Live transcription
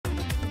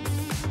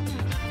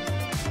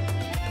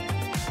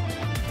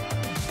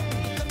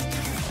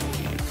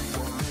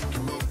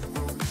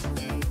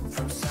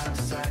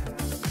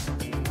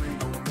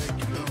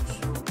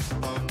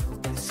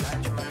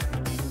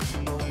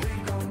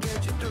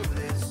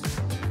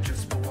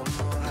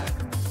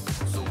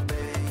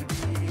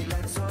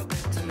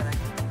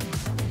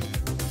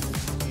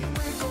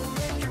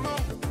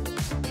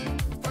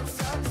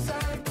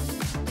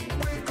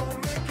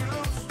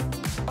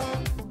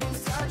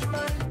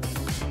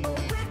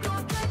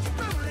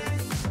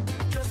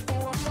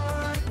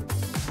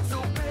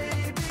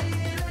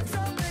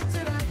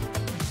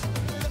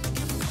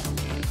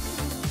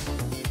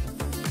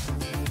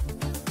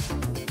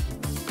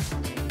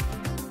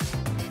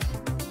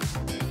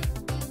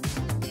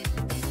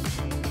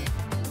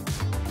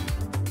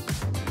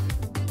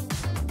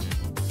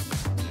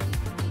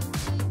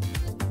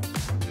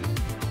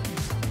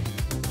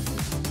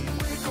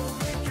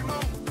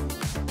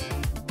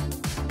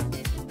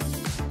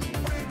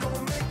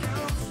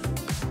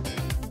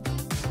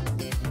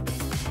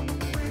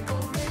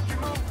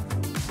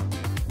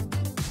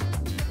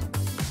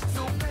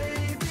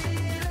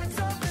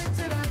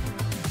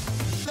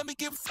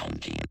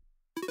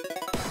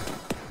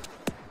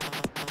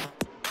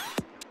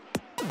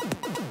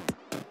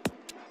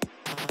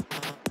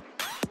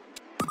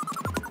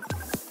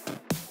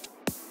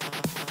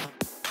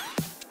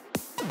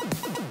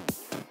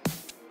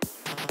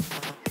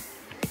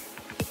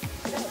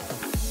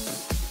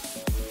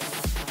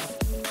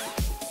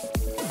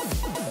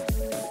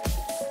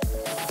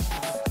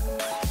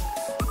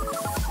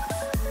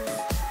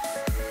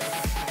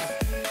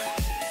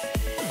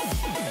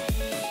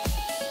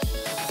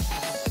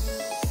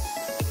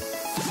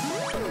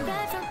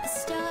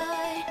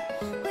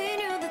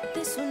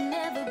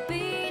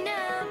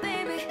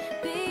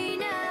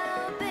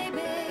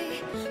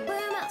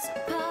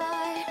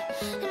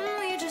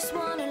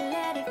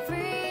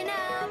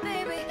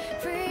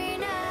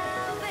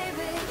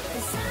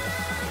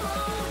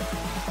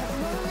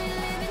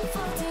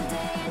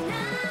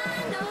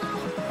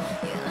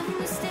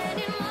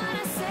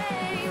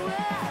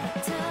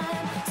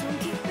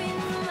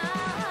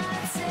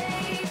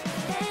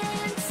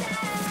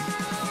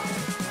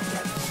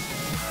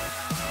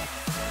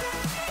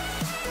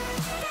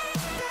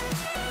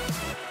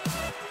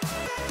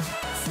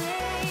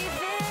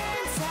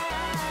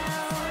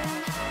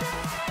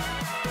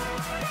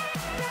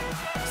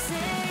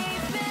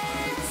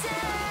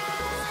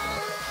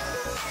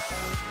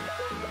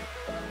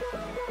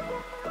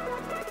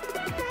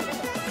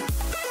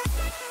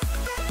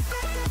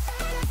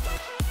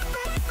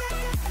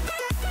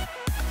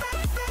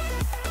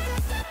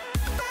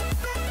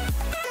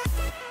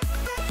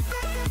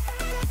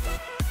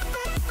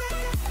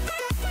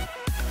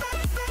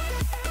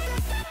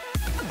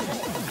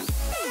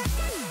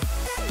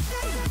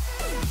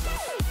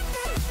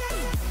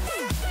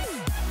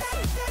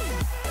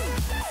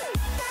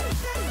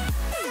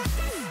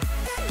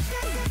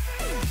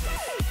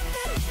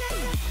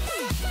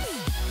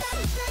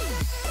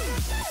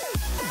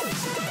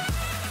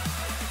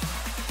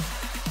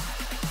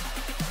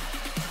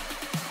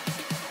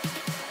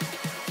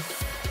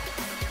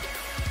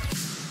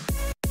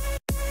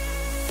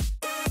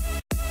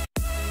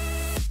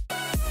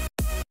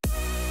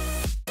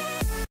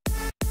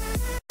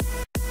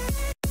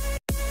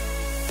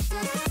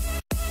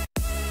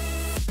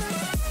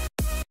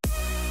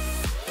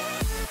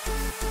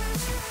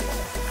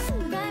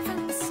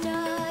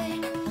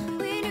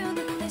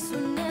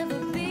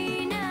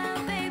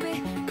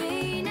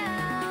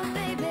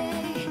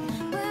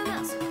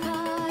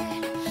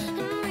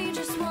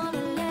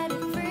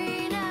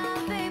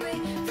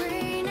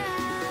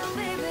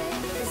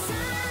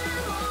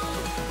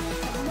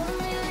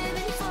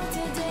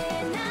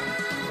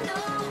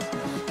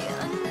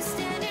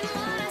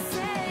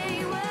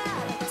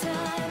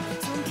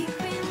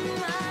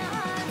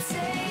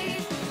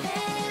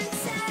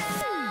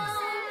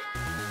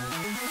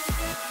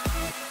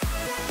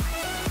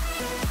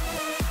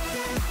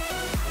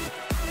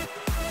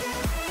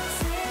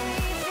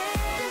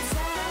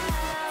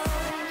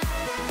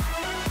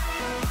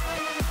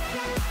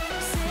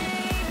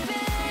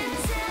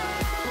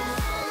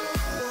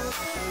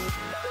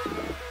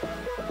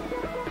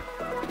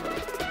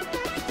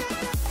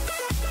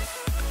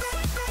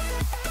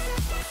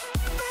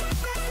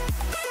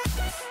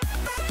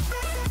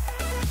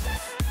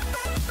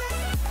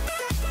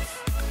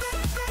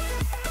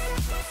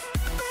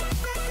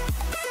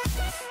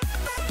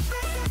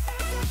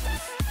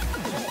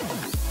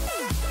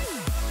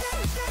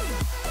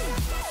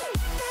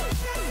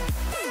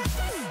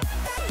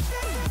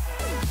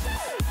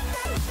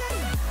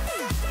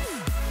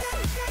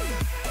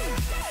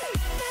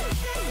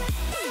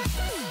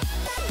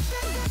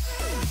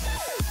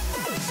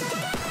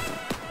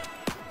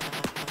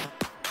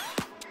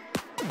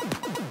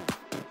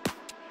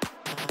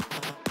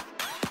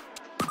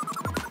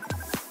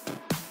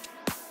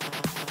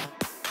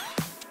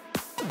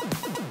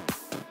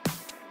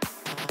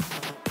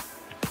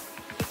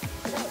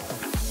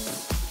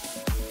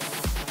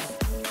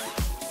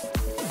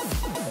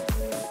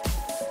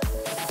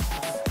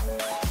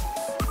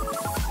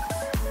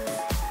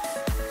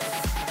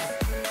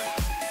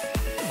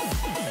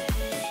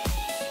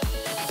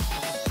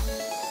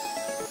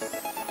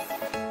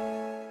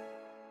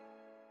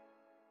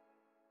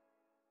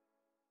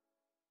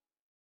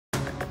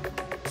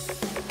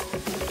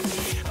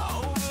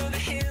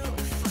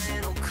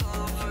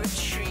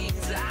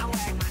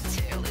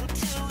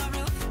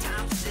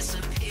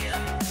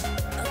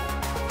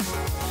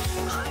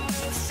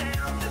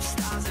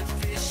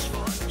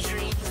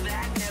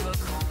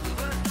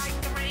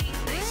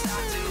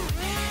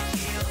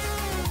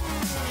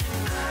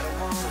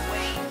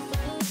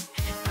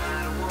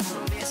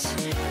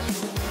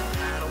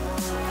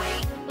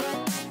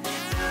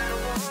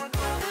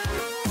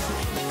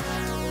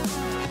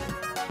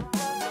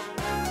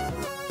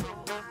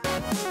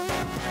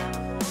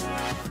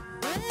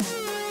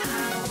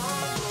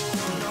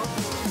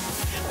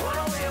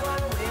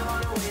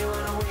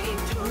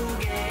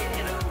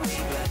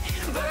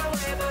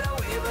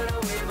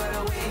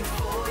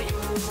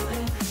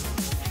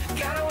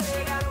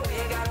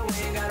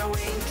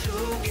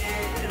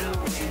get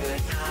away,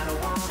 but I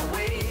don't wanna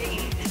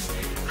wait.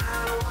 I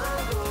don't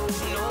wanna go,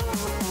 no.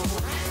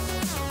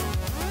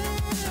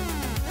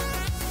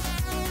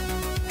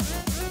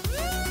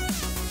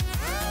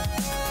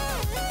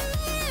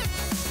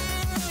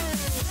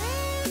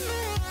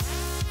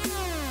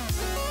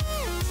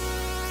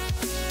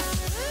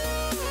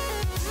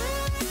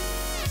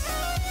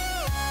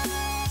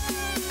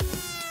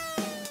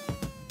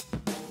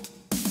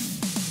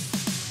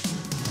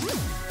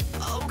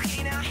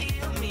 Okay, now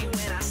hear me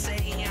when I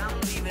say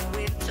I'm leaving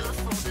winter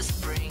for the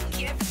spring.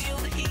 Can't feel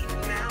the heat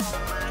now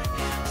on my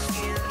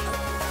skin.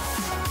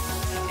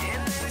 And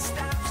then it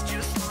stops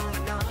just long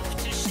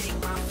enough to shake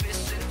my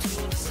fist into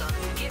the sun.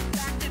 Get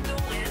back to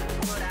doing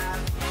what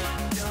I've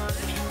done.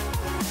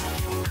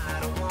 I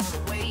don't wanna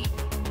wait.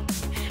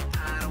 I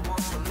don't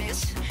wanna miss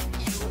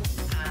you.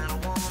 I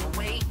don't wanna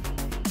wait.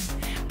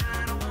 I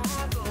don't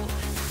wanna go.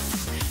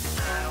 I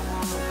don't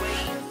wanna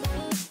wait.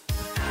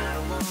 I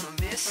don't wanna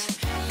miss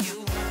you.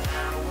 I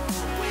don't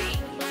wanna wait.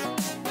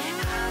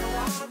 I don't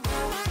wanna go,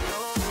 no.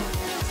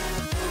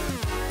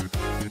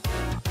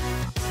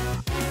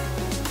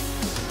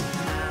 I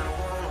don't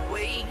wanna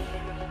wait.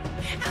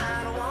 I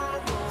don't wanna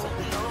go,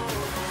 no.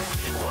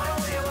 Wanna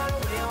wait, wanna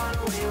wait,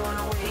 wanna wait,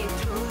 wanna wait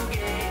to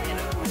get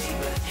away,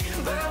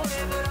 but I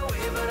wait, but I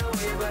wait, but I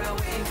wait, but I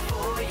wait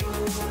for you.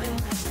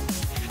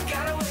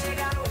 Gotta wait,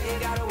 gotta wait,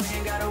 gotta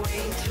wait, gotta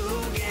wait to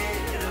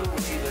get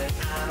away, but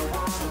I don't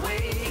wanna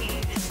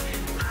wait.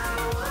 I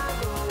don't wanna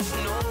go,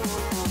 no.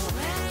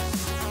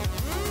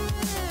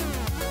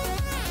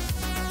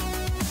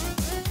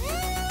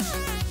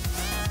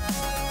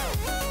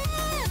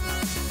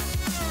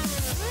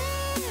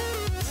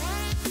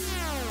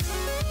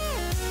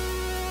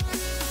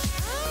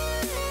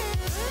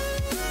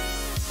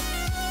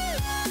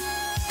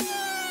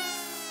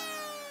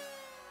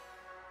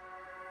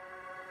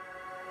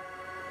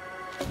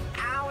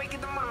 I wake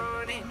in the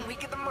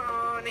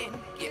morning,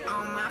 get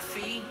on my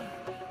feet.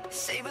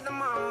 Savor the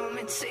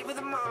moment,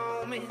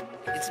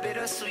 it's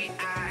bittersweet.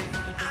 I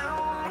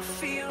wanna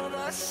feel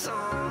the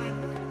sun.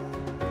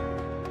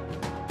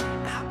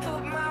 I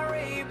put my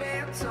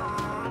Ray-Bans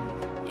on,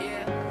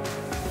 yeah.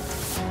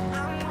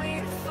 I'm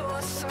waiting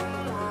for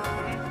someone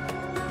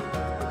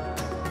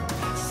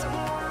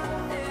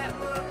will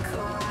never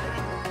come.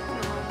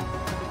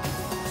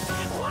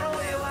 Wanna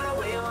wait, wanna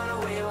wait, wanna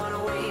wait,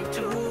 wanna wait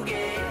to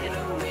get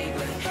away,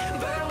 but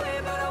I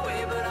wait, but I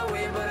wait, but I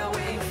wait, but I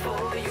wait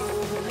for you.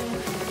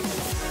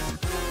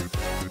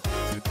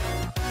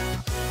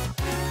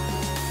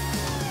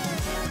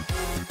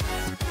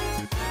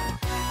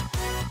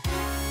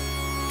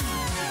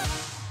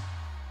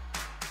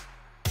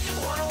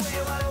 Wanna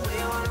wait, wanna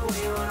wait, wanna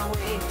wait, wanna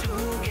wait to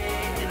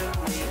get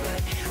away,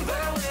 but I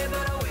wait,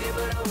 but I wait,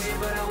 but I wait,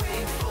 but I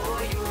wait for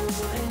you.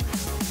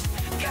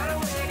 Gotta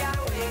wait,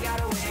 gotta wait,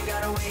 gotta wait,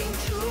 gotta wait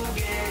to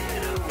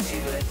get away,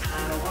 but I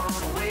don't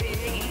wanna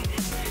wait.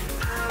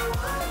 I don't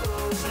wanna go,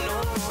 no.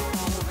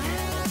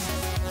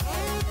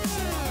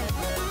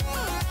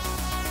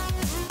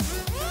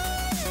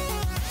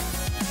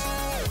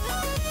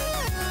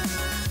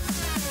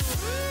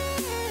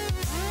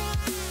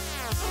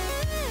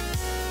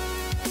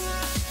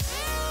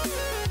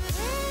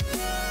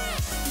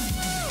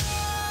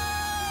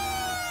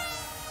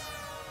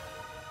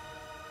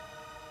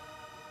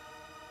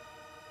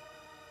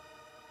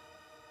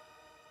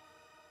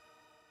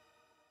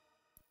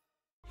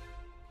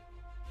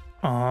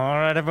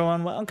 Alright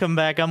everyone, welcome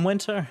back. I'm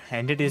Winter,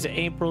 and it is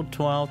April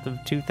 12th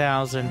of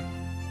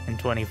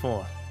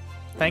 2024.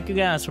 Thank you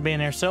guys for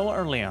being here so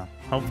early on.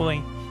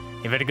 Hopefully,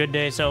 you've had a good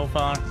day so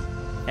far,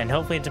 and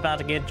hopefully it's about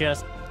to get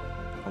just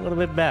a little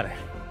bit better.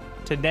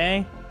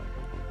 Today,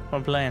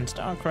 we're playing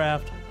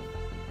StarCraft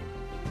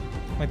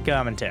with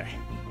commentary.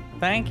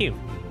 Thank you,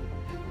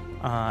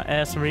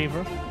 S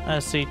Reaver,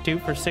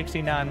 SC2 for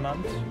 69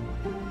 months.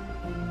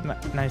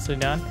 Nicely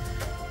done.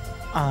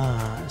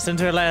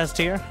 Since our last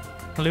year,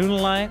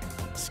 Lunalight,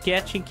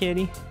 Sketchy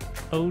Kitty,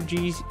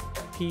 OG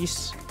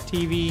Peace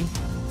TV,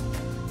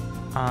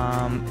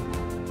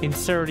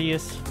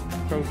 Insertius,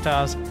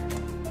 Protoss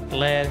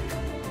Ladder,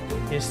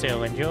 you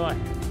still enjoy.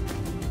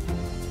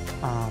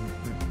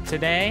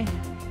 Today,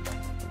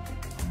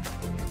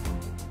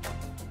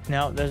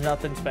 no, there's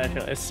nothing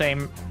special. It's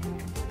same,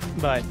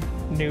 but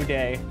new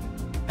day.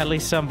 At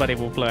least somebody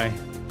will play.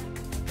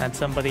 That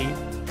somebody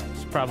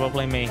is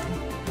probably me,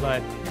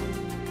 but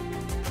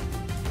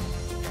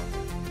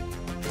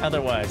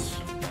otherwise,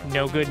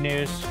 no good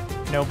news,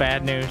 no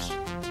bad news,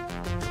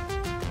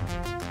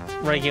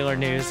 regular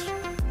news.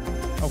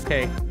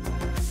 Okay.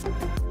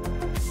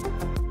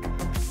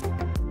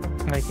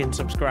 Like and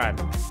subscribe.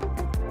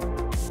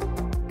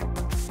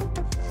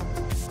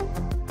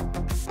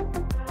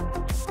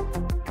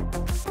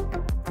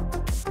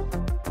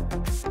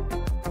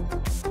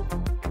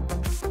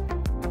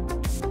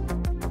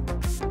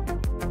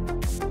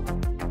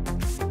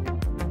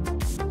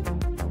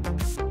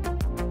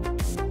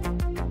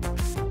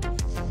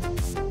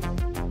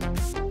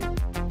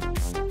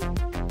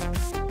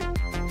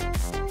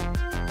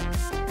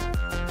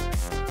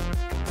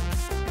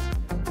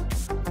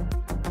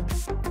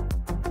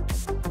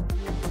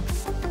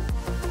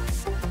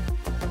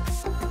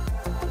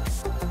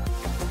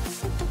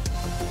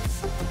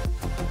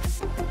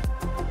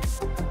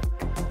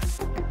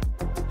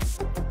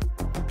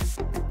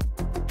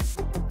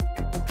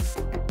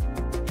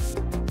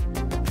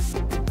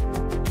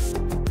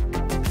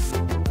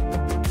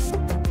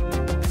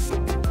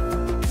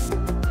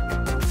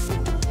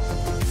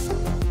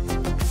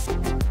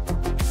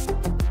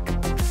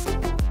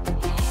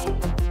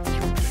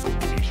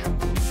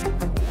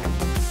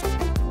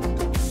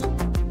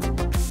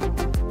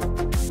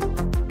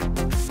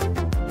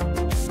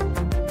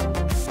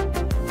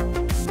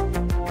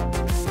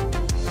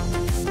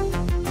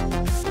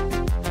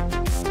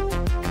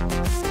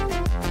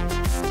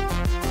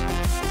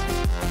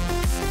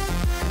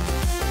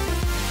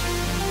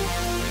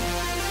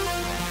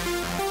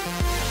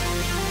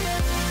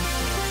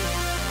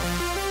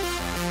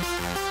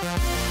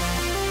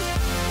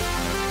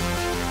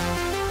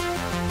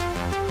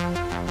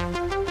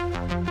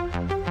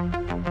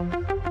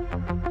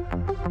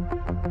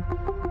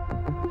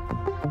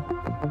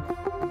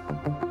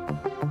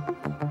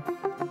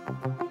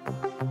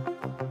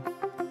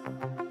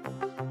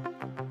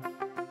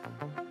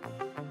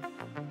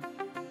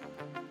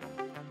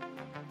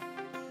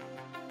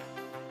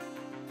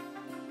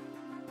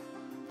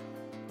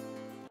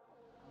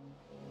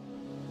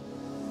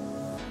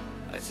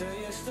 Tell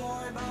you a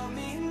story about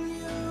me and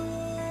you.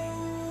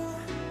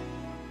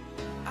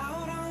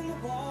 Out on the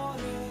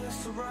water,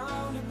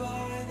 surrounded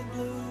by the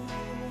blue.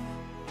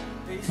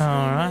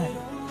 All right.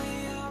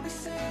 Only I'll be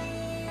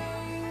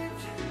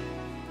saved.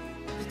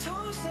 They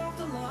toss off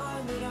the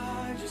line, but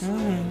I just let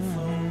it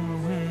float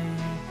away.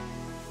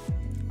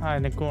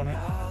 In the corner.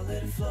 I'll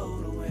let it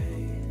float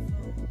away.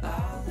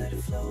 I'll let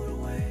it float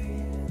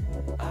away.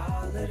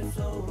 I'll let it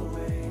float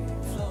away.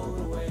 Float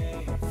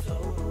away.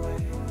 Float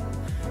away.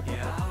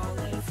 Yeah, I'll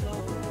let it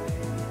float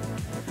away.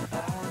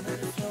 I'll let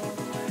it float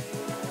away.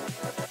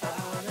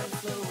 I'll let it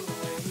float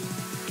away.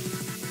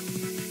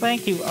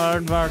 Thank you,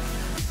 Aardvark.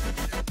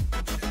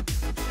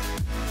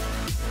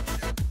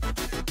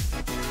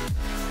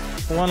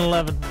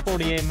 $111 for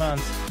 48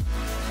 months.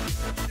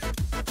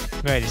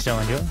 Glad you're still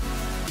enjoying.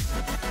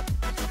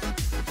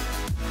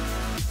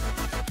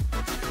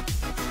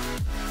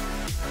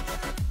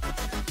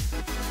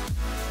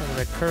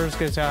 The Kursk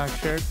talk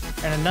shirt.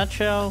 In a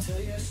nutshell,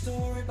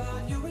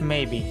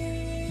 maybe.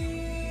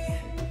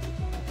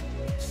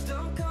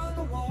 Stuck on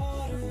the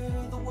water,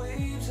 the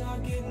waves are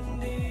getting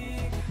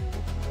big.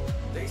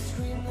 They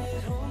scream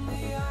that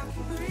only I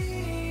can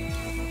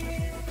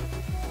breathe.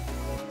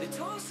 They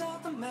toss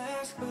out the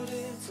mask, but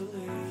it's a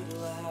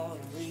little out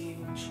of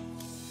reach.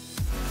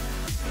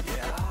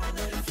 Yeah, I'll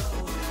let it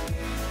float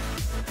away.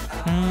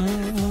 I'll let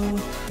it float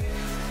away.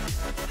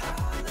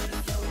 I'll let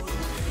it float away.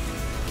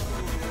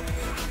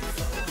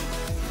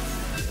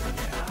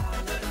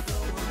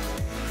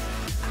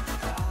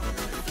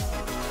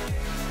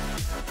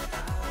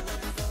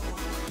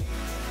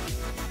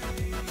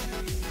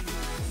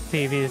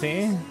 PVZ.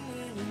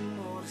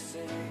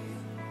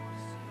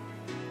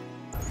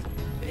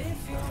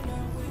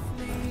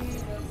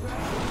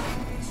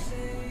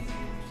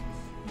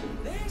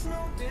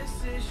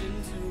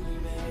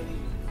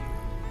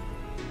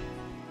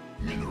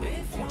 Mineral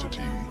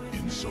quantity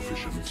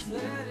insufficient.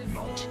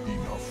 Not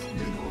enough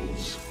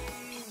minerals.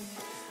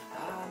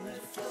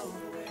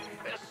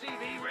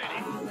 SCV ready.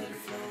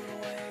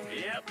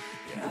 Yep.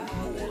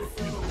 More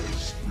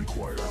minerals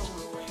required.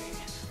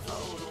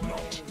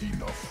 Not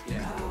enough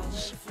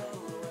minerals.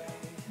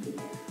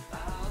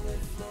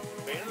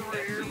 In the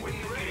rear, we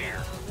ready.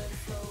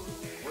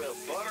 We'll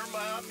butter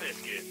my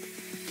biscuit.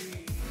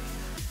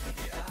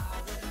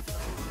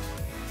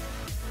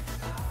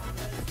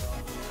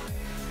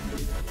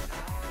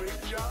 Big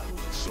job.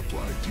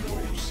 Supply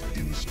depots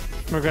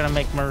insufficient. We're gonna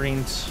make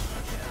Marines.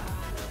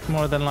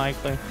 More than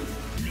likely.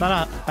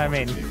 But I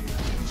mean,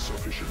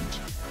 Insufficient.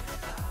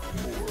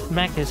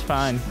 mech is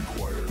fine.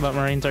 But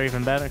Marines are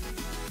even better.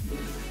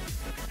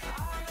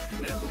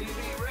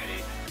 SCV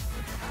ready.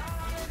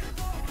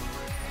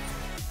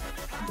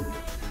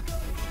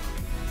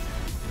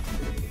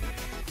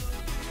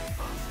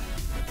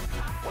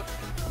 What?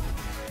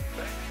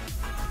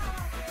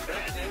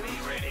 SCV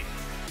ready.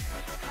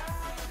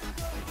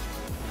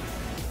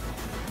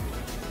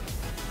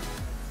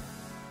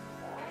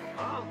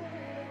 Huh?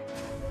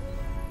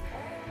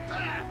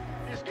 Ah!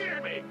 You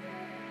scared me!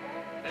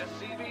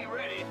 SCV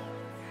ready.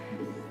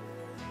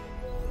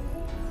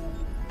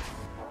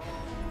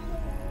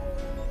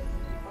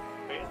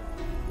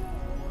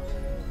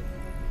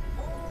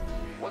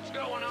 What's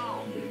going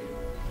on?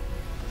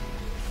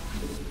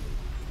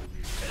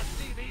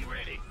 SCV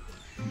ready.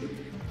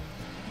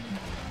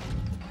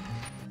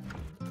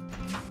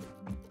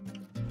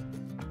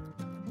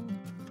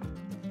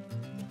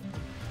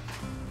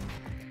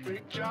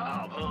 Big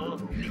job, huh?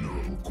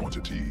 Mineral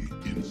quantity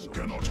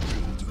cannot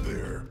build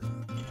there.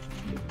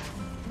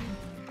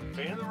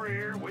 In the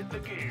rear with the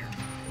gear.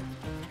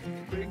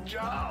 Big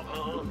job,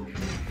 huh?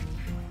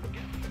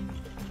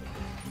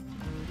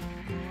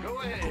 Go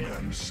ahead.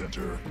 Command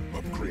center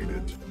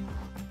upgraded.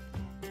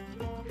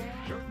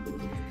 Sure.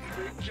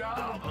 Big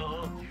job,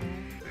 huh?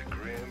 The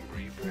Grim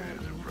Reaper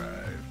has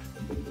arrived.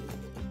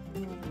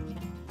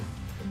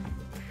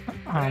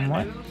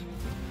 What? News?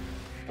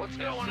 What's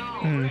going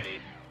on? Ready?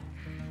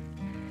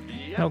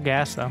 Yep. No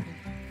gas though.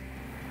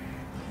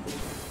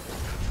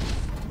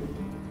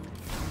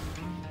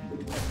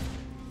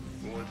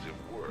 What's it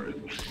worth?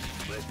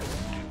 Let's do.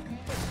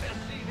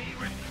 SCV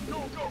ready. Go,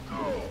 go,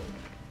 go!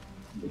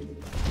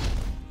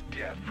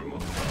 Gas from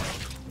above.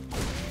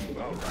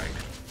 All right.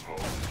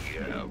 Oh,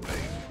 yeah,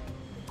 babe.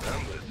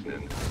 I'm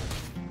listening.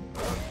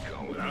 I'm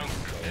going.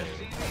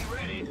 SCV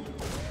ready.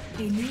 A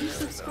new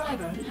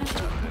subscriber has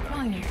been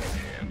acquired.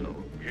 Handle.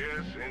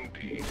 Yes,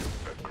 indeed.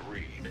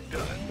 Agreed.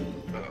 Done.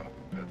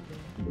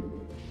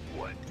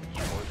 What?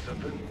 You want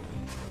something?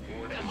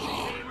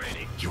 SCV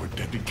ready. Your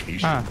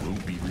dedication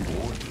will be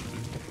rewarded.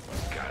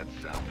 Got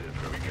something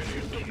for me.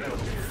 Get out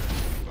here.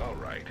 All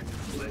right.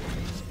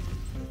 Let's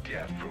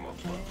gas from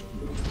above.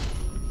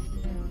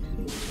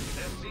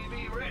 SCV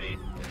ready.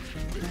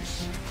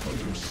 Base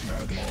under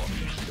siege.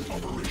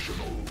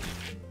 Operational.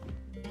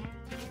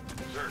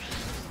 Search.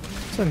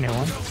 It's a new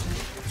one.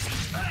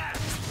 Ah! You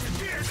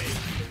scared me.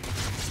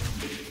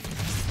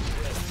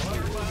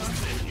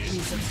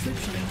 New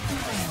subscription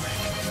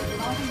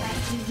acquired.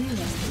 Automatically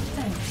reloaded.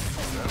 Thanks.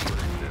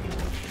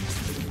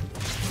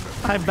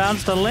 I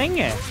bounced a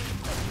lingot.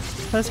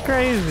 That's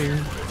crazy.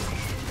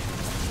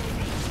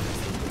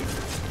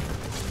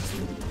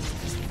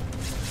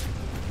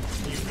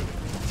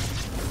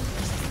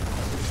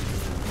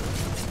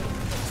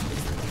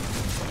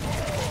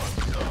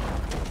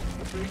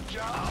 Big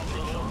job.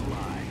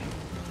 Online.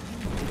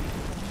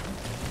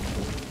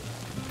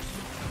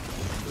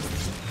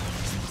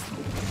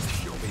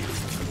 Show me your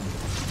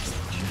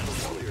channel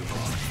clear,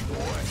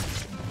 boy.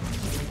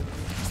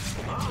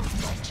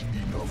 Not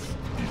enough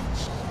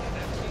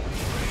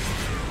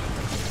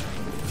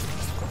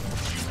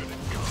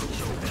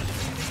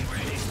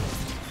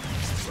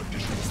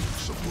additional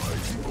supply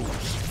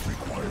depots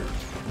required.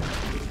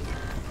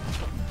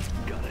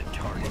 Got a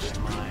target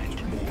in mind.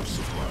 More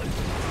supply.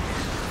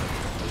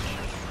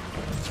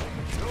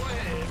 Go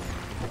ahead.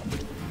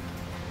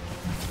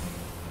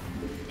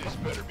 This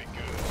better be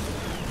good.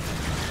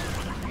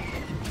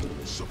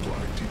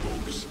 Supply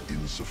depots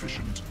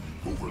insufficient.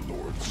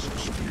 Overlords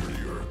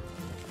superior.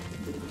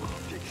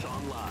 Optics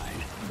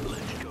online.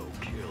 Let's go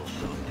kill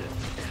something.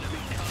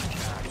 Enemy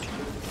contact.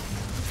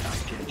 I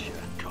get ya.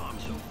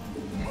 Comms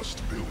over. Must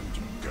build.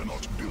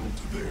 Cannot build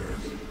there.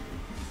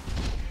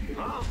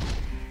 Huh?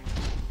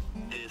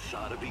 This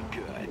ought to be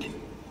good.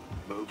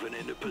 Moving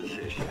into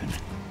position.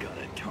 Got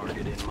a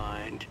target in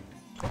mind.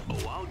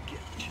 Oh, I'll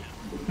get you.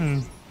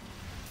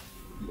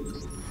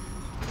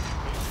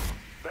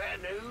 Bad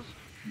news?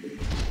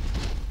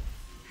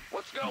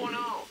 What's going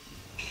on?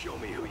 Show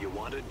me who you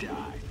want to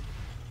die.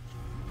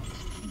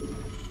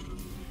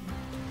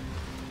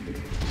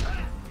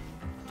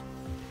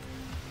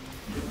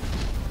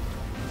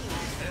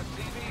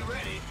 FTV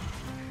ready.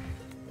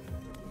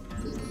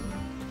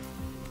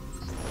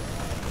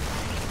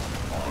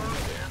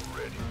 Armed and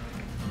ready.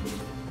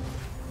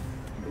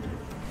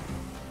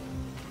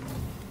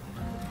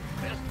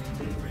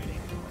 FTV ready.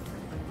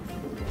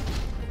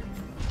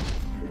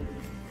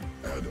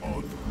 Add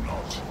on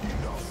not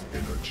enough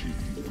energy.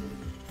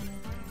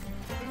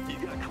 You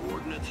got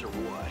coordinates or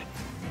what?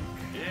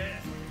 Yeah.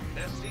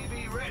 FTV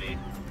ready.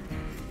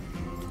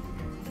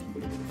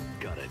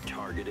 Got a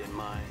target in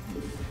mind.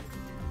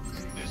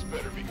 This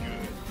better be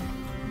good.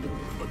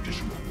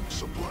 Additional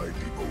supply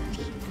depots.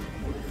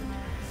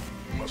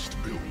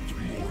 Must build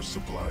more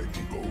supply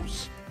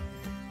depots.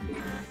 Go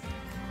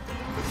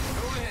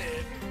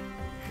ahead.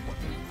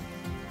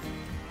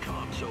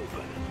 Comms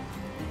open.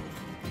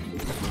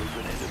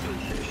 Moving into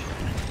position.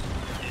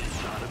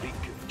 This ought to be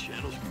good.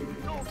 Channels.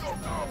 Go, go,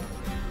 go.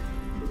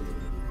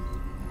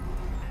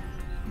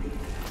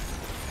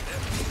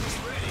 FTV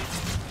ready.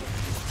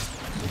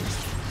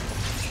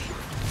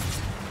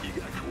 You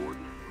got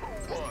coordinates? Who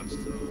wants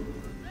some?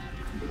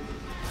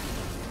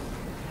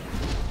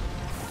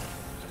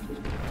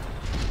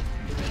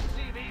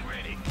 FTV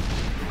ready.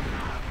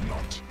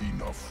 Not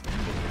enough.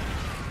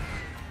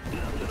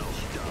 Nothing will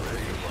stop it.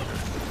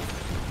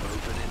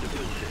 Moving into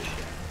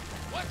position.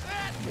 What's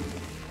that?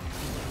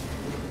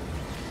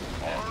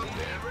 Armed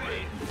and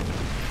ready.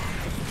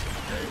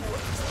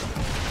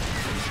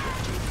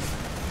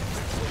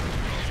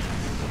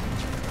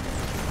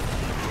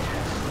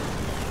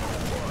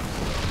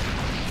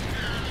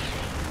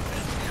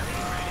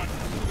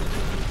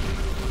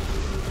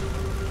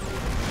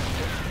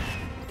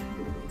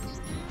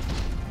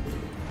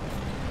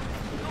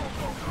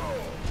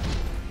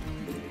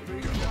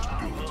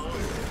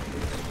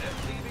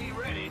 FTV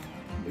ready.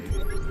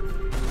 You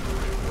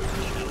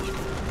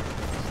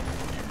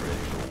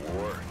ready for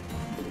war?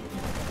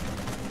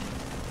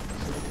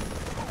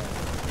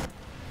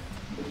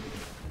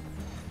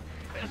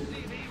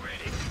 SCV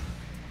ready.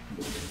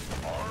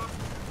 Armed.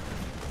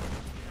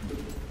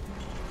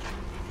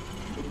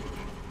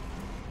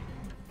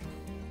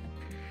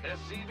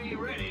 SCV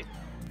ready.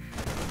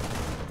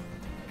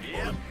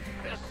 Yep.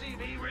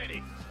 SCV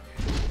ready.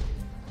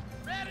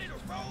 Ready to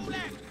roll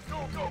that.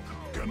 Go, go,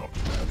 go. Cannot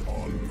add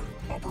on.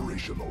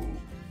 Operational.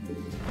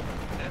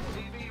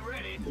 SCV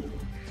ready.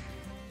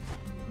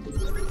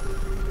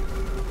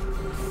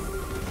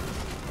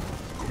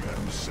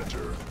 Command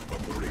center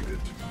upgraded.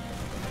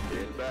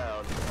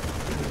 Inbound.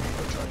 Enemy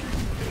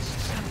attacking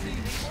SCV.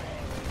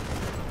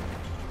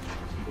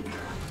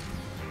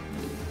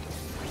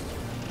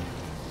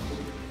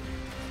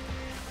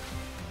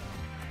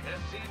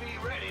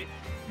 SCV ready.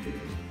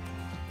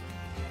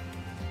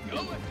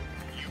 Going.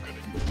 You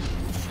gonna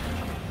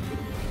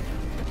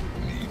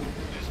Need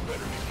this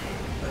better be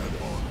good. add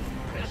on.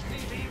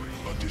 SCV ready.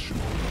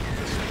 Additional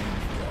SCV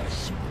gas.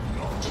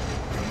 Not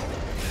enough.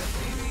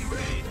 SCV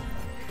ready.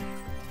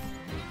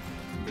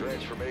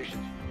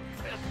 Transformation.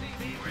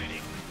 SCV ready.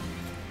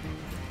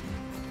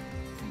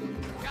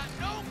 Got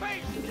no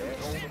patience.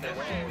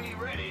 SCV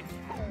ready.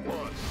 Who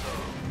wants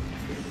some?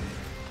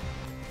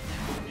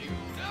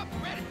 Queued up,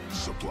 ready.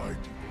 Supplied.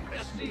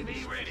 SCV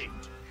ready.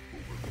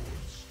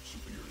 Overlords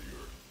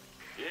superior.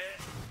 Yeah.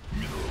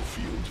 Mineral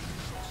field.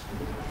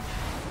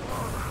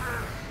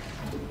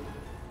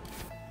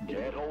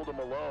 Can't hold them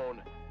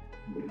alone.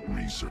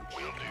 Research.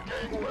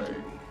 Gangway.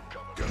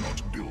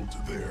 Cannot build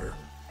there.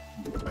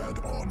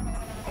 Add-on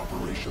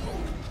operational.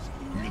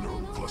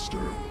 Mineral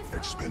cluster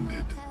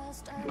expended.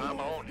 I'm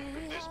on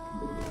it. This.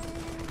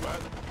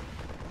 What?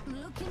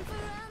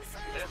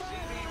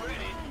 SCV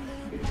ready.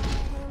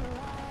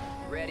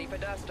 Ready for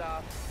dust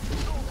off.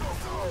 Go, go,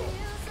 go!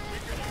 We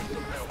can use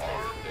some help.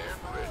 Armed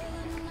and ready.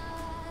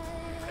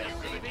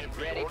 SCV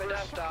Ready for orders?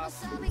 dust off.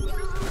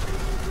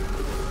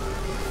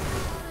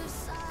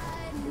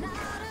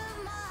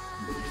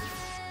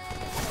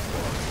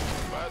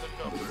 By the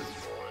numbers,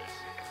 boys.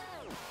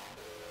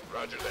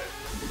 Roger that.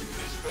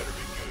 This better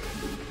be good.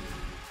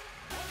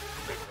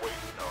 Been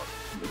waiting on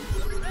it.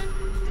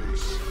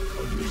 Base.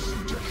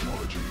 Unusing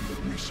technology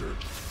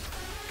research.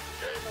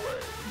 Gangway.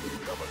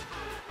 Coming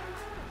through.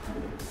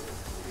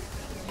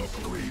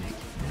 Upgrade.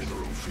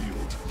 Mineral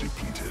field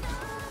depleted.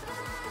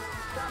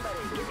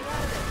 Somebody, get me out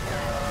of this.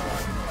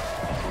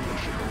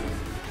 Operational.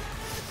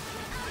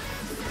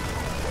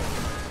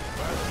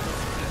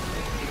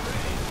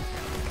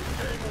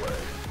 Gangway.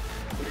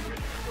 We can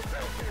use some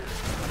help here.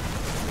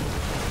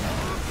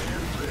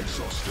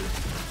 Exhausted. We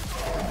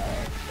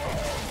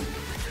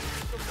can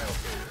use some help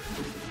here.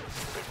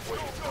 Been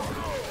waiting on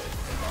it.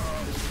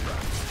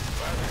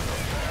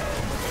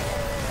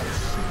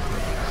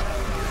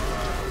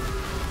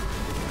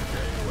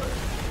 Gangway.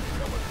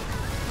 Coming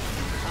through.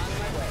 On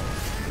my way.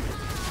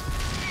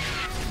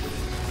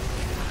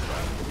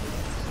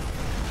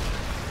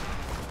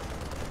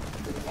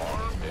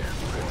 Armed and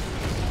ready.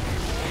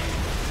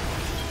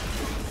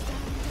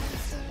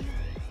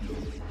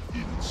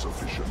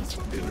 Insufficient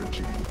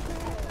energy.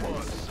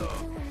 What's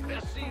up?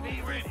 SCV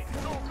ready.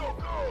 Go, go,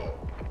 go!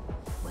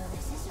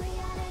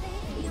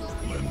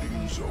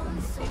 Landing zone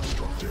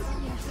obstructed.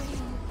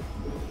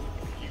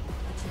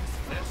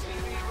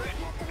 SCV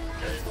ready.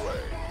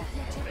 Gangway.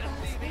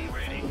 SCV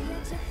ready.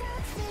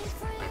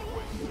 Been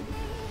waiting.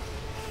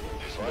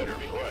 This better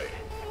be right.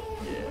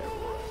 Yeah,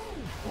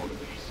 right. Want a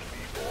piece of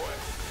me, boy?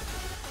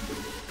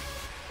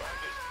 Find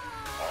this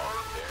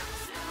armed and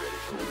be ready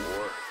for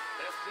war.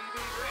 SCV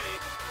ready.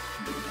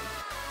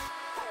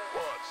 Who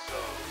wants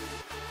some?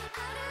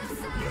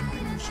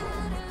 Landing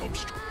zone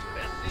obstructed.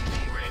 SCV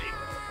ready.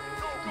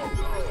 Go, go,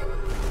 go!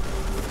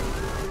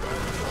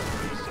 Find a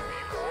piece of me,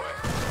 boy.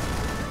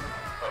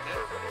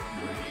 Affirmative.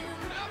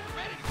 Up,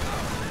 ready to go!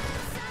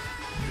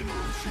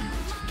 Mineral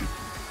field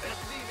depleted.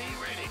 SCV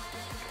ready.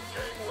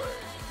 Gangway.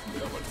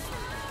 Coming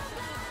through.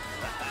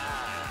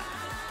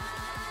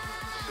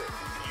 Sick.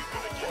 You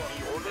gonna get the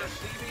order?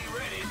 SCV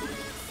ready.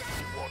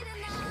 Want a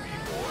piece of me,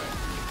 boy?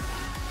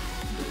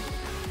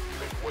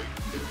 Been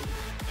waiting.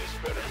 This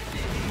better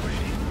be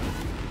ready.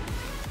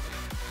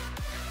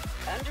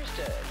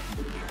 Understood.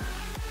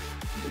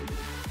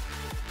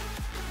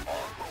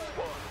 On move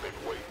on. Been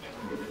waiting.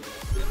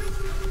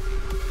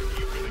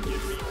 You gonna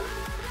give me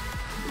order?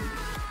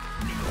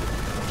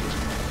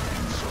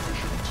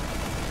 Insufficient.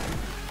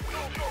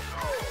 Go, go,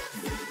 go!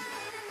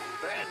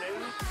 Bad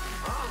news?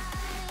 Huh?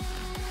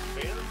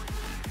 Ben?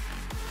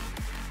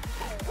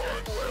 Who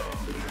wants some?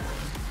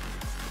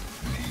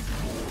 Need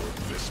more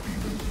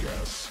Vespine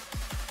gas.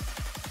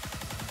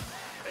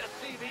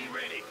 SCV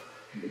ready.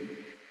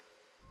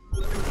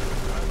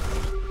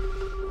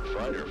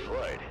 Fight or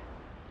flight?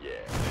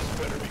 Yeah, this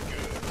better be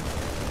good.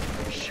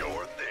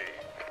 Sure thing.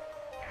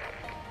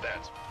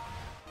 That's...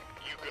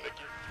 You gonna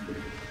get...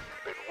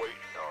 Been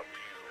waiting on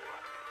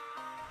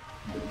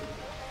you.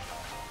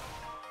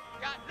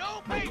 Got no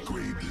patience.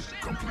 Upgrade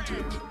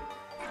completed.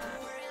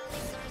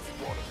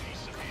 Want a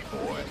piece of me,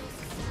 boy?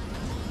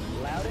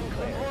 Loud and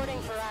clear.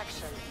 Reporting for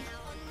action.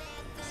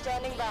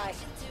 Standing by.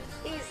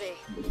 Easy.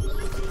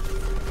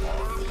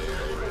 Armed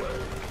and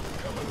ready.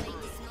 Coming through.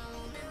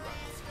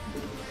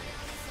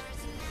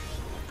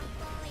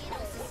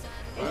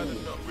 By the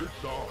numbers,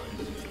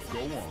 go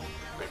on.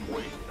 Been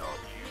waiting on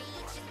you.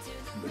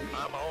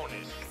 I'm on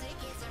it.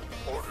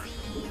 Orders.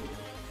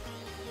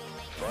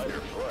 Fight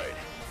or flight?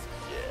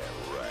 Yeah,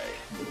 right.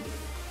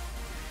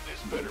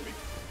 This better be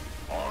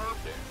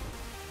armed and...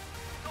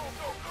 Go,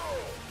 go, go!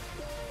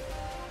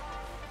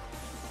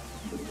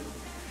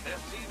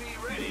 SCV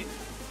ready.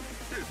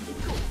 It's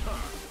go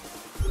time.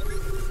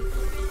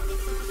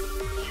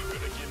 You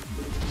gonna get...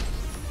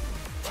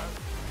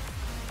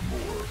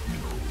 More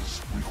minerals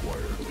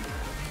required.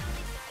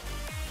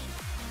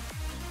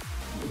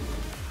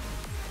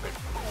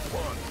 Who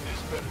wants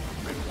this better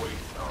been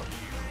waiting on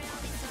you?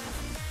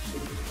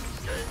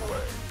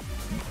 Gangway.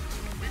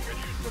 We could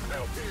use some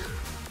help here.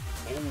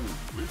 Oh,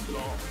 it's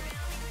on.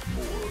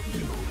 More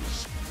minerals.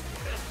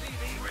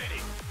 SCV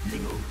ready.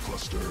 Mineral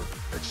cluster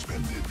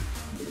expended.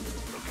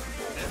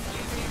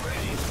 SCV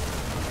ready.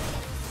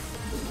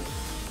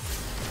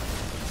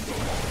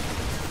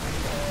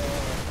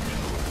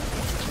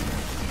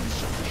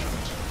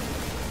 Insufficient.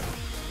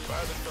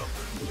 By the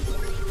numbers.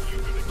 You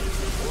gonna get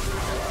the order?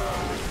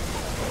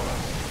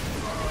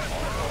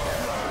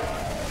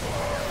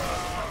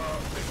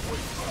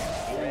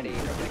 Ready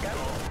for pickup?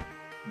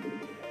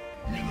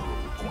 Mineral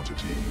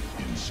quantity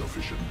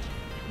insufficient.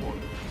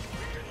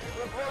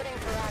 Reporting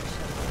for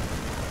action.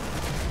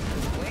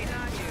 Waiting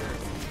on you.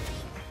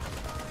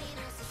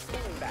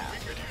 Inbound. We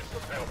could use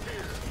some help here.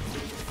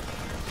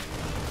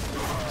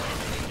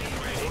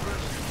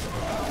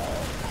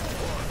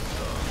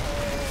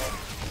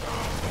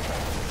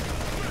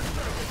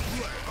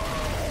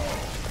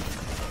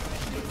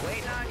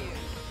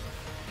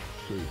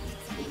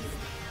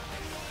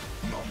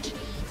 Not.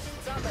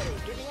 Somebody,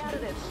 get me out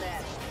of this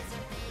mess.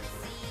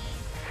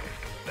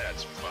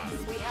 That's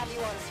fine. We have you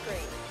on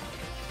screen.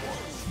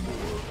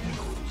 More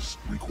minerals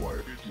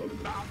required. It's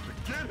about to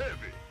get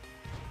heavy.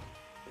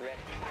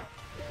 Ready.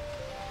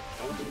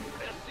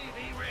 SCV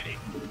ready.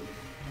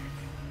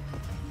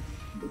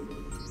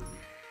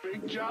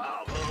 Big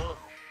job, huh?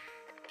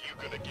 You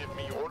gonna give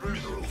me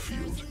orders? Mineral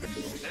field.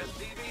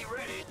 SCV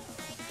ready.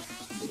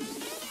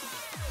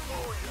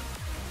 Oh yeah.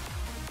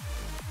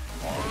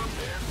 Armed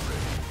and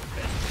ready.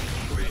 SCV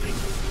ready.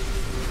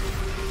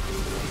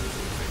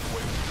 Big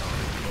wave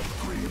time.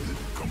 Upgrade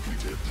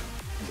completed.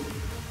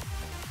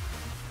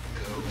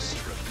 Ghost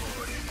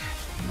reporting.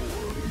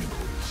 More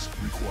minerals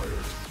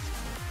required.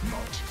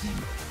 Not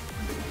enough.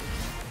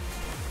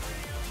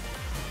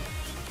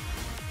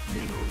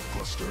 Mineral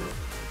cluster.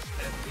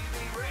 SCV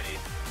ready.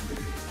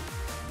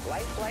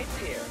 Light flight's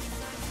here.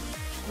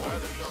 Why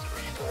the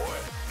numbers, boy?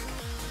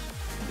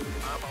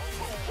 I'm on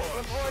move on.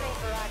 Reporting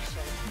for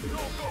action.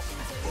 Go, go.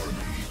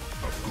 Army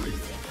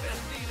upgrade.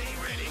 SCV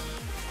ready.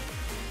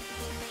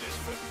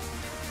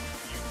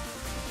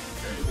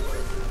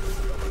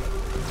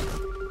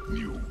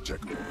 New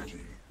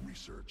technology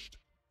researched.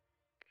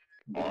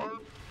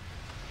 Armed.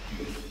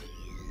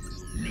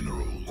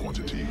 Mineral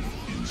quantity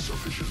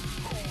insufficient.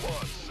 Who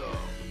wants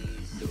some?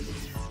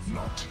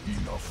 Not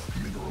enough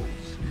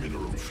minerals.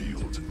 Mineral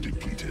field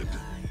depleted.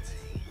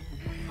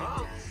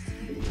 Huh?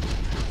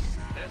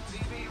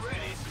 SCV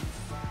ready.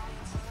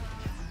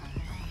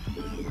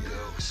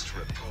 Ghost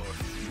report.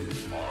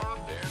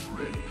 Armed and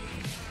ready.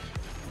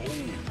 Oh,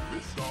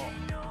 it's on.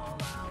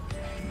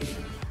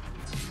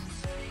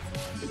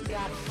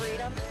 Got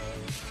freedom.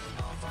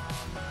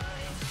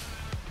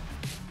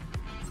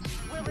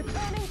 We're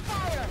returning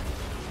fire.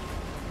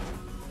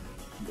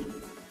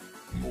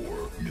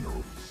 More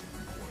minerals.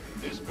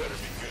 This better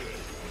be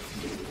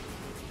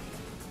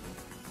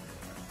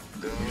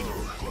good.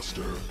 Mineral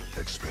cluster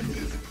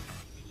expanded.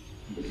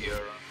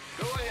 You're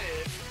go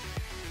ahead.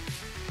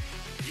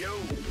 Yo.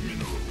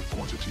 Mineral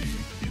quantity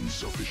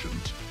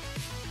insufficient.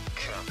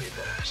 Copy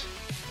that.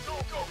 Go,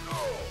 go, go.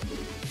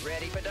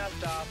 Ready for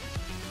dust off.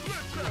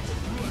 Let's have a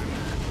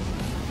blast.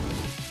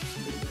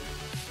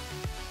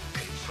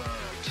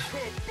 Confirmed.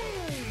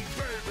 Kaboom,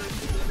 baby.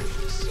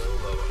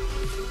 Solo.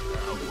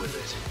 Out with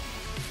it.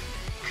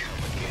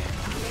 Come again.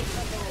 Need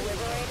something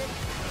liberated?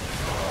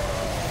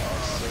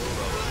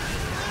 Solo.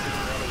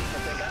 Ready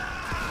for pickup?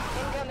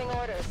 Incoming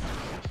orders.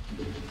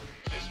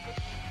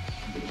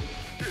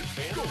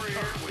 In the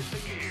rear with the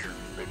gear.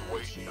 Been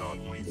waiting on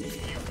you.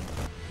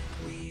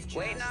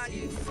 Waiting on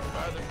you.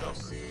 By the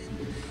numbers.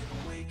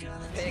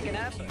 Picking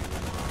up.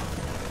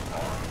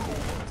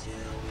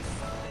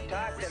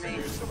 Talk to me.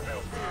 Need some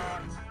help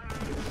here.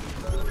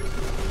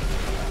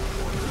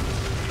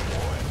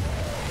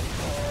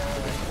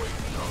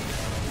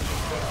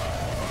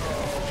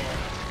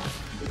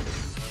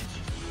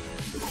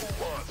 Who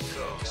wants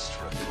ghost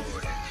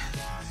reporting?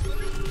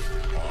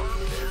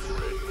 Armed and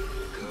ready.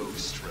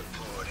 Ghost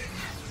reporting.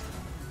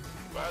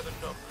 By the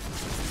numbers.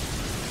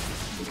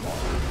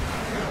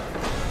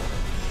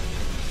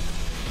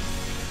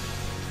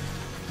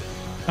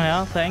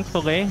 Well,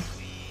 thankfully,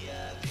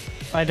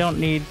 I don't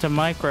need to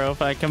micro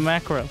if I can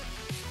macro.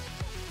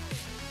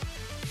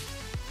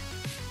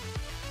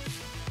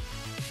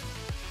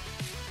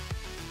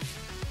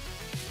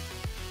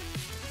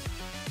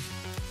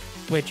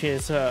 Which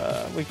is,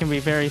 we can be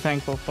very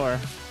thankful for.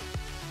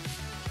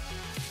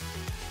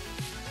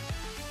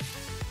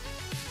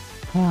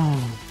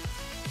 Oh,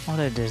 what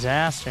a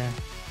disaster.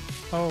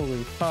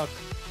 Holy fuck.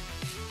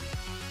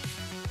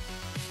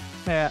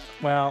 Yeah,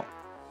 well,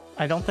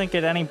 I don't think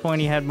at any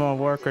point he had more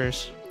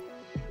workers.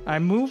 I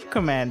move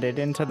commanded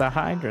into the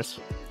Hydras.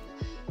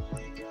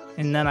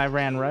 And then I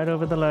ran right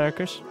over the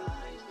lurkers.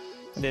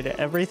 I did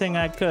everything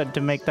I could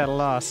to make that a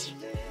loss.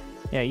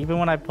 Yeah, even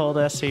when I pulled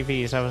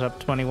SCVs, I was up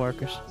 20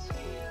 workers.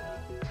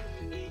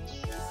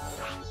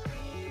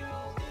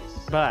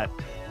 But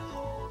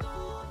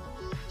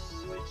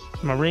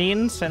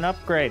Marines and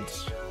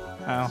upgrades.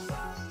 Well,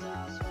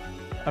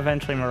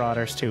 eventually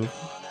Marauders too.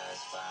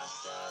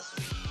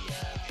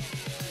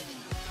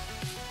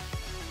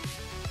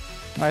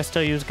 I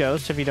still use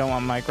Ghost if you don't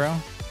want micro.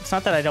 It's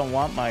not that I don't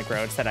want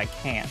micro, it's that I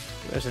can't.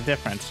 There's a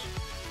difference.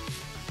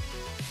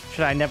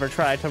 Should I never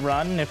try to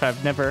run if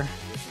I've never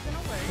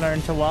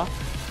learned to walk?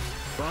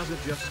 Baza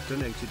just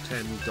donated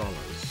 $10.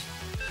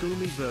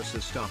 Gumi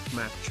vs Stuff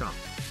matchup.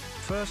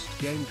 First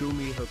game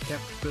Gumiho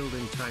kept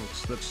building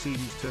tanks that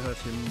seemed to hurt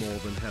him more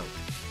than help.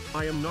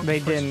 I am not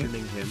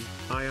questioning him.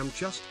 I am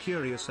just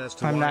curious as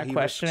to why he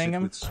questioning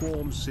him with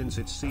swarms since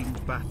it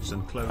seemed bats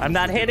and clones. I'm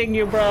not hitting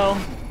you, bro.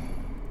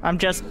 I'm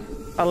just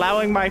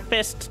allowing my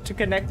fist to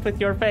connect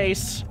with your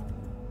face.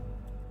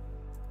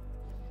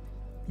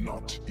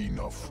 Not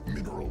enough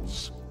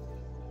minerals.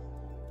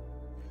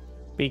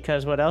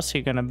 Because what else are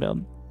you gonna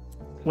build?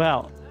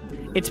 Well,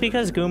 it's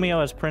because Gumio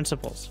has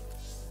principles,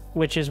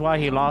 which is why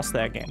he lost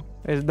that game.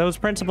 Those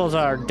principles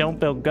are don't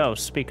build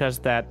ghosts, because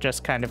that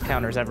just kind of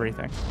counters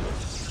everything.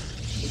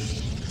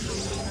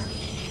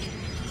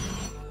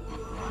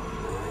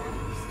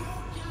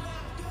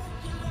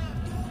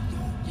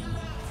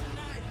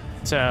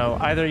 So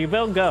either you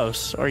build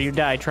ghosts or you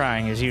die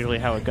trying is usually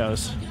how it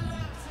goes.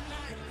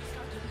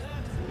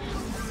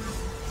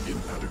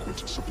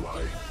 Inadequate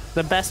supply.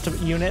 The best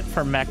unit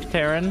for mech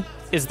Terran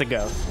is the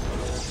ghost,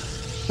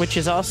 which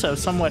is also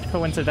somewhat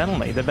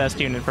coincidentally the best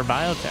unit for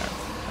bio Terran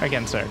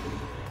against Zerg.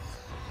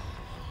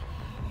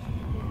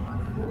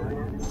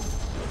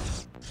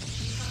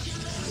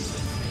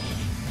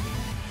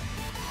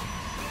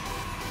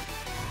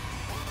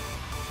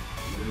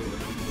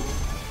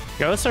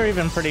 Ghosts are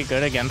even pretty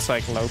good against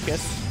like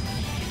locusts,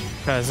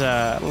 because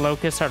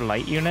locusts are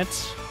light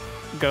units.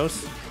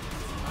 Ghosts,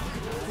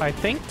 I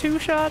think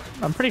 2-shot.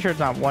 I'm pretty sure it's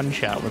not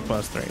 1-shot with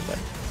 +3,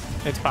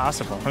 but it's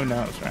possible. Who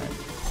knows, right?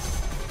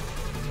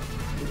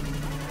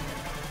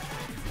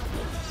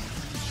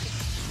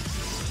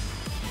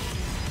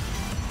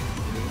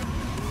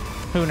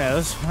 Who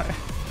knows?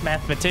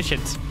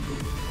 Mathematicians.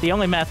 The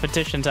only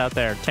mathematicians out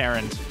there are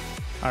Terrans.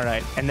 All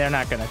right, and they're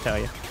not gonna tell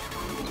you.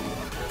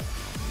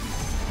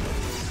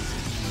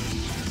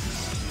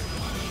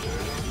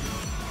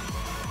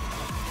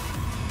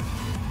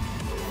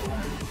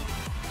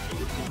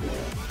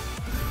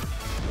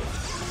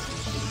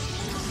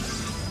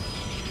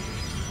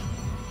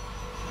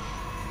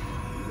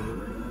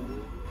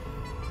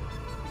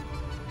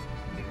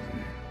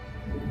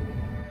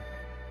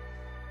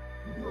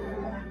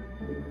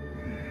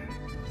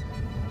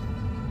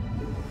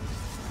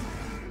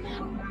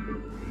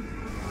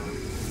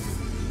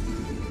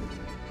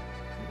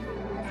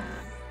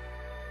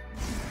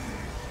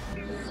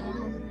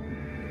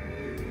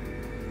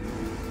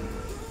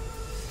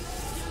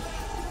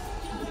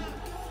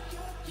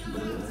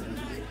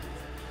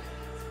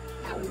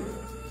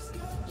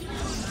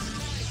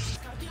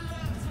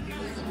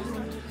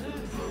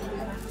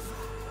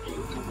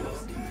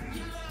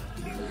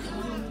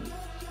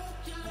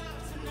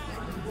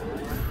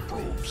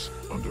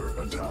 Under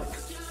attack.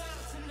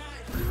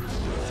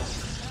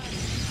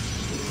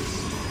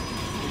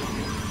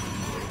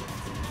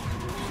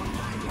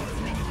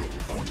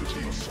 Quantity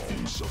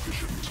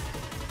insufficient.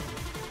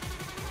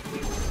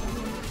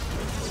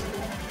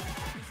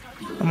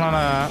 I'm on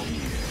a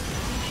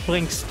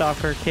Blink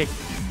Stalker kick.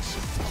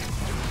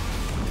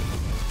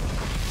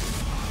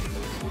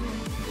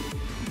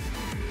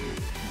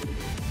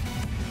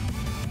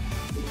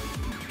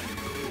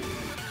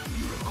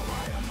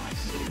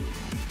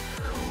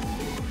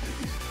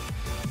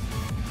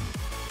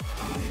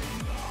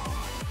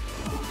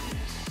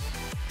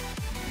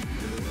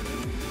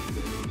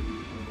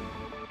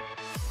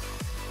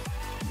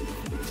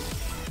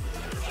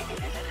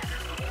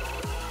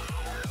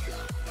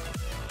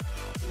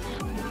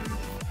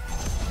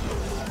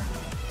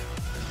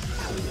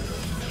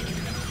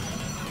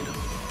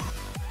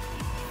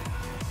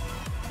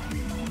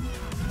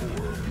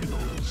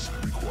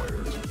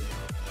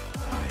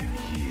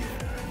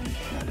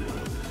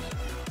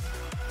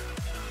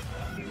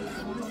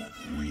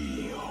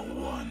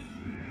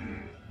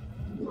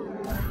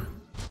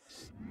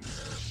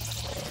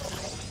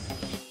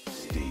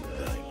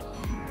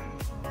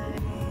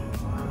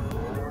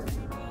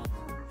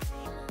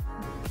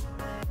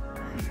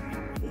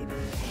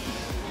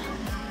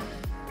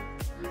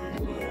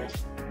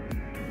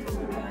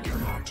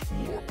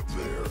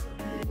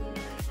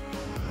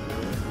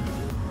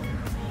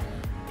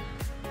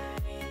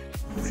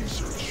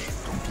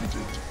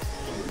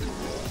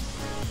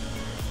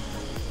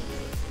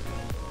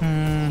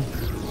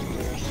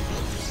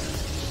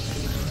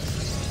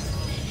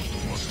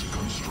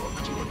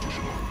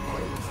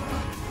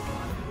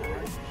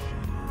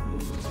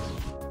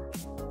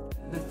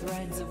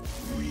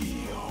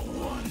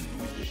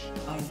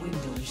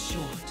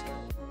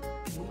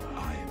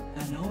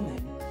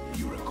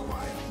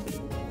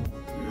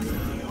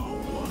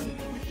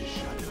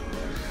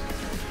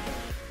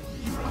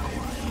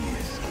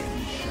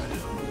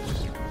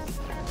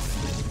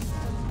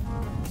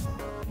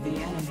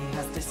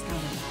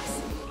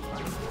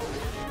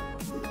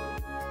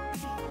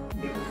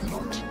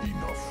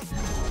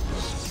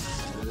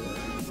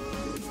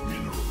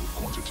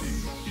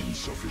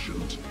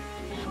 Insufficient.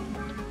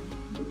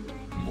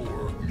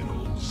 More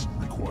minerals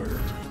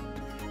required.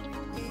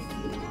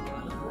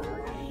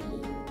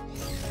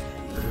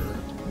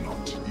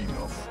 Not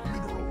enough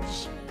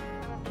minerals.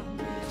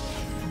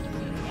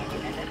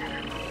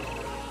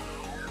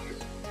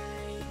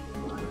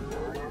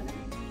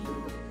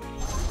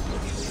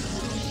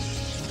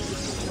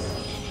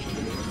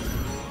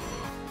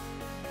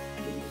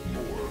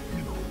 More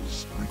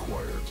minerals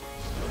required.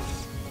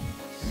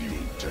 New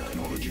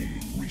technology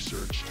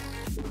researched.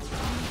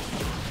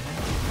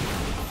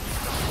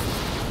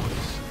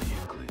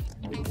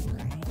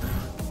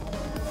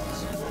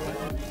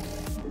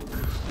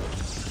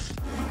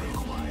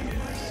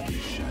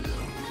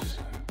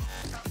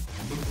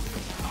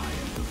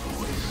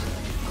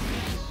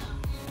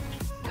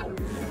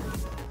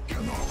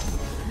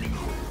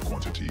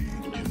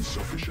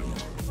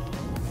 Insufficient.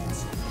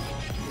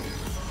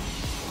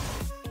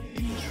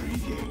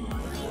 Intriguing.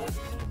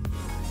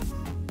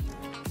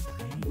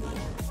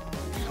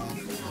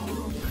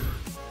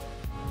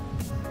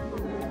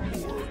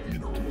 More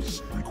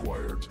minerals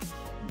required.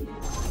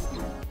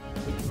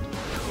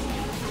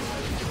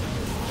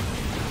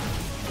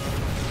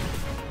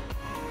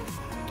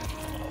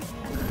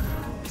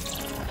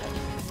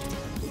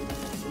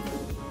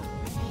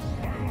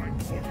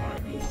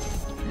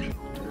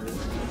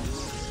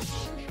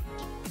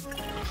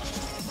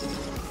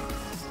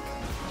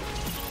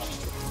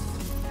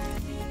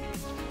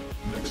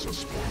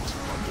 Access point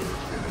under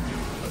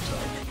enemy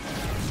attack.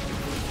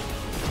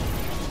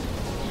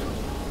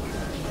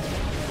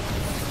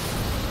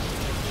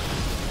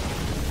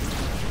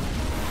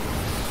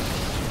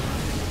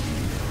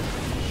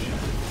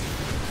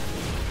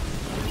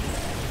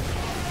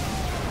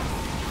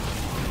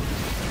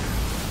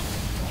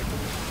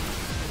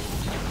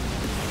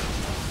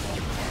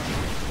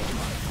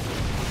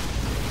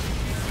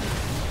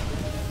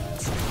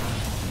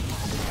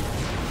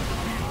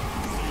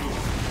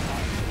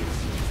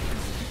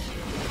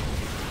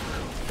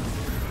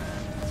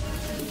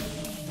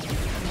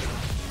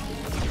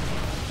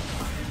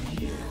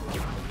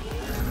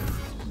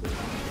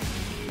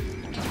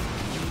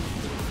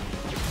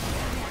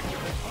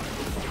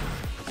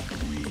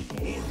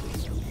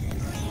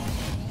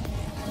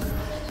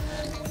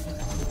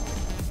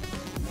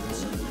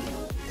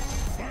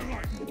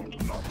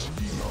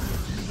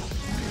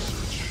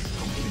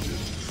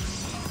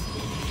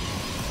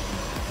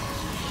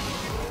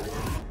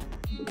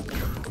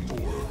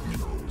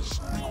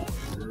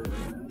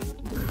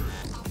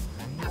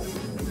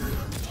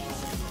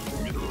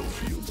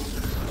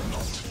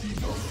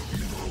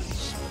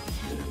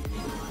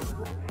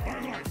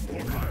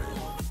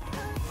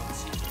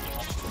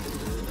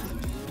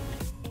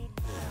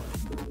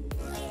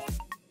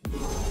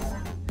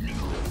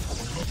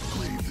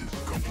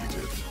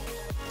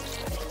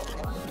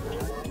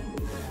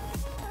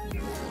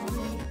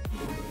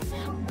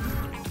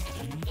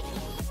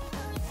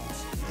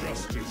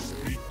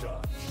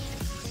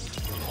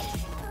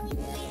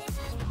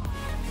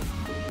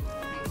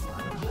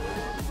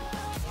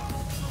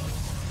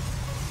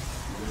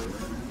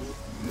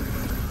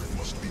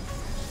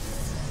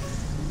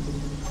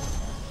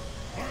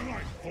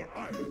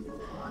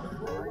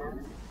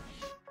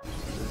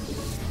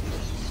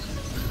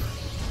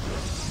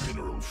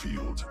 Mineral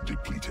field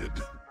depleted.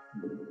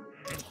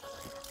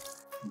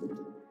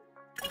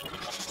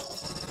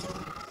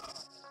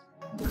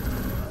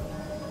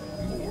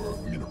 More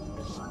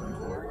minerals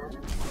required.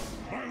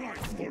 My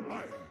life for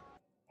iron.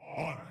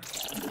 Honor.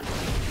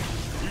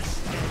 We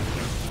stand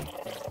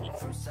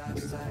From side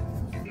to side.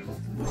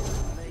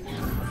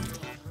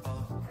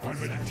 I'm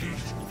an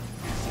teacher.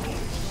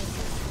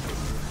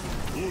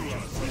 Ula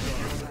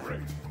Sadar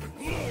Great. The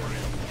glory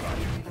of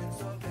battle.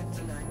 It's all good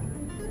tonight.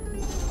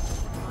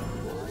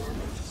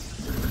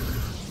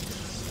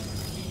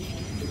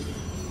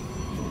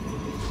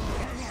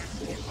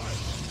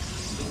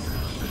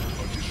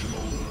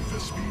 Additional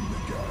Vespine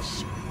gas.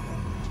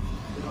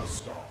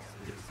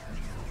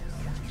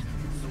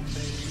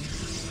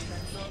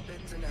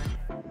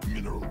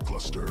 Mineral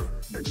cluster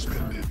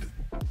expended.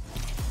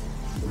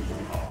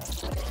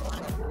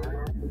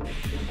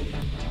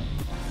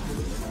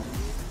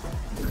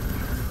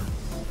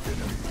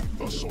 Enemy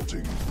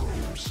assaulting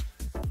probes.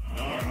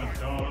 None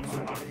dawns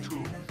not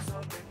two.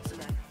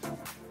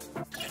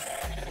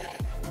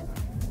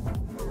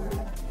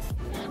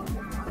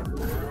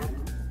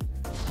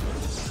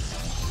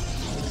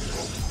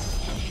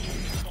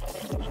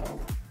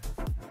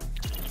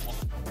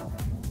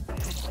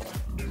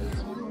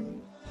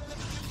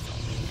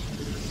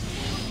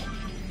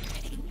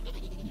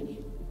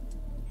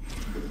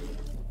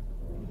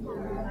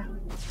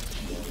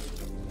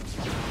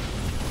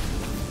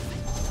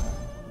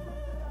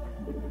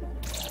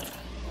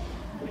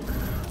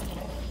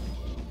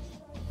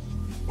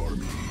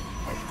 Army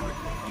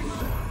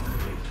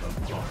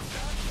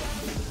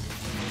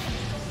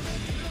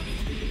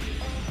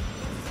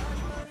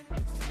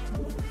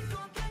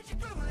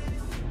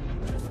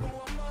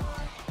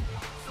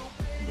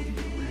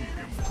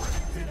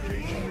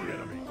Engaging the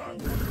enemy.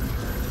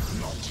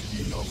 not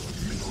enough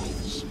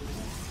minerals.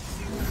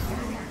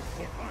 My life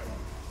for iron.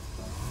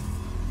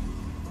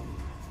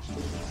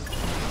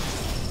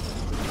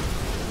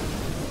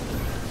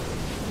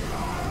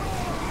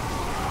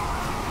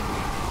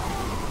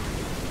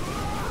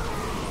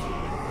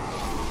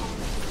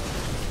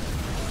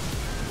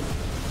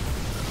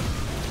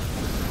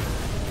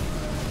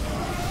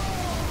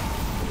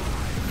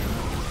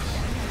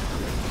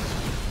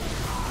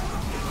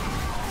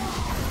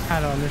 I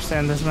don't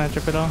understand this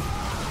matchup at all.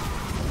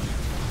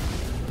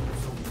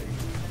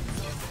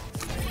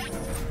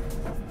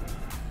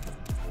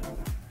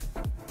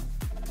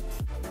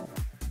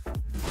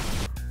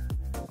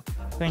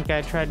 I think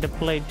I tried to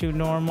play too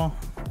normal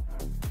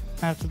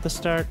after the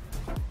start.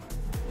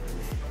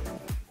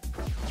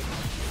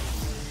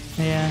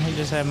 Yeah, he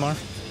just had more.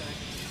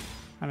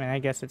 I mean, I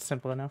guess it's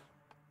simple enough.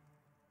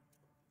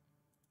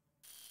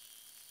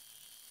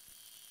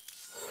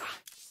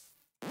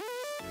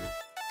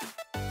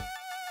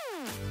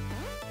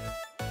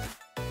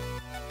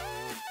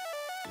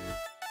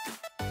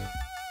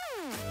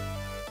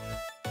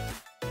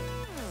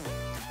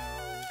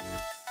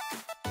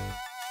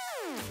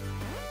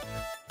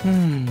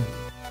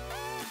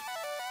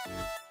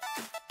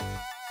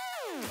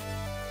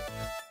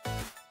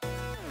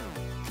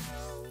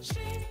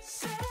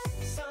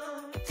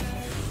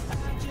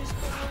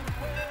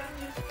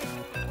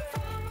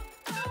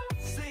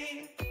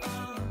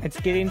 It's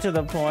getting to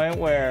the point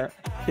where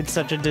it's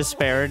such a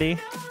disparity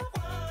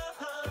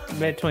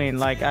between,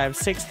 like, I have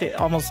 60,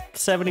 almost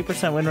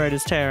 70% win rate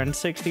is Terran,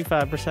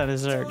 65%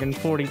 is Zerg, and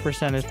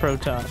 40% is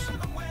Protoss.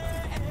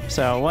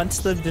 So once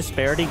the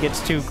disparity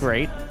gets too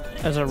great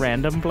as a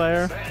random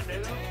player,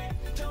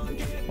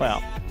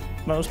 well,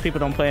 most people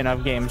don't play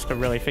enough games to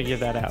really figure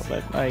that out,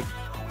 but, like,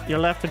 you're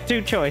left with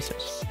two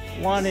choices.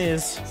 One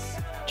is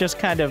just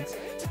kind of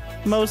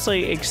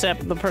mostly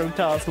accept the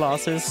Protoss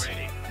losses,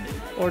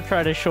 or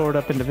try to shore it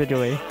up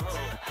individually.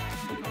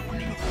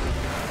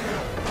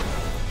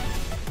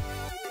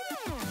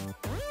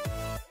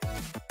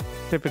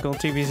 Typical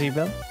TVZ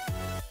build.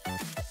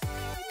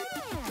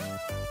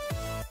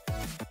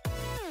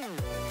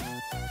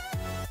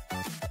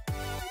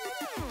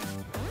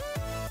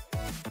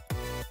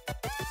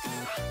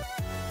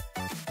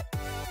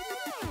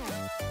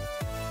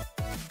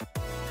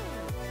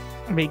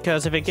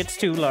 Because if it gets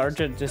too large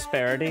a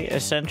disparity,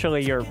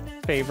 essentially you're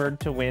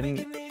favored to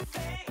win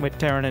with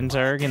Terran and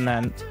Zerg, and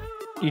then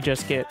you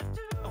just get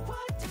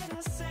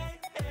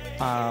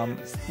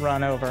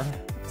run over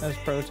as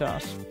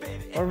Protoss.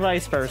 Or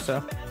vice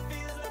versa.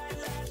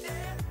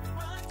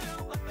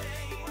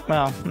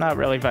 Well, not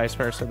really vice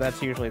versa,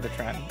 that's usually the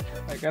trend.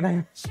 Like, how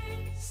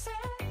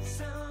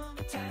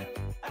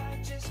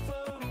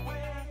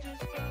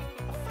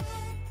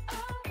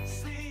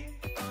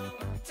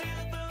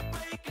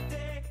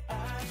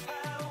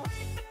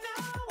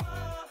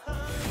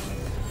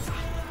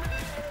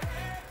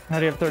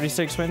do you have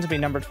 36 wins, be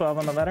number 12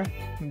 on the ladder?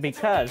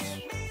 Because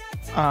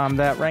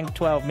that rank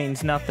 12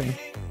 means nothing.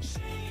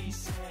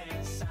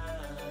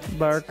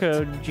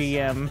 Barcode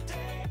GM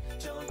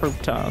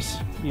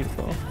Protoss.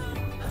 Beautiful.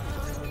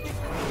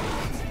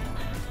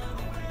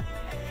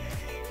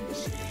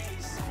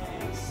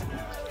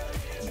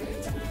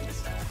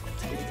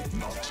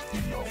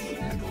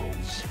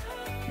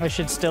 I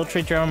should still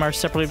treat your MMR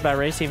separately by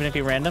race, even if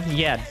you random?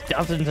 Yeah,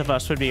 dozens of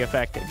us would be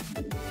affected.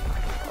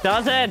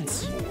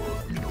 Dozens!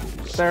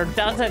 There are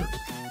dozens!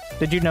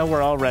 Did you know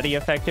we're already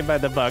affected by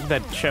the bug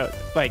that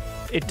like,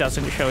 it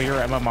doesn't show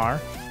your MMR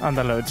on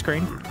the load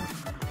screen?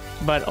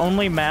 But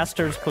only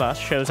Masters Plus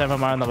shows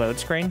MMR on the load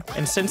screen.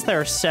 And since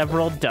there are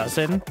several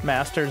dozen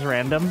Masters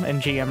random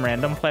and GM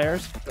random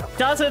players,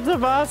 dozens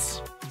of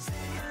us!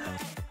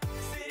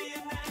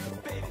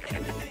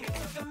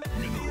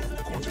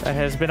 That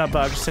has been a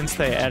bug since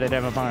they added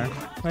MMR.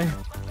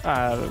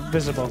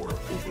 Visible.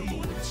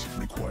 Overlords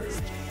required.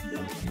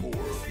 More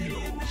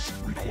heroes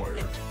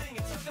required.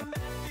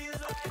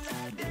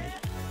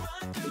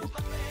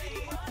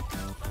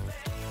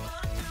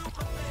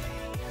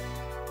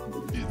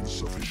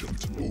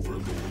 Insufficient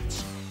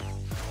overlords.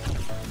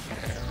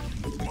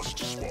 Must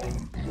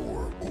spawn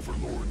more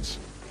overlords.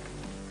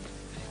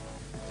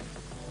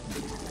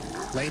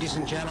 Ladies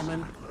and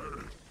gentlemen,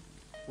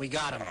 we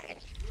got him.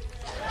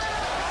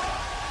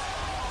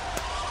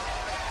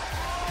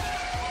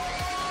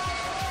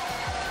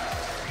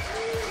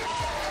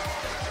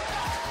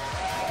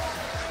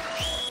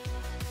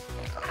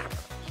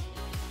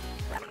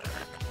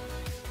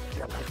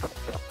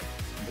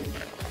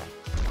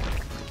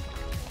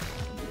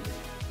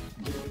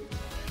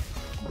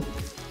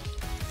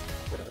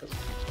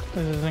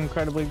 This is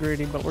incredibly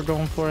greedy, but we're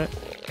going for it.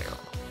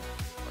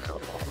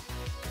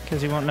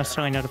 Because he won't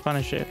necessarily know to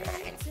punish it.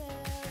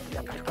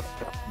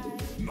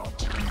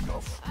 Not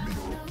enough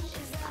minerals.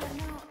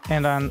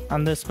 And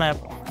on this map,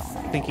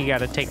 I think you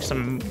gotta take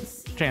some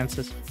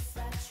chances.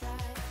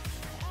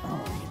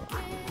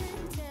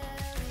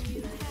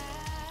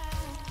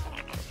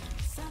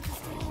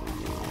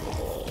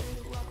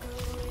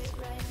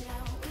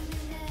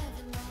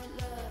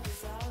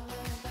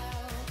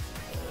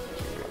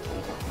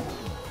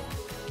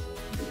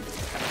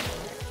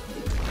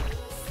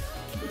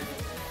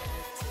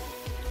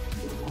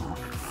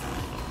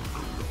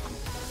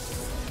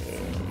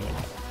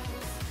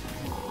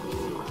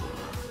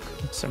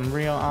 Some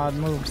real odd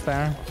moves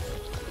there.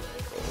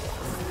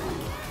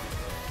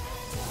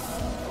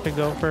 To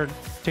go for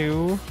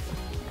 2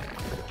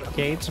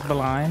 gates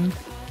blind.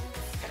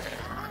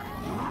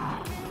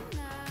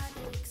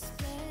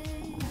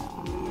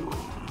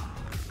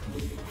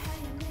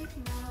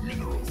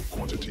 Mineral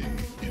quantity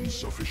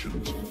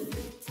insufficient.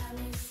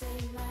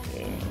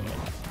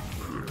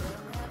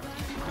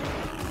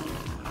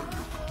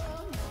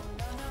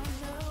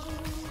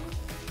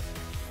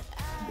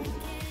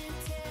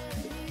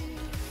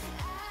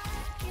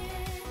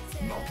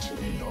 Not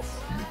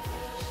enough minerals.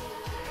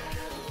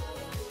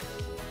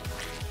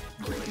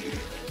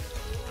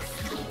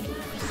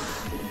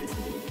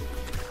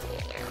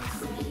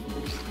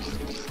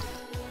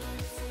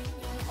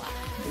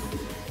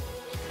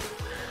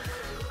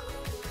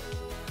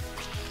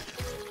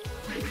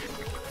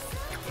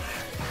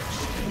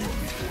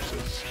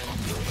 Forces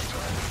under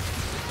attack.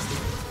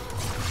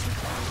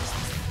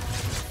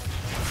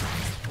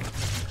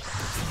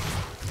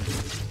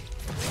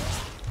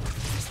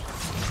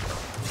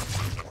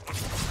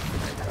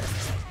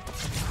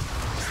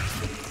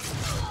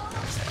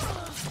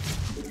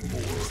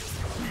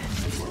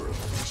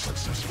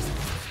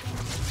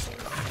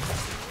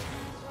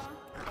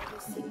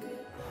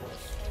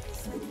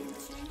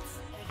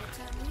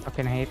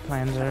 fucking hate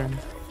playing Zerg.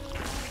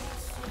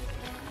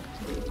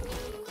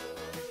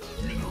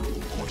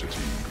 Mineral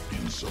quantity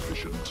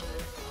insufficient.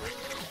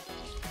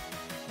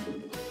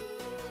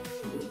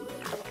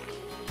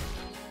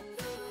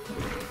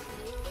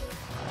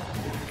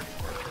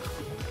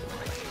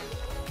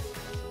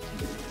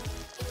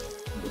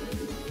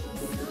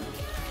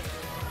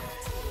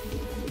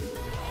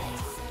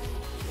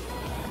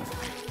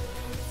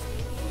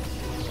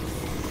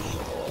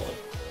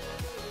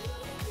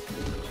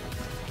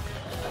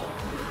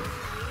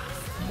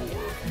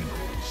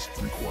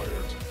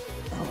 Required.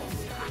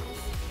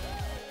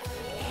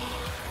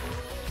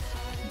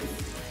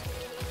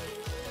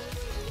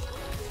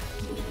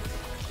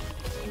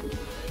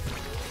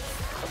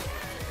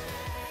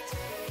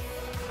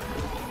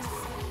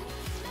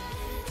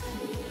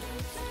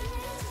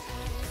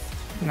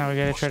 Now we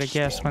gotta try to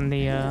guess when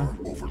the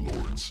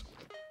Overlords.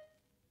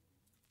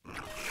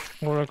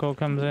 Oracle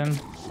comes in.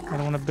 I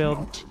don't want to build.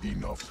 Not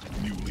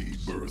enough newly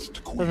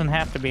birthed queen. Doesn't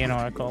have to be an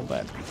Oracle,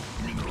 but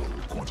Mineral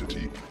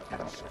quantity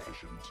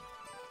insufficient.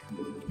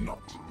 Not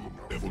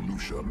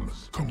evolution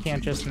complete.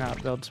 can't just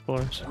not build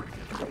spores.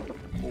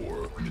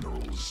 More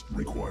minerals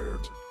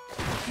required.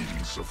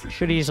 Insufficient.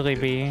 Could easily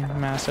be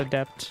Mass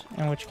Adept,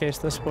 in which case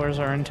the spores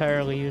are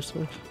entirely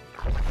useless.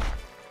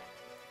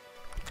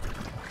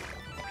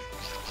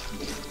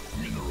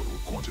 Mineral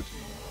quantity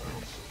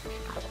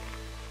insufficient.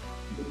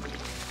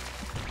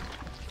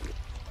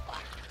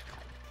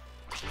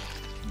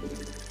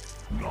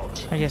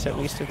 Not I guess at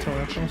least it's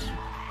Oracles.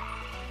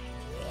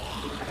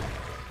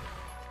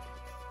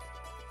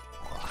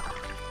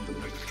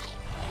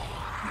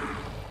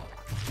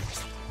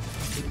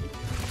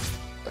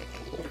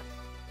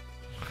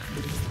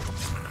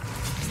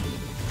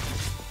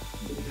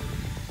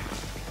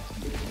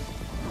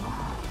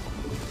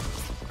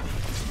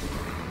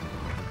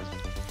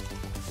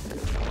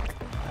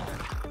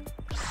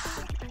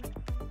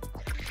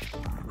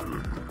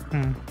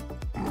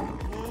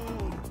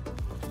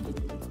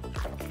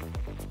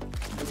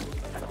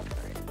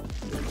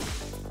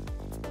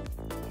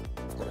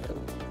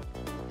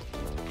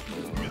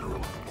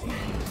 mineral queen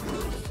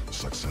birth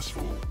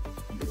successful.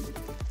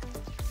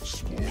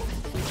 Swarm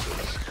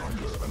forces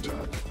under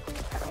attack.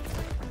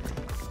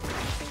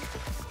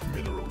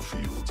 Mineral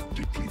field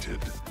depleted.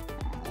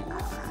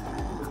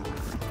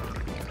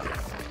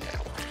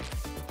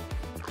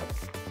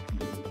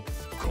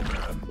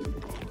 Command.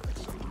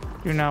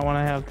 Do not want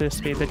to have this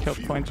be the choke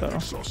Field point though.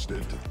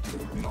 exhausted.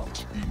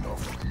 Not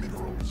enough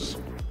minerals.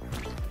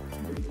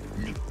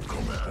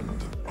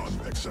 Command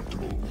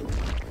unacceptable.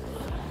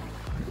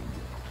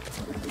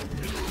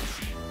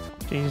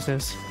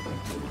 Jesus.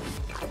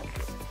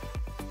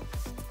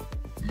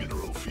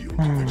 Mineral field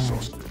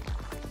exhausted.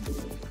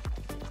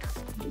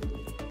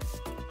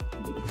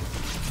 Mineral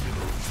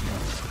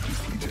field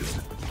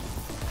depleted.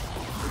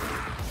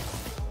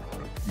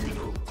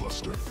 Mineral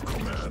cluster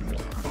command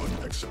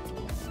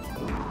unacceptable.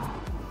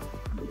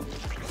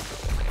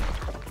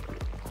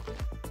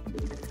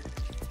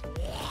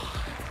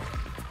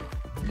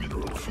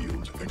 Mineral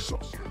field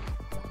exhausted.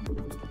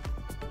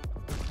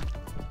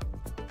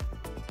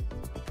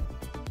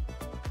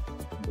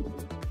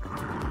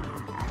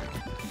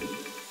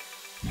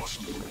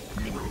 Must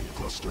mineral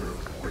cluster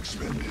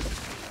expanded.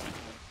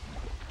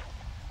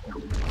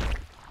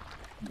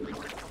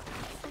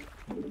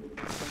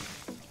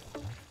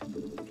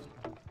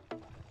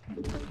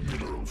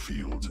 Mineral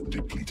field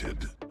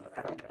depleted.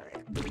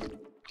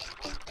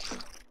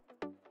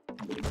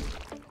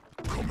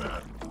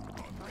 Command.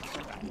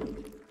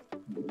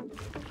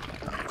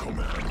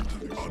 Command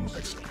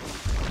unacceptable.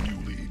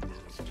 Newly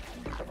birthed.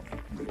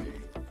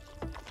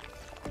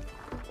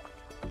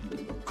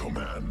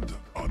 Command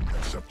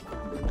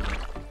unacceptable.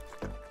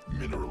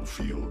 Mineral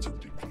field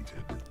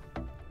depleted.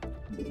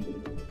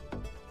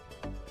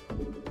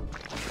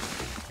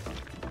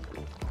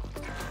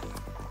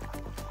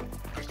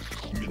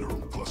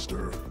 Mineral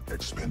cluster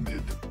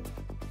expended.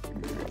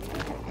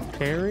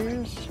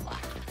 Carriers?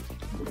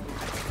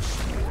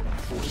 Swarm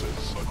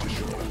forces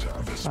additional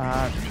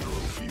attack. Mineral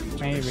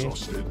field maybe.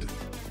 exhausted.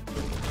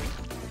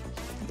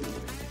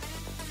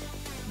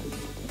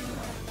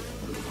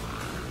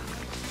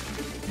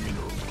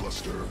 Mineral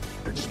cluster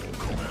expend.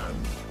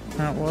 Command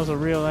That was a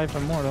real life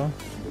immortal.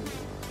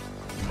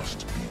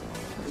 must be.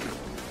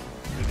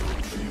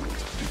 Mineral field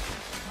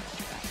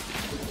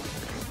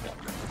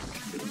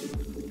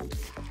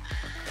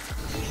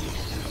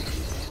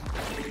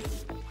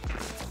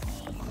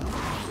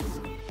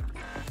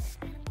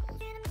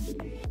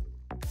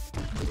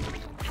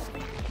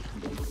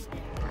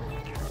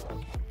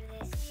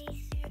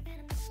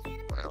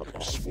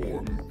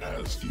Swarm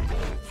has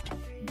evolved.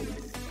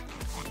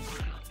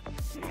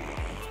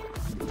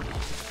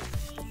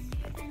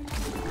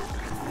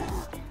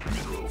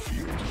 Mineral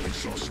field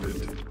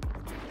exhausted.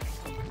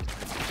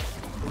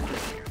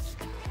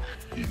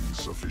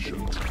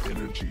 Insufficient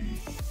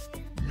energy.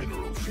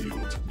 Mineral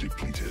field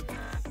depleted.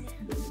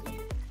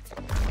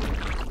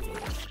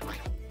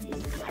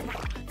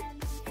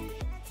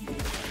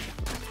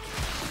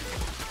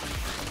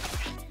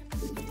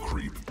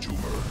 Creep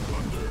tumor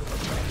under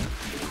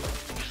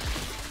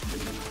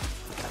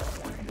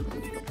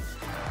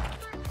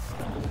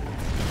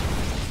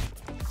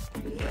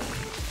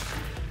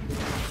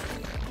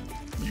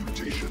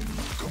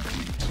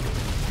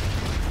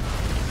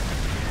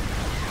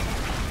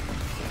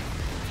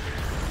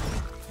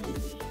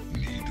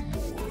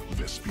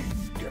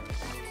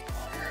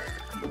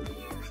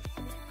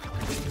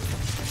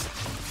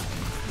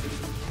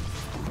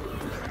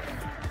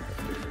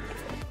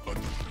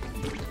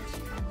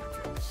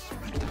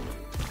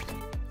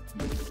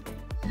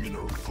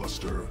Mineral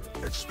cluster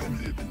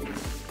expended.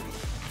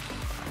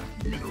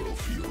 Mineral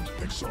field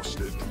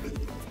exhausted.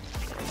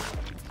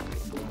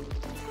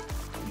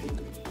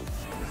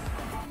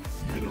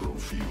 Mineral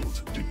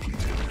field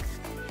depleted.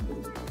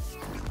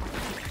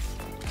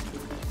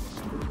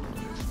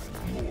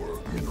 More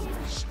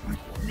minerals.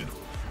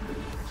 Mineral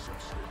field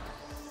exhausted.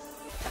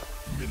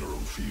 Mineral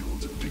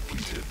field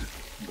depleted.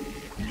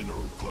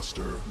 Mineral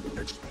cluster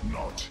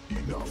not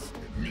enough.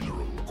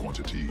 Mineral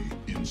quantity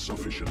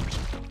insufficient.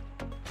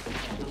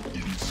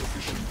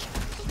 Insufficient.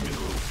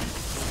 Mineral field.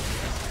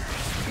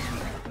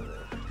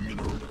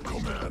 Mineral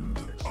command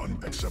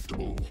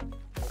unacceptable.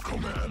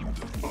 Command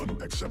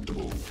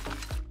unacceptable.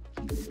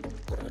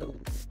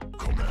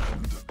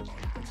 Command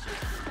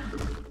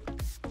unacceptable.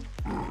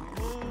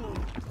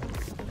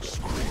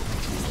 Scream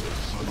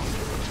tools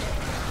under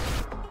attack.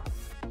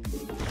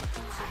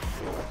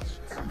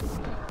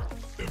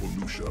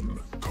 Evolution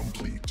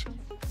complete.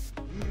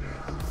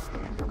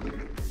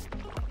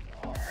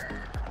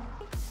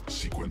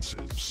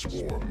 Sequences.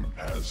 Swarm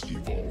has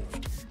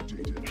evolved.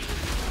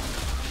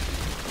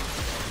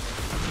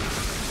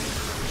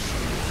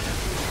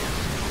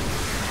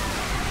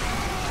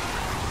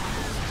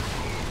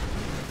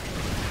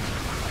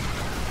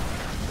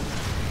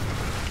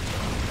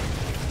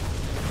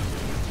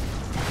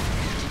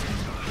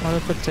 What a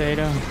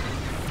potato.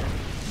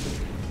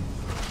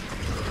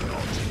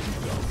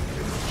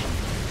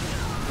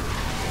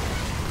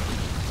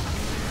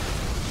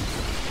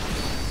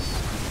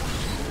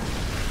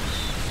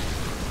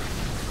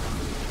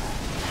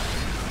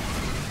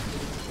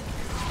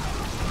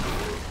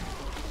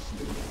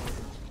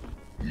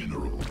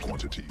 Mineral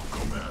quantity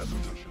command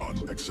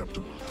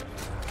unacceptable.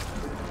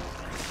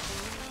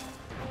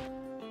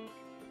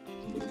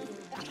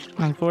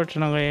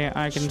 Unfortunately,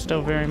 I can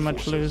still very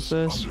much lose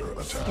this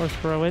or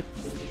throw it.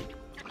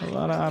 A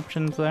lot of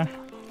options there.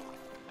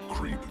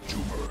 Creep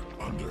tumor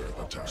under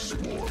attack.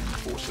 Swarm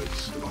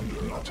forces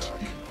under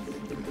attack.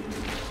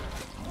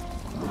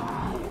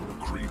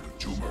 Creep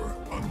tumor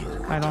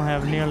under I don't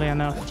have nearly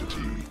enough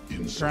quantity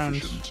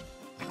rounds insufficient.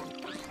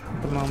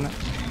 at the moment.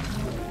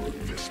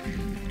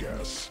 Vespine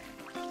gas.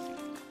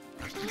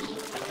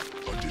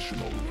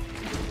 Additional.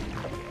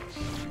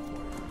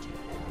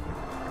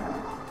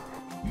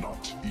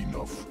 Not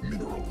enough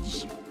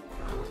minerals.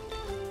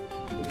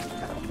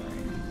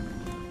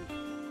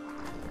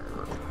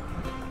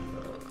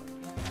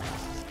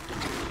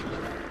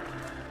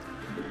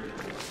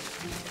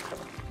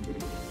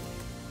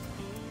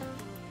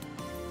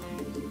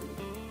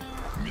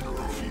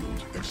 Mineral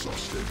field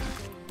exhausted.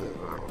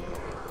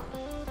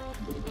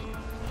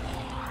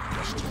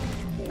 Destiny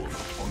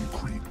morph on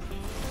creep.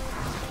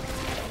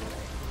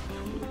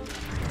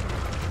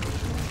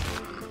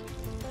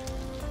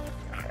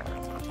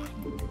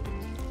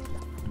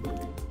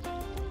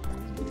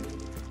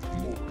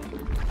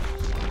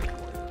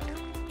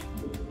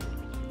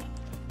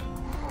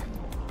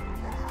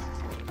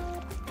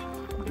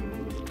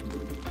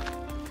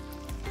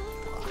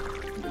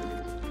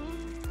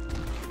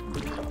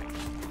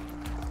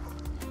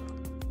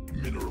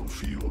 Mineral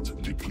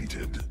field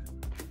depleted.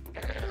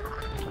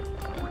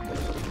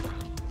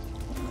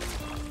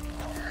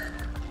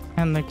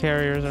 And the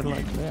carriers are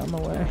likely on the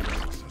way.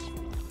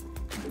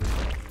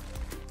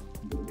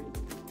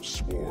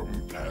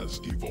 Swarm has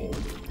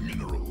evolved.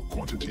 Mineral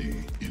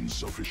quantity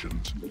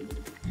insufficient.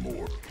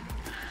 More.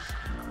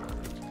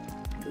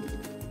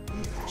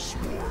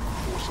 Swarm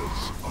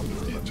forces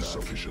under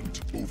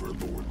insufficient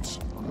overlords.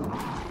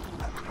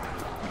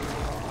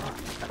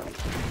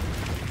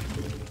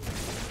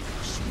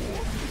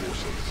 Swarm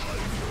forces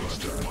under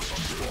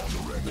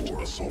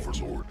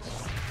overlord.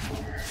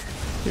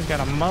 He's got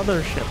a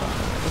mothership on it.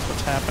 That's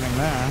what's happening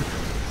there.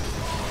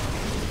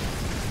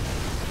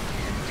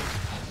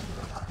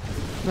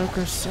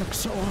 Lurkers suck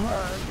so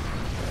hard.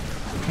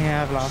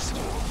 Yeah, I've lost.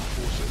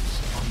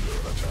 Forces under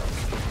attack.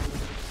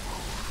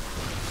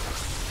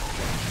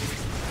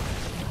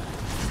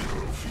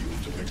 Mineral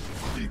field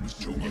leads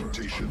to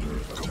mutation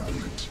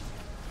complete.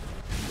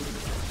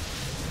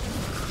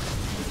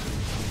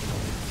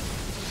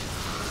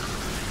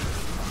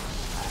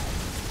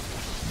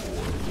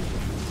 More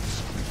overlords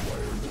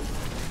required.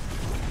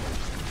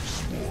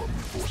 Swarm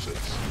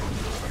forces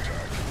under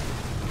attack.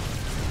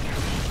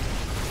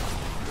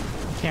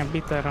 Can't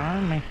beat that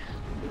army.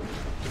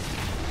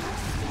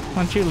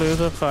 Once you lose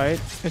a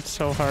fight, it's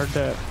so hard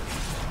to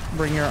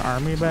bring your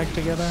army back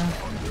together.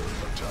 Under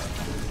attack.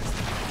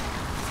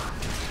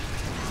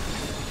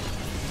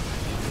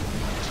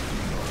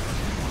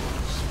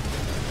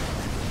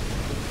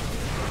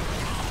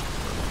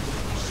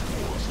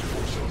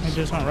 It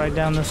just went right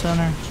down the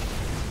center.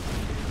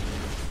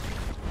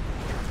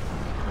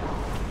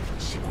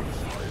 Sequence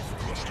 5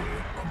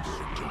 cluster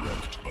under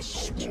direct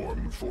assault.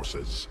 Swarm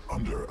forces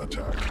under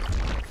attack.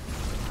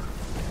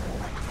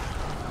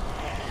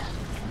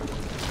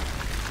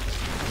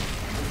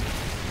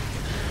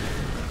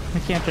 I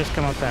can't just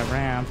come up that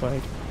ramp,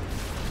 like...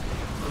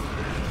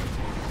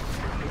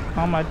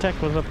 All my tech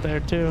was up there,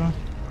 too.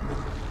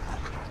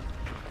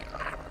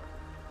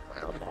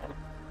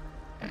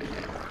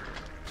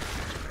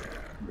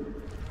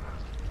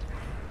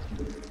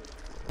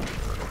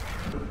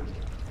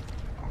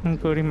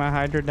 Including my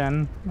Hydra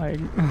Den, like...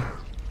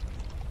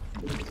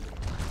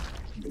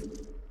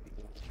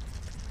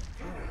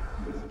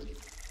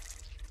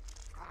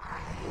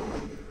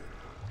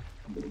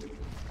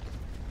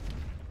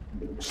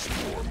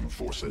 Swarm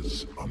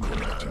forces under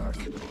attack.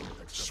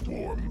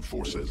 Swarm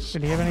forces.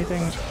 Did he have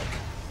anything?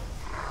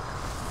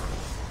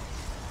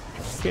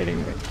 Kidding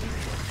me.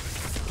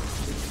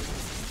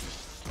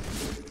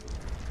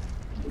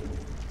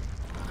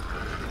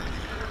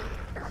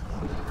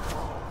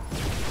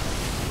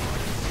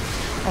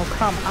 Oh,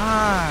 come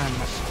on!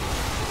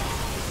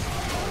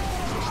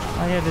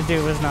 All you had to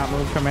do was not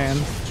move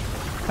command.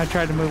 I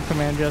tried to move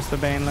command just the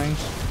banelings.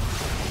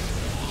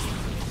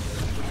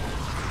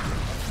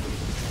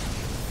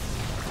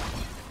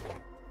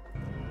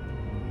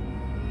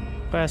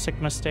 Classic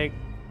mistake.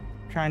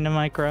 Trying to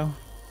micro.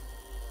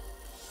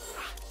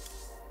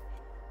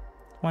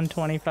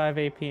 125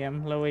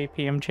 APM. Low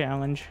APM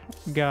challenge.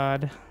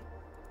 God.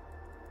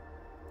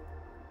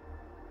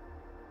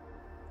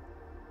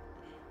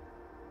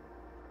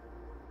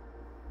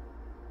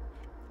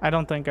 I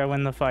don't think I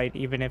win the fight,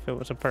 even if it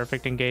was a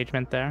perfect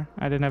engagement there.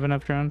 I didn't have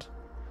enough drones.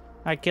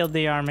 I killed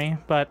the army,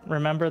 but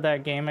remember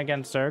that game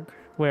against Zerg,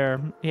 where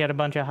he had a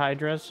bunch of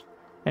Hydras,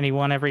 and he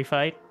won every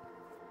fight?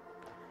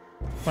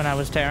 When I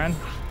was Terran?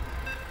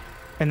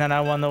 And then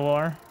I won the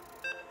war?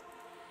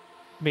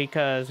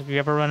 Because if you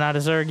ever run out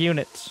of Zerg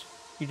units,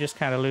 you just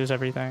kind of lose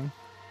everything.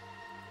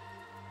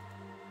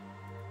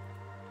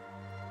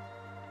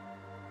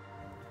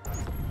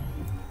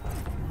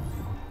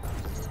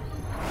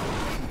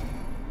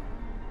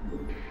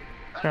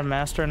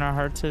 Grandmaster in our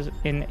hearts is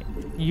in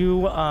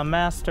you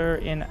master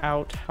in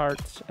out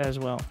hearts as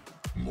well.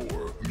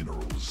 More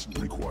minerals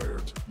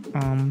required.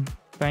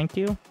 Thank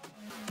you.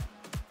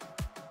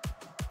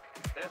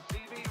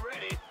 SCV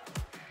ready.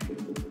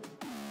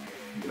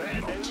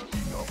 Not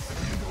enough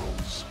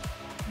minerals.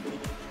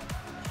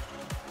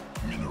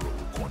 Mineral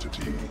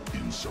quantity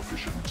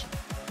insufficient.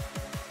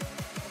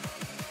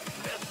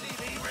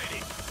 SCV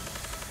ready.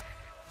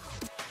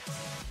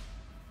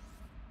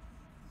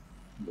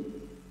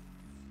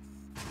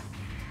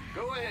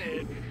 Go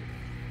ahead.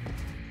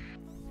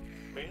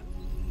 Man,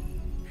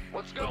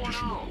 what's going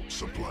Additional on?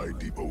 supply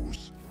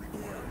depots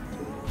required.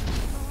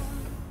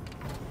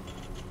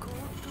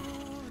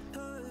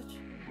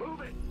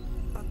 Move it.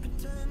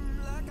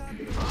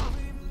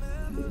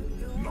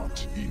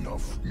 Not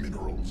enough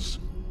minerals.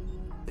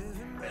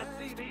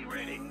 SCV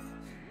ready.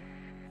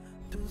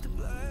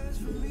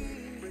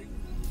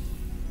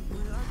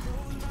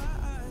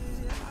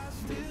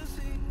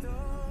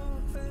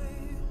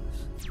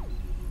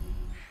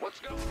 Let's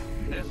go.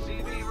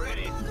 SCV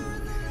ready.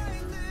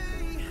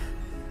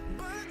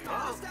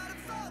 Huh?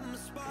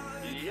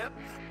 Yep.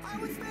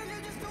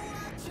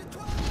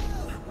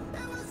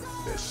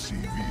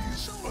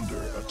 SCVs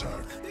under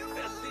attack.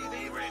 SCV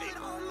ready.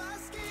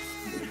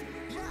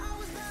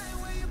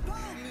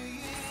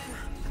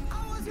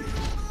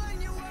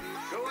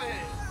 Go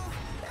ahead.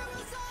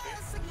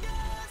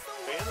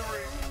 In the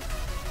ring.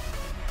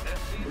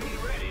 SCV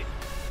ready.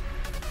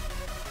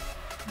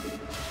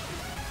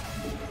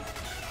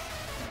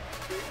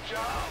 Good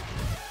job.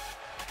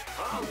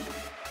 Huh?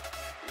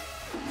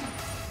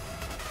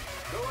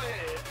 Go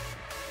ahead.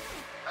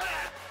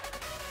 Ah!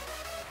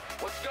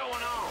 What's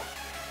going on?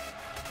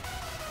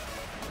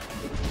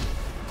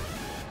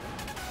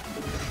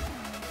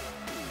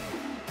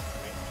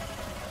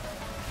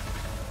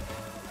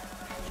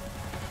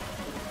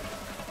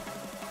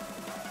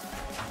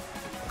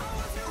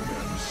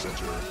 Command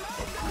center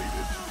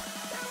upgraded.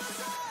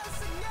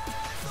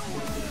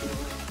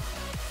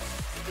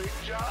 Big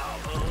job,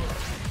 huh?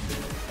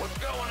 What's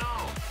going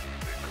on?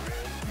 The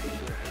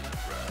Grandmaster has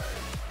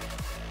arrived.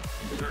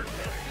 Sir,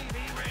 SCV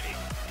ready.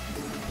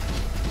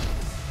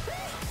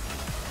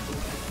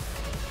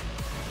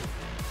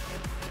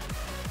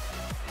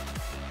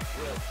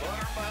 Well,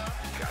 Barba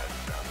got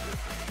something.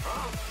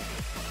 Huh?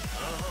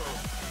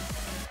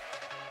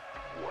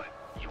 What?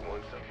 You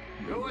want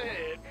something? Go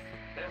ahead.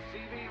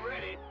 SCV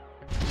ready.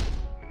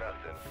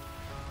 Nothing.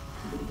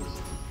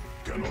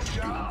 Cannot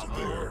job, build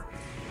there.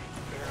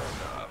 Fair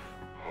enough.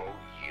 Oh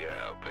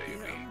yeah,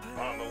 baby.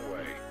 On the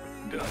way.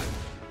 Done.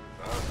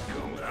 I'm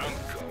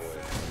going.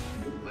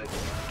 Let's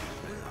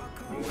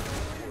do it.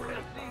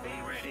 SCV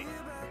ready.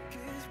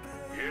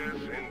 Yes,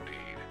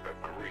 indeed.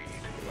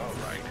 Agreed. All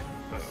right.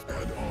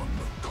 Add-on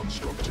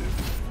constructed.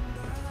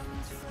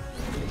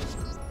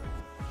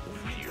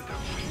 You're the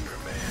finger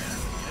man.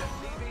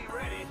 SCV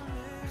ready.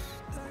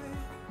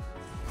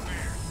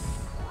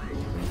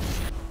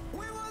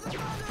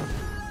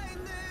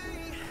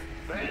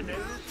 Bad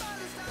news.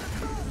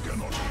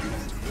 Cannot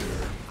build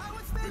there.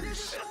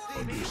 Base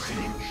under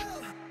siege.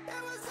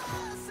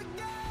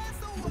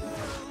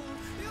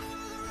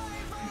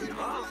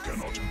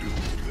 Cannot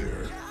build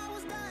there.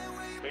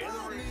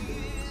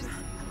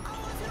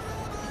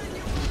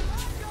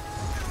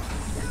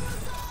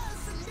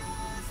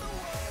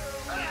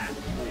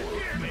 More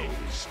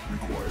minerals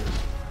required.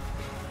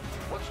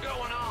 What's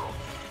going on?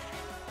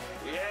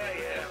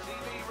 Yeah.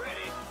 CV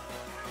ready.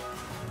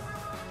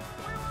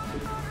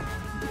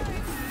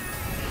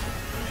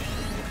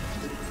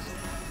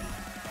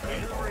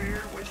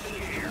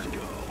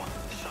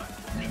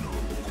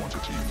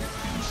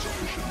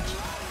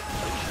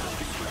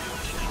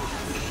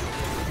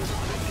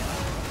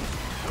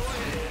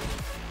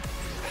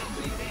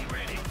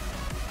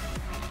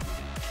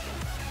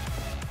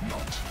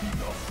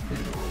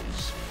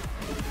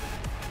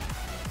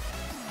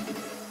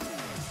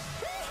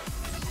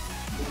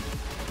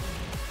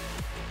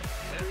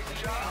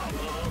 job.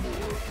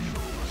 More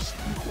minerals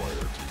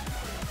required.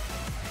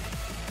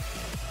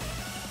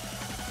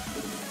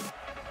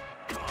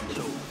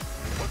 So,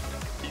 what?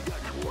 You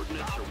got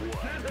coordinates or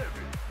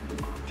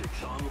what?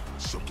 Optics on.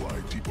 Supply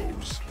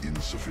depots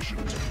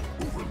insufficient.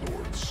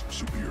 Overlords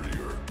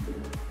superior.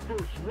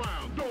 First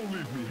round, don't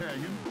leave me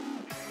hanging.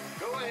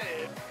 Go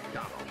ahead.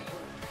 Got 'em.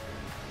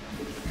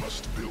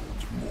 Must build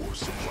more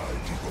supply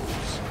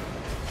depots.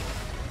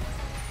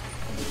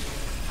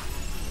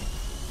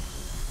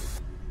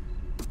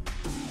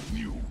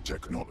 New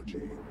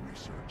technology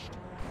researched.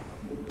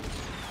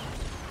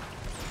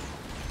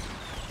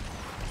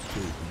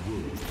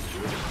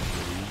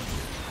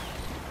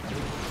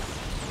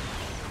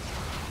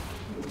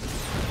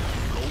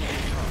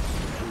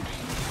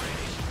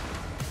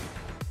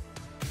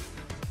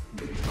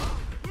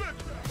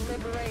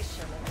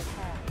 Liberation in the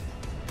past.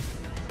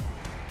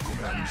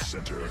 Command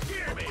center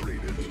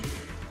upgraded.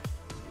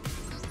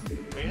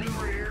 In the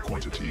rear.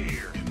 Quantity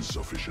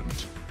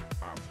insufficient.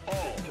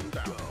 All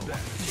about that.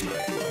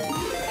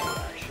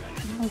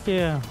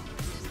 Yeah.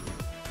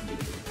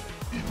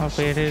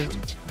 Hopefully it is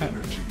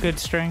good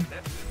string.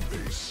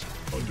 Base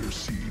under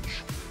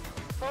siege.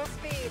 Full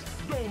speed.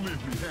 Don't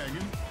leave me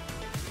hanging.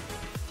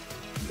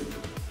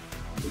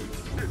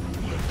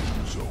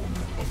 Left zone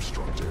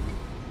obstructed.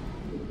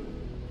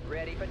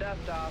 Ready for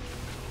dust off.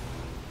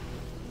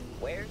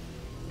 Where?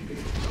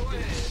 Go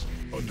ahead.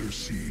 Under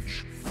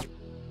siege.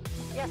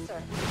 Yes,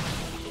 sir.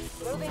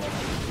 Moving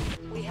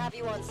in. We have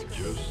you on screen.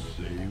 Just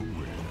say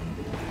when.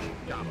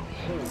 Got a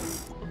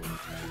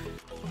hole.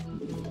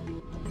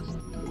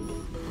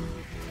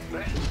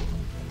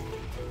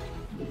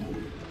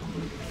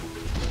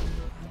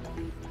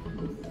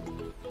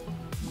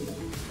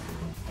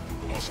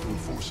 Hostile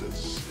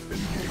forces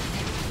engaged.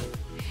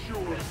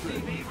 Sure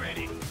thing. TV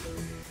ready.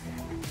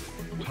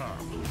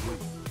 Time to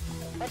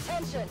wait.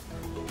 Attention.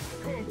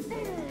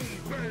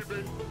 Kaboom,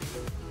 baby.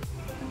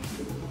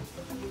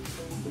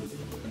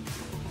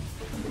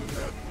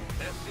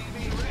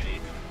 SCV ready.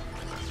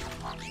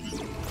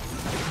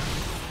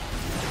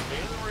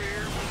 In the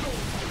rear.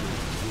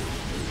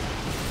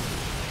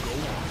 Go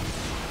on.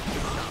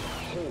 Got a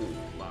whole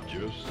lot.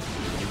 Just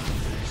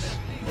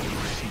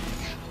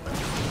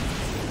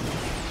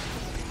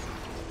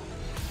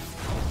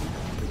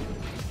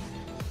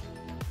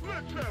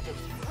let's have a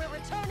We're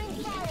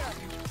returning fire.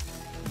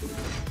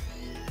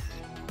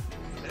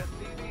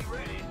 SCV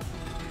ready.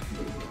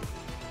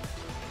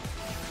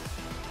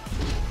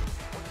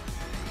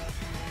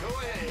 Go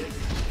ahead.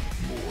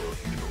 More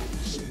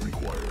minerals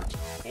required.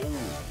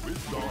 oh,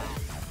 it's on.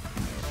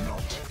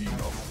 Not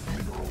enough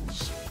minerals.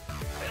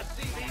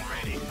 SCV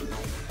ready.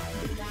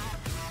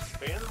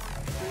 In.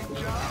 Big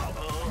job.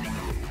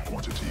 Mineral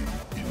quantity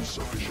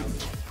insufficient.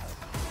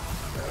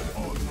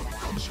 Add-on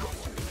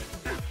constructed.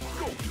 It's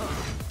go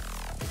time.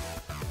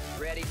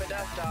 Ready for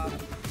dust off.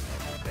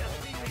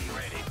 SCV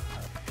ready.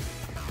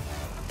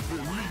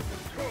 Believe it.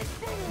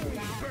 Kaboom,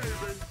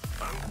 baby.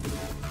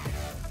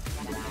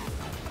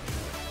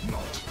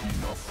 Not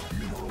enough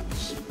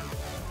minerals.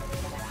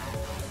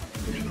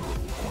 Mineral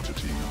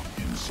quantity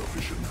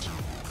insufficient.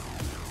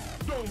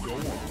 Don't go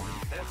on.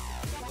 That's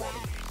one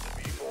piece of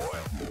me, boy.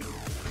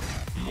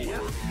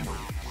 More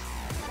minerals.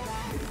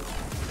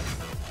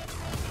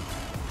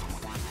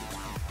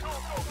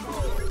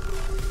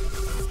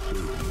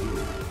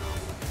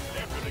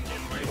 They're gonna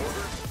get my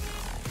orders.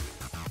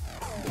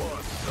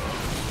 What's up?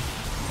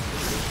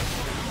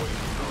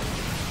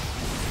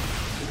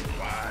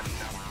 Fine.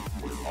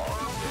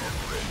 Armed and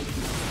ready.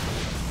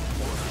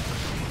 Orders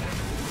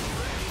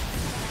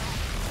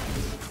ready.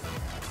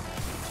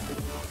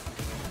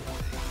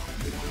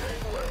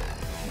 Gangway.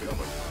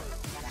 Coming.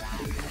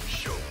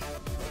 Show.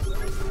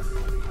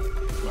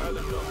 By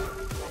the number.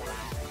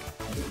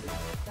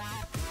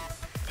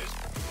 This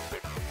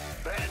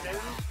bad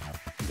news?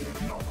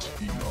 Not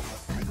enough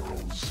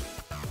minerals.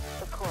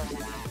 Of course.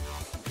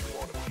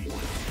 Want a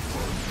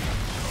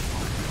piece?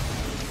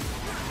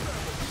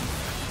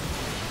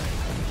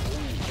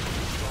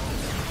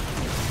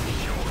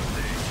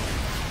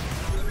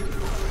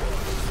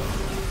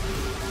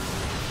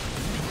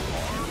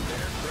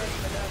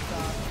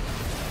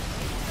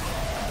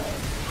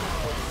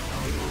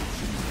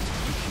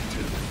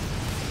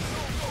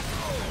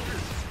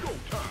 Go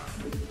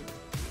time.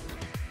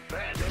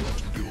 Bad Cannot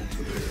news?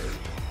 build there.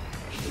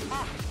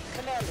 Ah,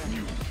 Commander.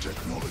 New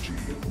technology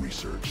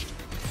researched.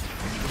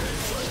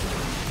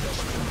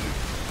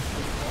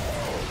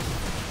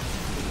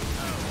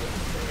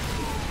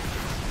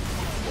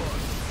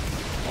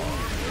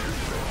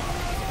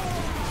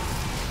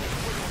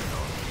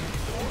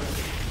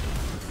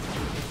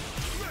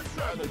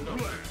 By the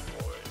number,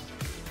 boys.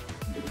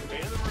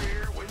 In the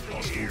rear, with the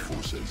Hostile ear.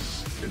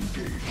 forces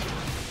engaged.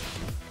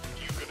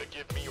 You gonna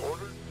give me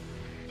orders?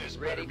 This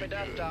Ready better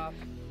for be dust good. off.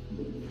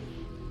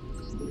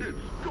 It's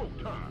go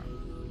time.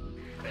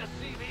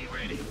 SCV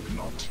ready.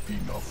 Not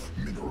enough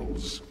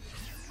minerals.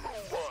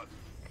 Who won?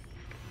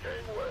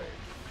 Gangway.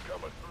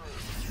 Coming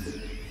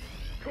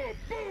through.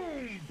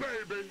 Kaboom,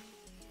 baby.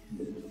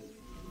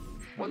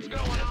 What's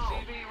going on?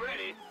 SCV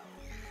ready.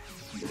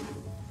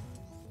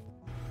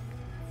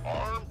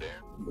 Armed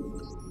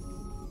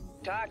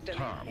and Talk to me.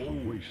 Time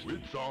always.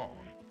 It's on.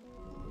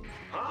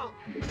 huh?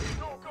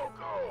 Go, go,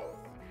 go!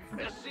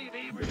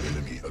 SCV ready.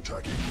 Enemy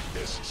attacking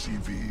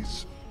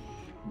SCVs.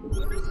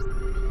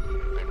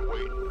 Been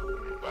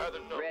waiting by the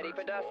numbers. Ready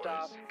for dust boys.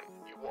 off.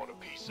 You want a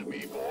piece of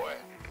me, boy?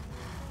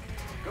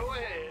 Go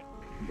ahead.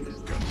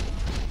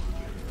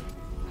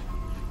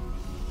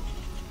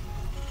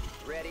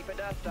 Ready for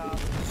dust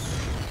off.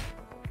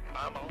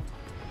 I'm on.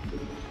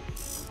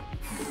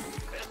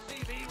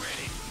 SCV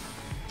ready.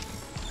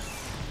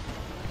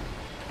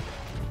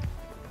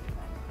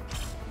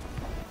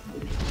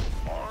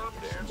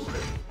 Armed and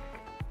ready.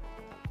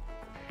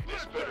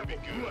 This better be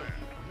good.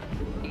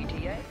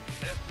 ETA?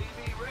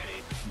 SCV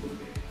ready.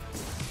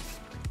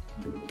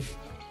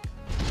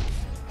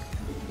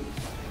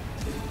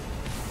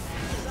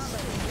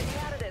 Somebody get me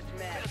out of this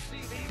mess.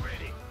 SCV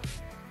ready.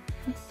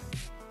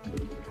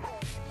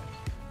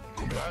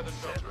 By the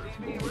numbers.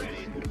 SCV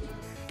ready.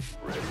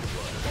 Ready to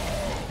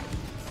fly.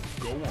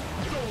 Go on. You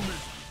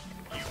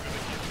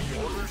gonna give me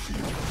orders?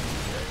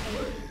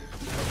 Anyway.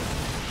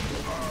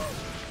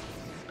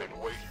 Been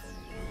waiting.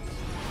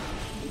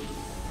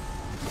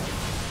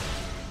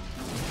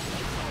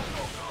 Go,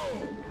 go,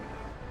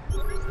 go.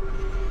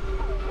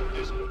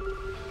 This one.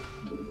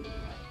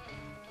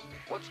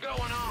 What's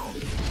going on?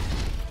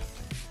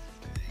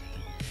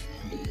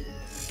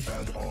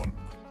 Add on.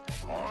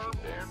 Armed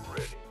and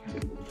ready.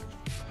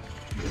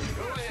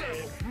 Go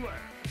ahead.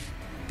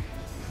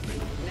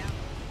 Now,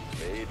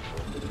 Made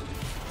for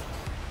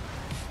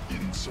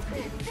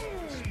Insufficient.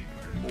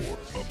 More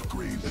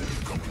upgrade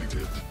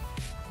completed.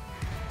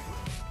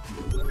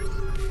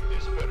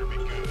 this better be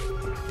good.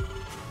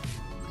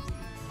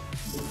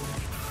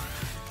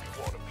 You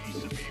want a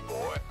piece of me,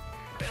 boy?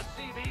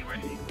 SCV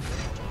ready.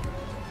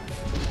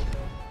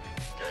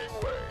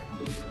 Gangway.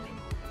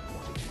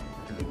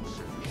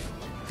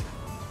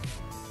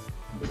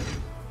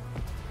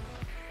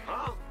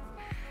 Huh?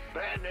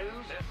 Bad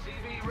news.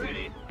 SCV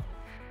ready.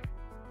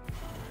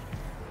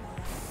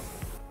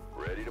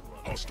 Ready to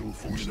Hostile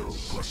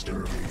forces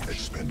cluster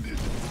expended.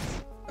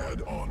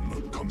 Add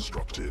on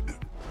constructed.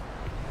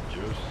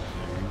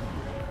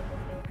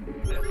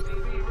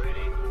 SCV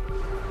ready.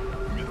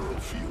 Mineral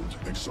field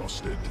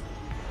exhausted.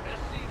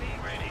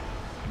 SCV ready.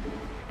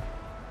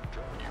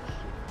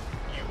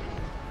 You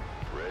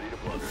ready to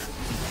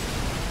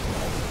bugger?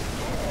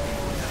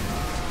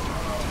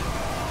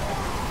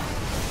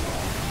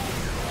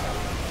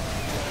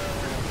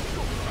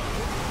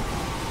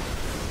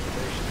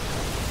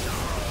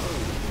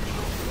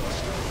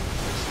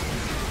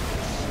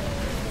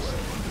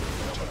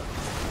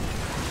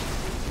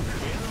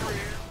 In the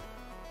rear.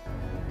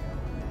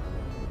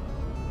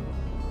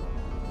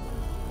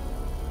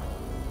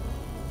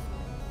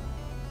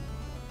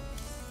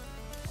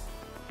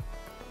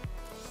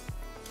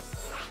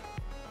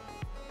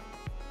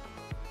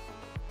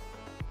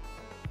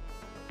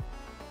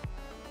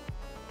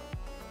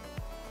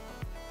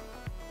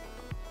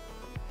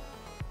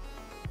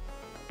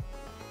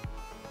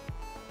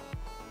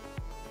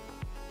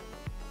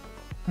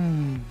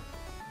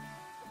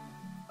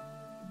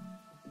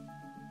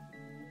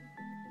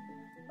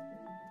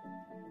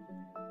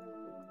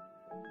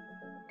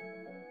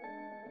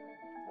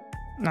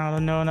 I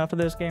don't know enough of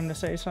this game to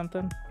say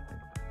something.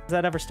 Has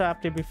that ever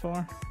stopped you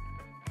before?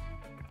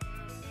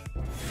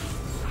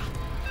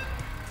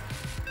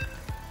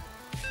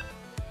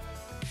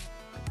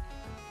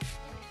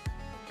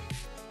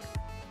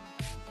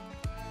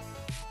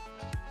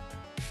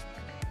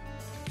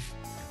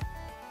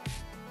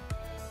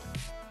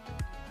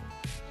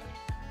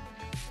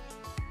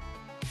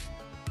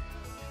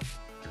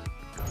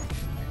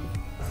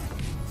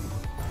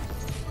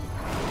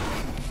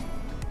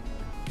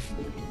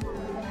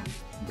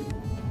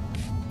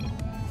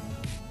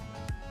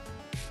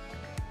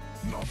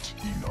 Not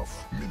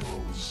enough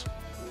minerals.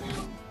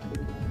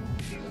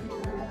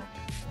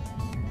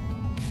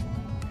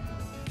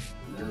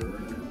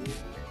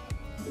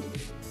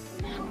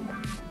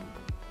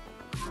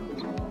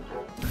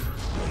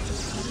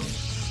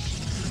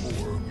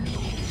 More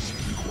minerals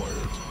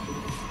required.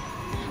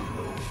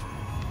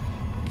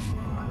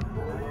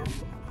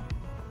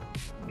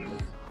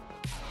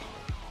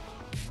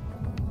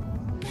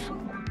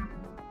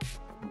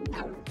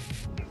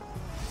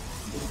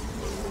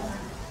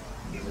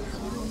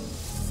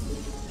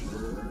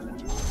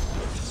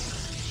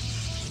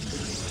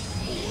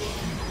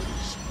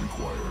 Minerals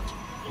required.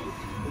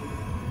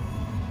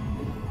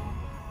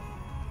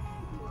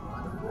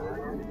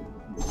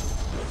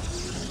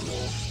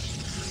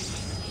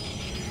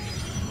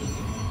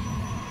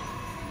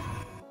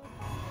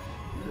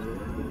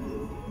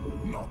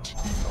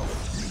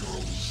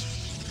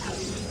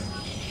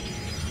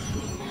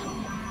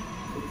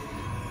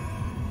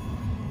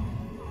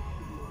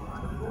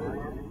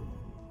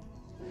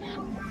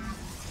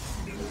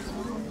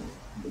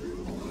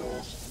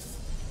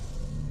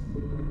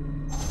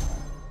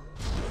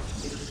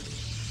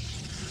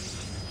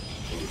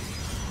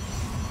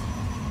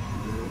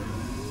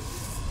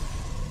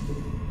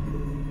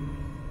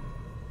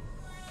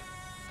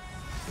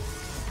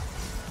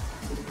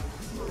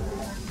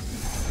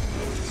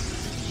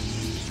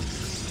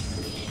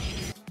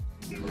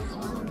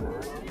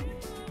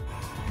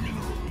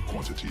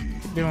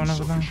 doing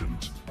over there?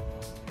 insufficient.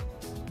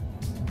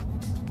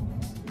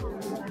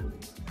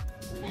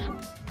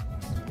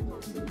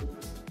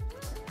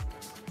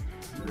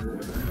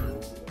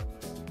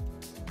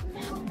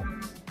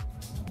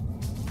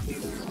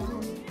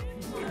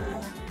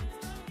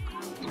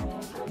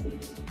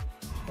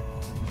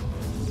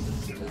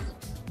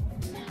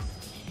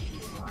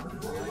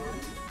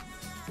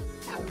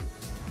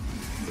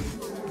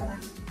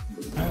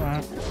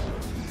 Alright.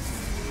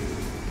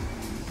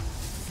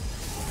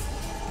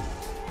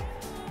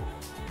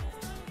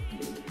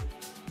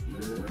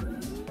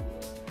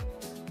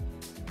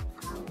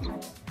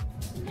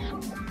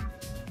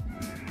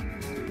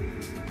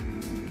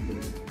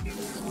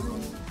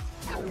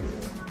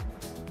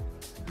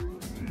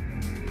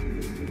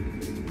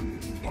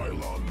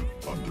 Pylon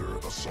under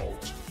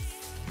assault.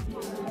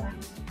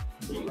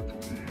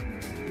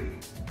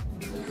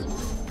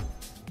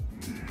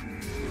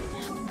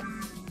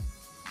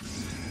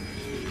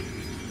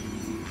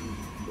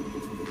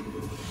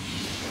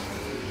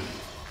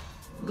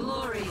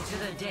 Glory to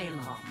the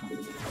Daylon.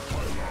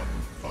 Pylon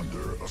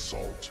under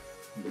assault.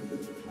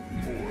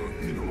 More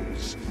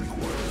minerals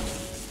required.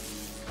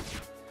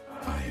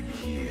 I am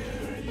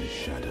here in the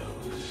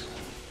shadows.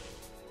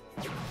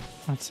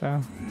 What's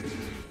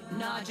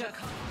Najak.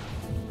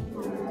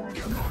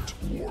 Cannot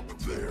warp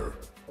there.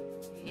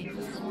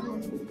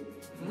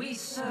 We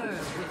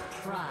serve with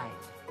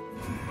pride.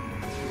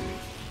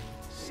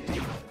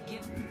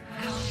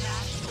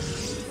 Combat.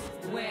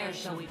 Where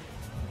shall we?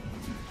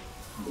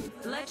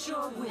 Let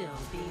your will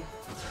be.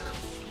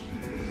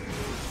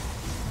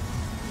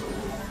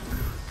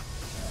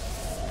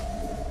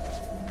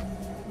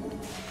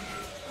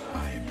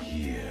 I am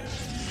here in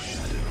the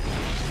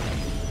shadows.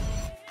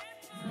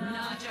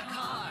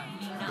 Najakar.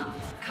 Enough.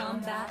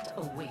 Combat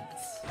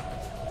awaits.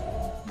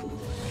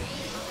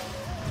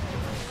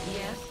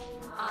 Yes,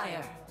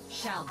 ire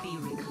shall be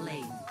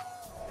reclaimed.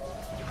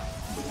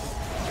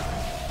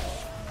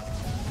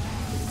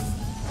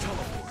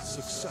 Teleport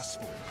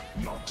successful.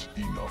 Not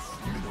enough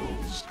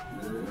minerals.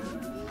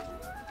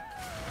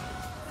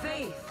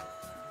 Faith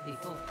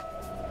before.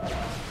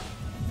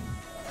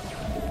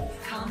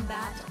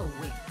 Combat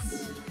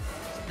awaits.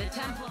 The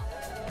Templar.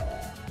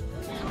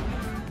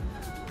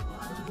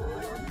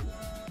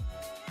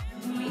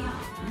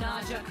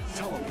 Najak.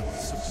 Teleport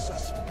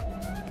successful.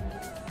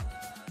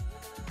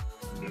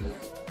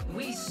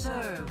 We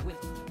serve with.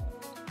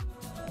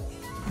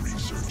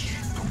 Research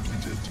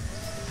completed.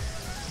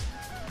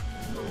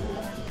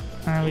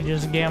 Alright, we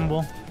just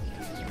gamble.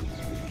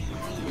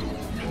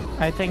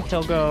 I think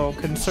he'll go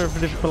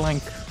conservative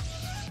blink.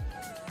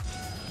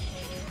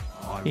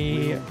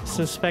 He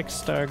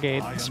suspects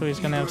Stargate, so he's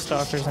gonna have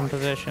stalkers in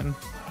position.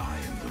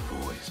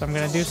 So I'm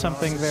gonna do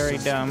something very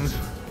dumb,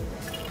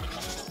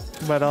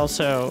 but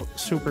also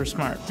super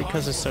smart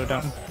because it's so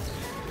dumb.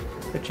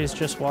 Which is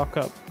just walk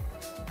up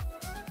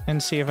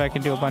and see if I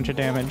can do a bunch of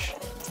damage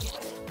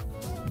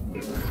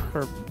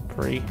for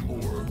free.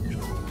 More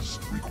minerals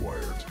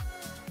required.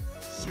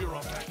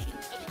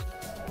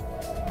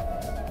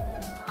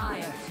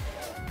 Ire.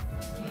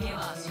 Give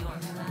us your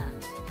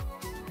command.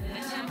 The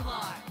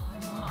Templar.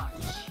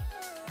 March.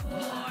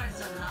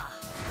 Lords Allah.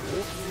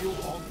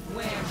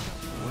 Where?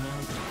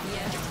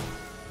 Yes.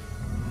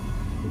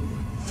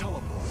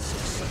 Teleport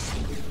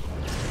successful.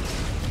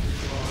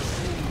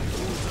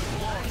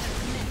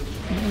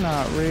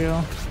 Not real.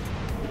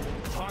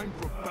 Time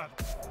for battle.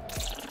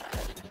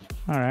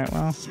 Alright,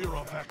 well,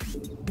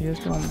 he is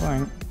going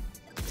blank.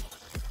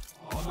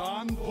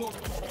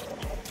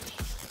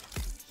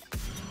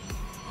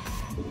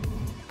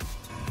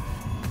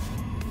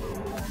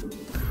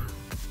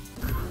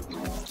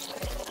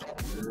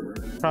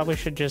 Probably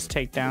should just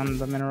take down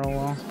the mineral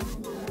wall.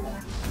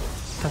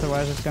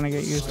 Otherwise it's gonna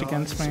get used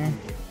against me.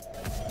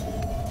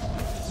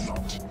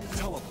 Not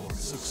teleport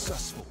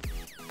successful.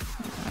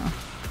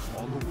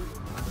 On the way.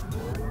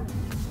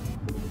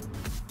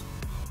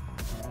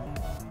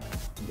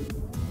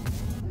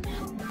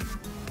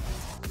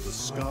 The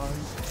sky.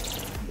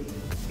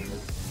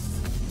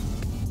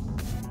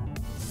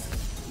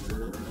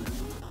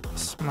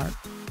 Smart.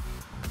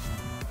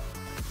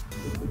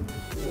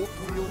 Warp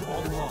field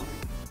online.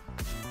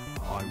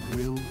 I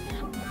will.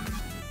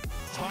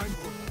 Time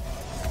for.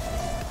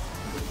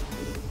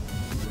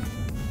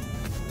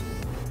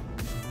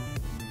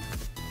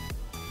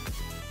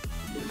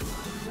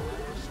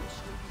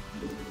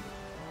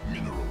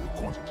 Mineral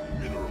quantity,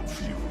 mineral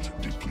field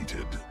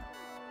depleted.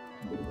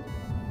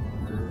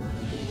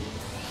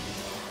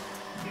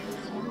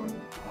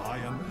 I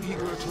am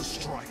eager to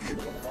strike.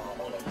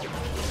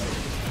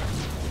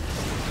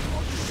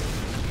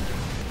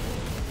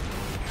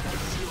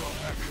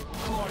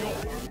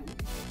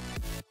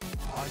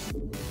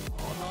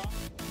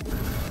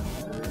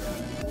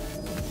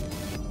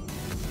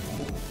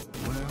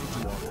 Where do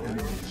our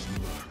enemies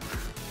lurk?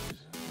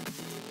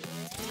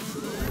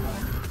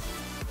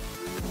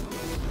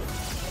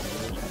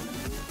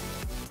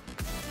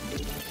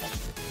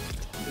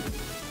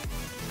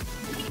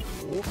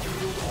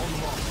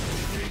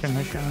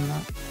 Finish on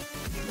that.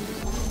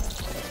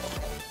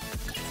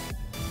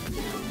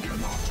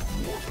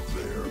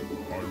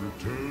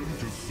 return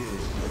to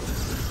serve.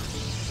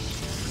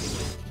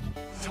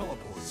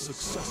 Teleport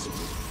successful.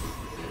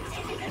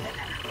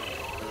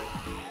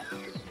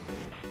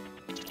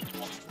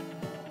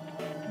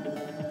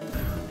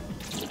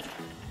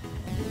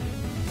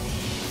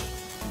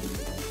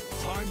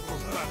 Time for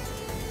battle.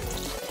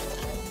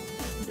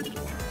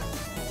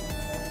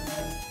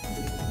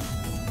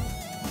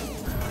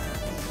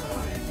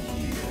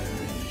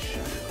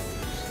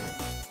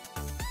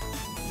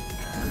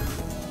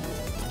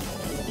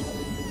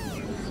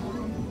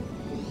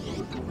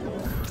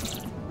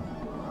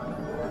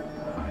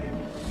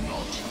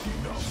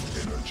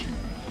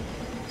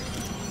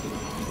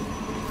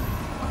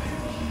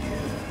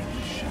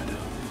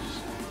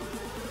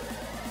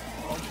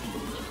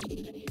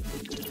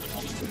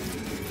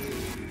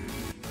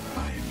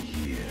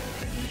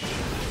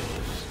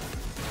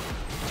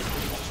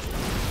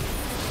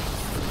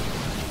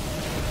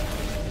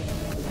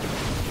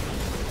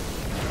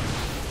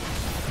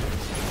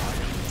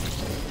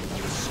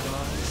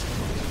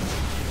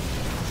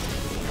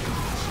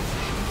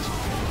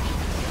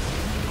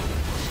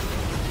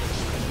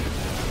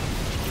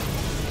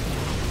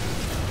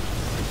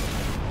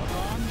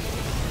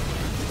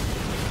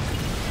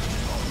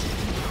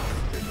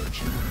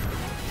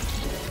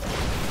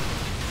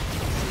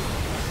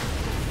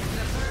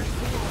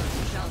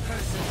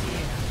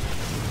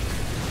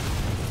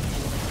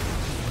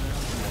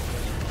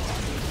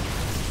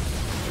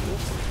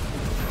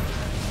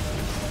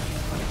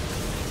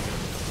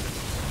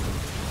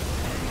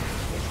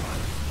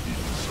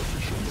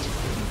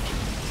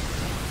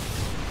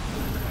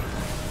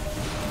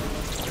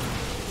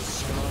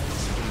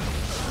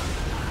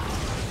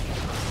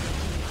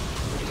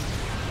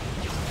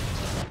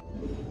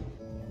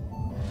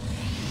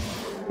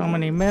 How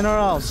many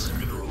minerals?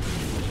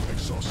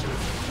 Exhausted.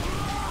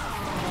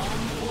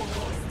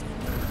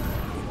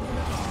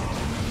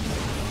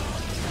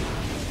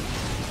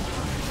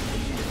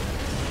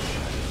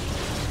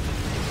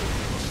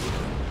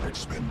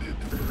 Expended.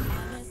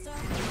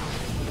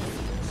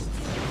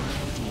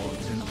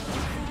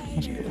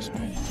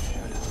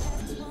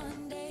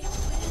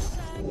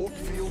 Warp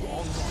field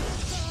online.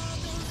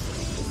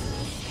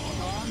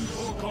 Command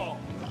for God.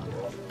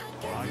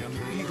 I am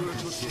eager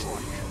to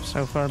strike.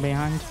 So far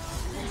behind.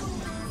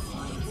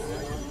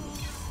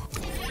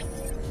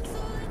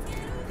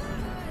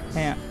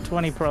 Yeah,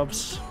 20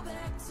 probes.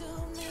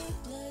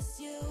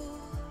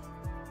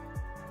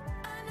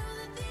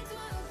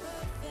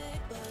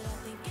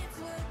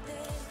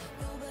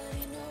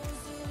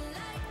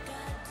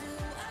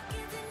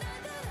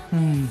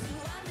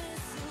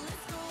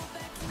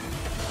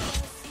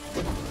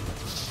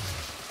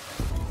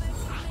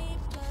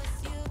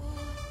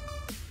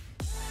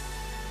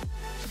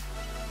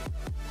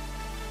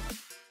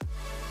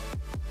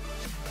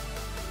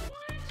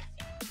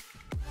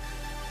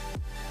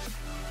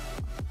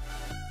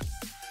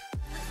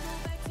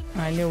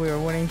 I knew we were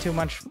winning too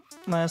much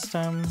last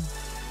time.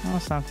 Well,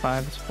 it's not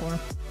 5, it's 4.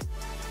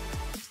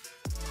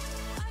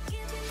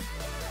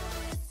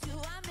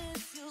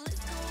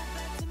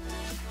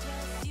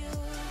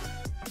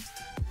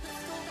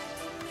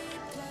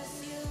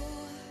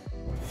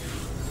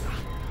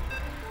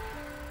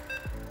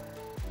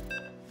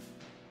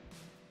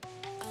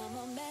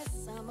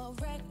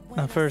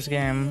 The first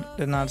game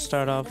did not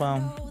start off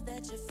well.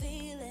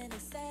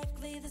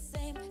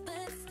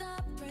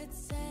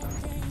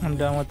 I'm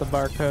done with the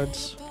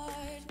barcodes.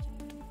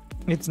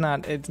 It's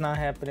not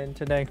happening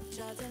today.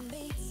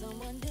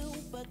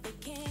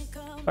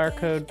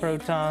 Barcode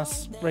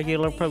Protoss,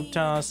 regular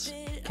Protoss,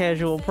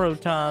 casual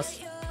Protoss,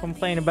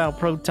 complain about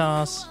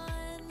Protoss.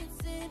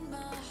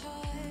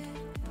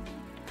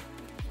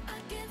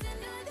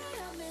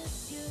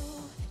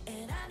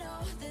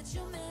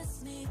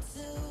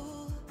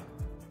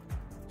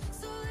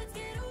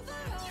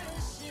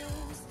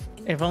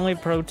 If only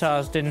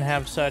Protoss didn't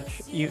have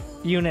such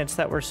units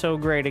that were so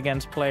great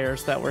against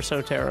players that were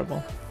so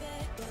terrible.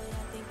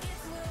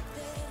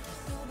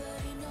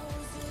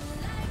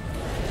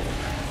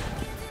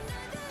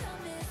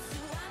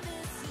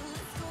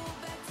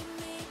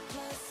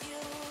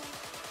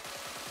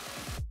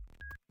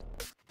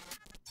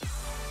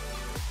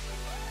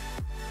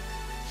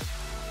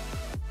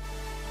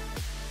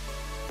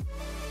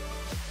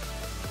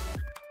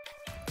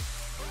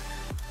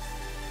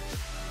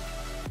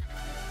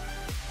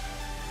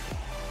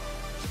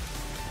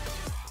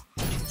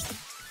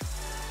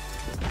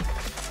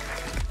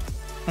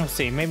 Let's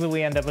see, maybe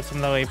we end up with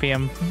some low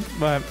APM,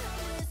 but...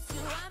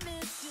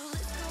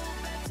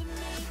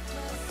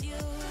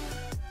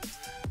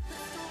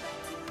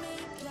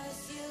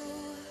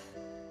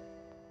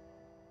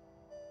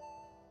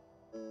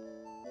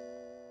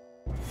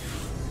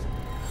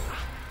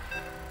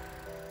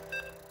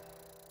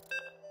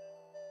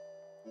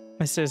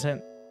 This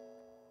isn't...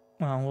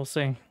 Well, we'll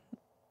see.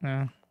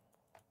 Yeah.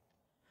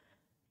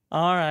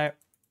 Alright.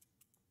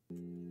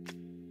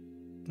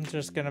 I'm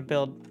just gonna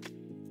build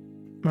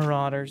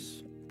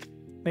Marauders.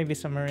 Maybe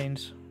some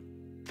Marines.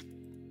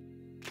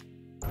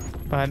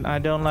 But I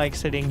don't like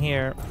sitting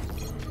here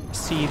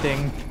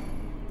seething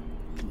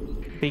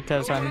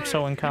because I'm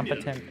so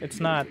incompetent. It's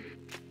not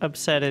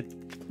upset at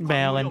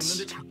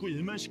balance.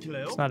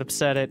 It's not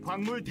upset at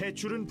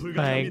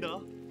like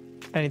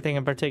anything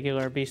in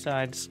particular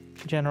besides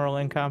general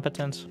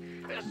incompetence.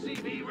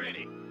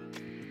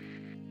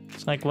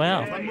 It's like,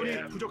 well,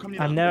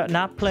 I'm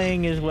not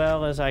playing as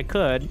well as I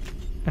could,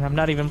 and I'm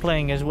not even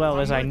playing as well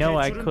as I know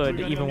I could,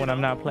 even when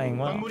I'm not playing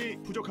well.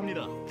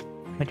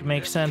 Which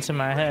makes sense in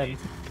my head.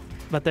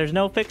 But there's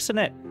no fixing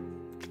it.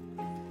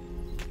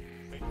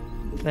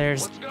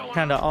 There's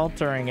kind of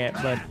altering it,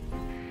 but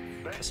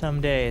some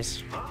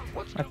days.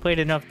 I've played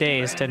enough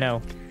days to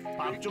know.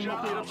 I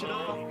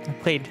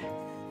played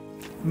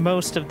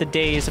most of the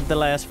days of the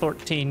last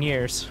 14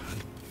 years.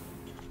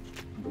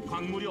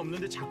 광물이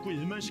없는데 자꾸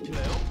일만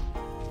시키나요?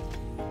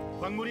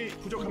 광물이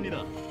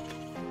부족합니다.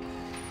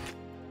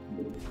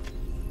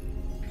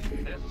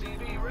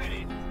 SCV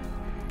ready.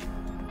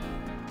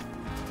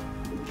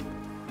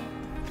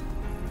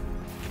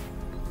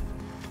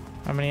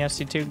 How many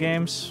SC2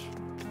 games?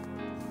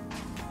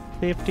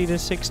 50 to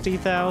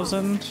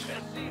 60,000.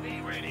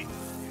 SCV ready.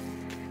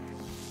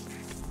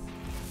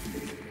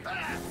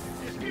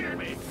 You scared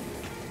me.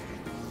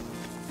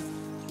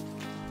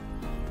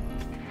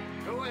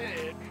 Go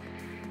ahead.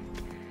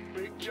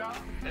 Big job.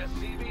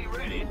 SCV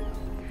ready.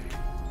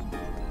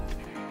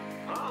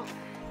 Huh?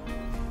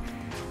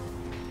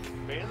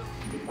 Ben,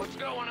 what's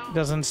going on?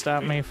 Doesn't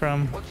stop me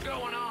from What's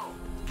going on?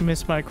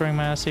 mismicroing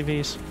my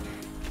SCVs.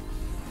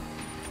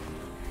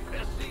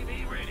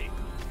 SCV ready.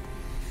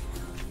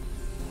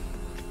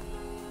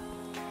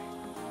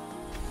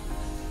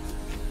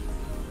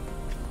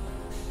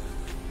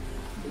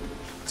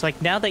 It's like,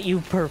 now that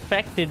you've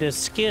perfected a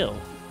skill,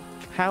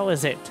 how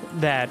is it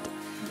that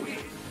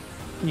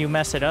you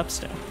mess it up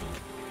still?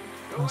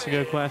 That's a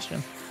good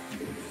question.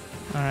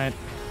 Alright.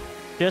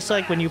 Just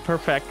like when you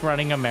perfect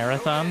running a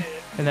marathon,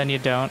 and then you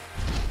don't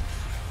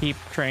keep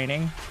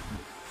training,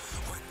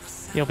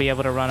 you'll be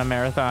able to run a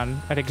marathon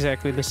at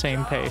exactly the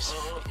same pace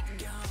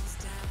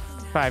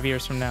 5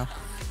 years from now.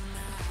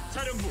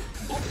 사령부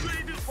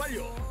업그레이드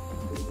완료.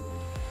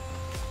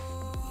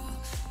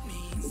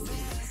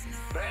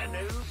 Bad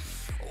news.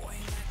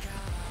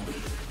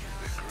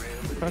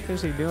 What the fuck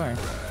is he doing?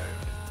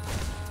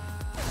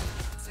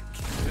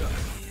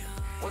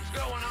 What's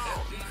going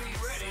on? SCV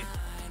ready.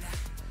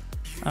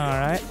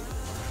 Alright.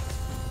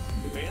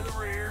 In the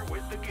rear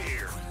with the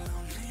gear.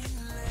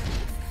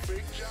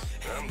 Big jump.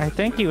 I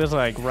think he was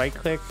like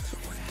right-clicked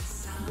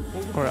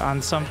or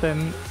on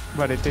something,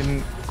 but it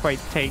didn't quite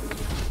take.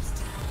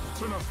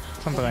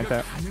 Something like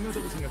that.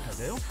 가능하다고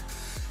생각하세요?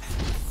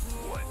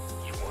 What?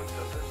 You want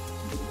something?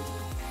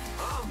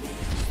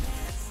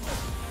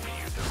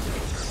 You don't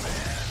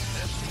man.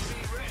 SCV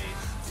ready.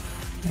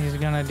 He's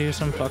gonna do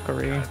some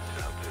fuckery.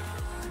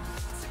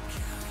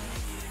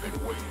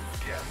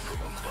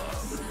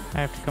 I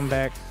have to come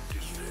back.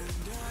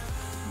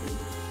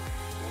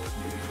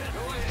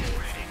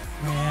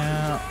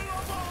 Yeah.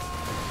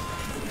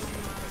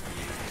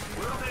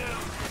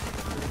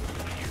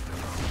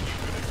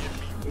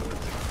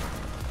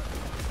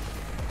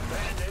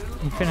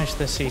 You finished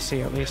the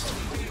CC at least.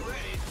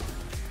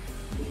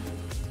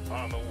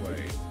 On the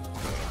way.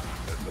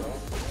 That's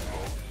all?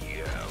 Oh,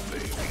 yeah,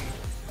 baby.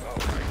 All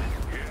right,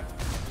 yeah.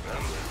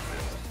 I'm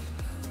listening.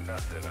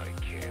 Nothing I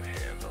can't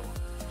handle.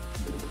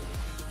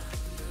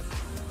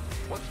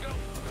 Let's go.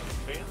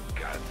 Ben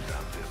got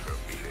something for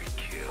me to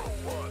kill.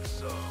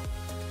 What's up?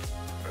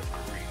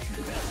 Agreed.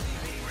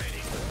 SCV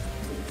ready.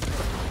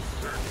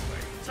 Certainly.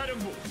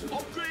 사령부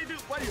업그레이드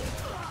완료.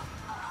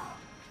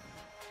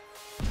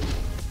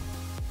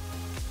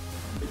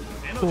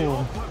 에너지 Cool.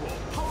 업하고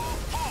파워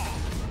업.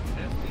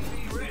 SCV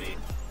ready.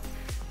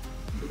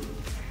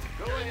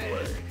 Go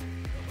ahead.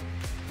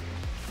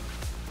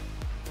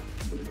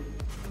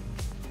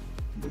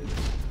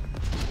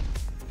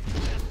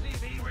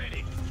 SCV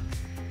ready.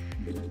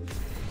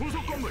 구속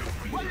건물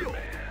완료.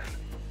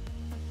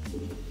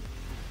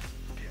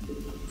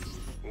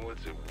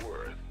 What's it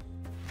worth?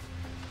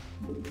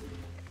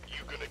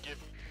 You gonna get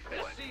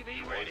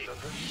SCV ready? I'm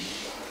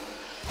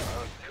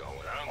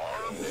going. I'm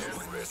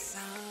ready.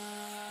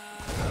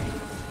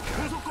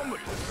 구속 건물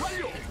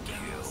완료.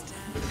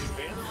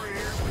 In the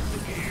rear with the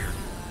gear.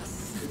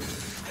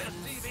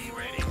 SCV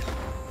ready.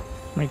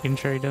 Making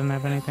sure he doesn't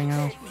have anything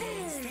else.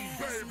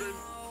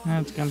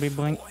 That's gonna be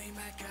blink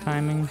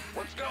timing.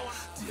 What's going?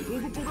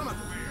 보급보가 맞.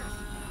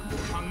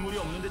 광물이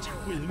없는데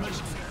자꾸 일만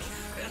시키네.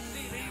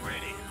 SCV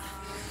ready.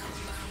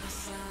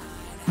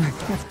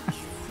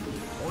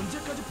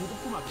 언제까지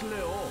보급고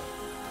막힐래요?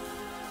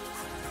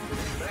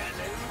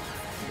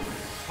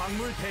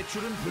 광물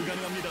대출은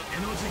불가능합니다.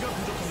 에너지가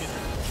부족합니다.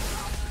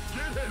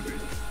 Get heavy.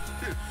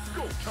 It's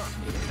go time.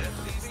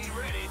 SCV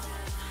ready.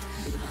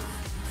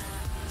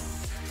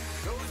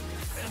 Go.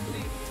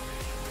 SCV.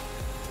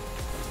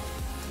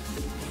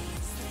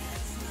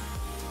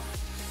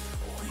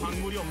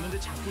 광물이 없는데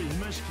자꾸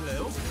일만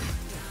시킬래요?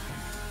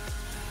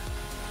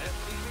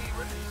 SCV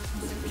ready.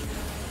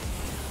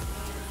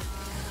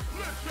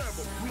 Let's have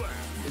a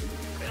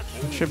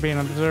blast. It should be an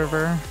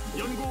observer.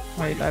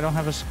 Wait, I don't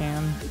have a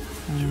scan.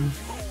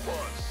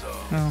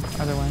 No,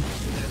 other way.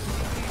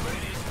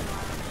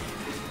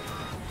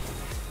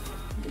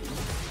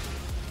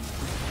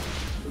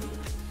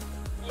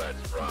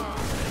 Let's ride.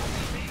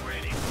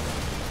 Ready.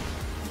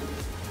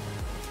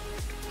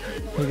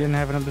 He didn't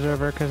have an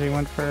observer because he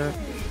went for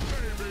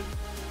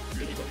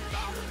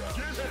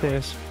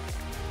this.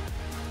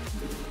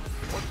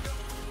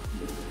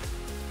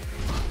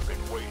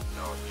 Been waiting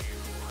on you.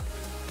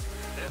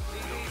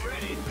 SCV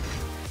ready.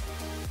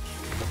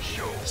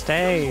 Sure.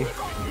 Stay.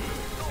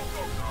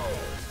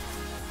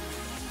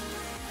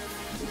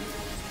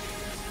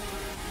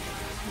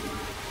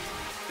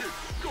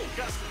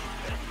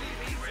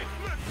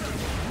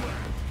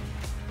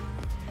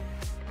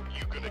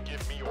 You gonna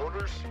give me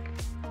orders?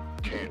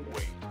 Can't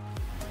wait.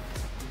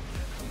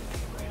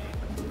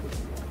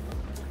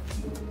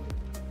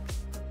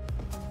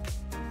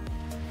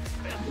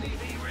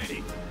 SCV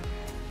ready.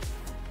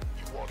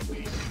 You want a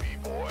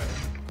PCB, boy?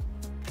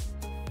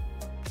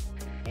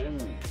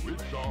 Oh,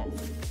 it's on.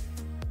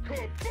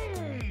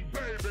 Kaboom,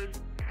 baby!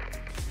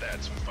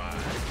 That's fine.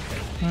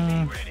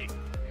 SCV ready.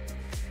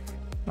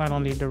 I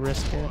don't need to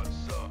risk it.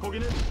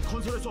 거기는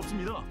건설할 수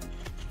없습니다.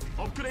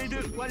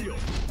 업그레이드 완료.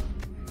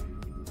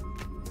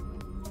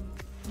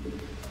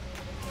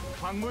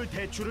 광물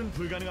대출은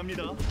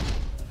불가능합니다.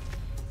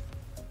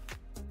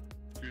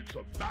 It's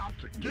about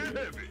to get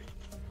heavy.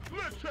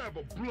 Let's have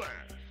a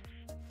blast.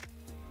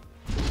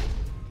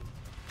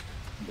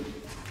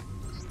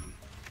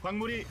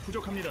 광물이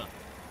부족합니다.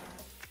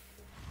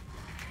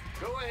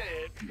 Go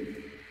ahead.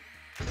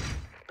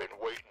 Been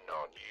waiting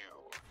on you.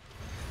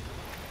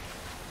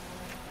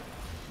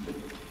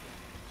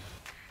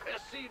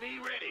 SCV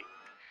ready.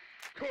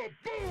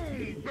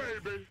 Kaboom,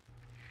 baby!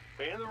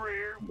 In the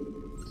rear.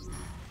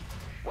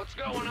 What's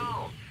going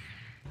on?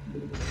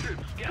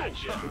 It's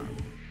Gotcha. go time.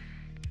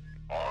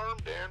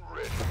 Armed and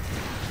ready.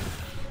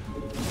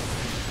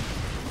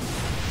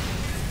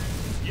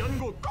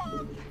 연구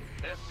끝.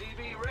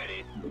 SCV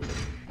ready.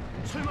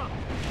 설마.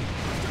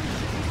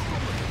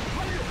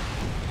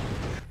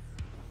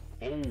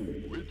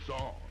 Oh, it's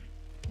on.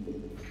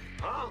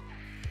 Huh?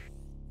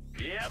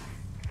 Yep.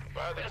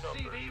 By the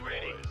SCV SCV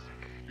ready.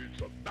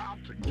 It's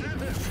about to get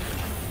heavy.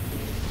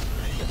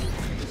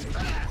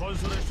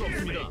 건설할 수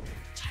없습니다.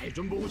 잘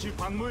좀 보고 실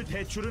광물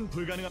대출은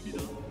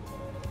불가능합니다.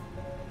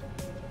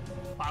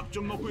 밥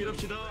좀 먹고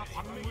일합시다.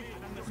 광물이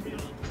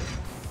바닥났습니다.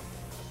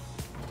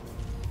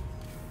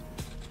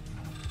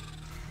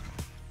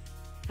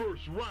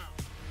 First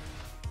round.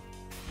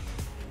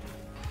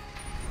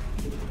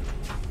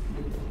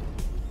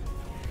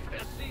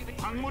 SCV.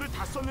 광물을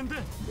다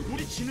썼는데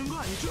우리 지는 거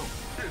아니죠?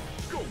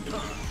 It's go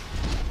time.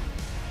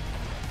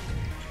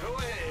 Go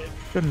ahead.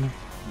 Goodness.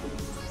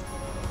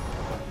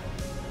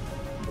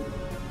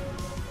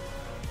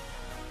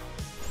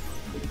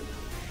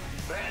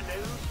 Bad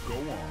news. Go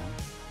on.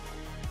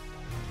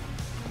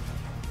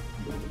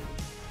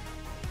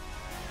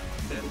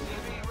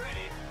 SCV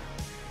ready.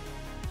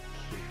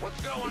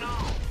 What's going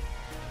on?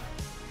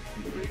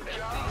 Big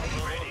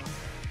SCV ready.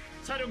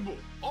 사령부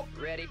업.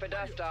 Ready for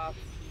dust off.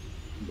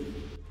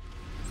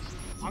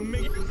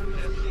 광맥이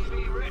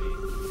SCV ready.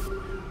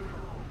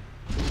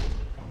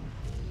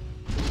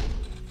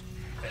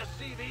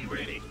 SCV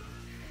ready.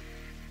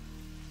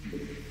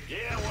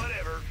 Yeah,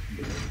 whatever.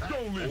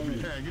 Don't leave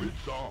me hanging.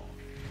 It's on.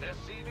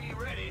 SCV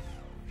ready.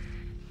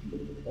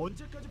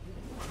 언제까지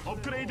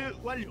업그레이드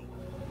완료.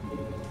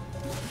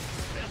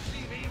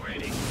 SCV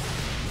ready.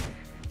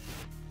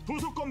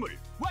 부속 건물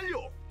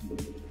완료.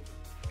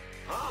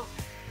 Huh?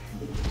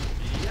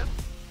 Yep.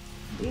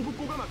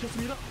 보급고가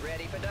막혔습니다.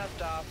 Ready for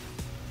dust off.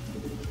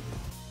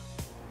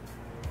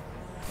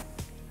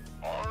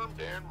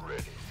 Armed and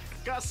ready.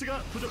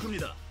 가스가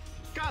부족합니다.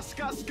 가스.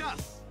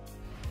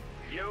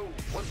 Yo,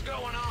 what's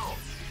going on?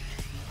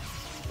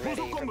 Ready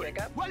부속 for 건물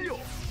pickup. 완료.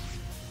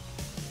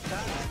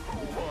 Who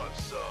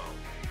wants some?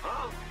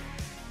 Huh?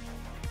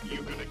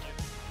 You gonna get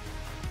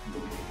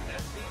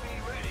SCV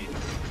ready.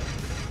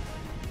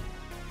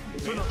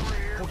 전하,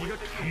 거기가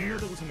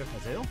강력하다고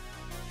생각하세요?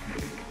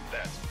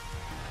 That's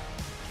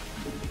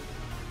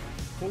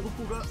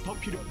보급고가 더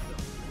필요합니다.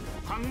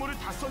 광물을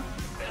다 썼.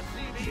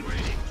 SCV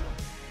ready.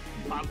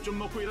 밥 좀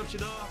먹고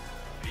일합시다.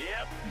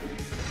 Yep.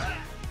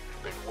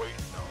 Been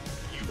waiting on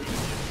you. Gonna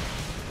get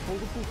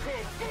보급고.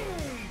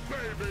 Kaboom,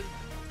 baby!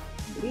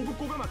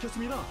 보급고가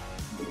막혔습니다.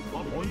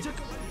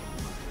 언제까지?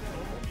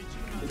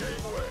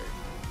 gateway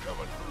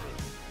coming through.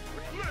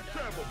 Let's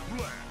have a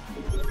blast!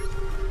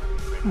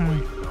 Been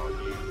waiting on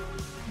you.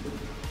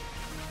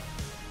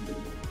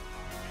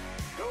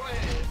 Go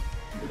ahead.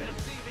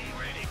 SCV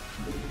ready.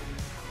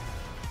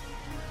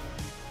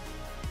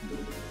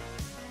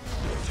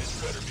 This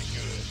better be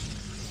good.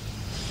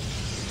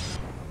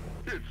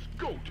 It's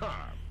go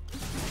time!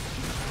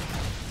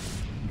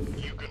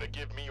 You gonna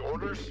give me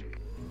orders?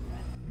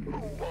 Who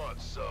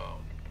wants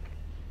some?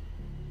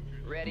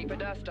 Ready for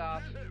dust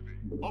off.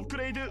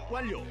 업그레이드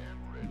완료.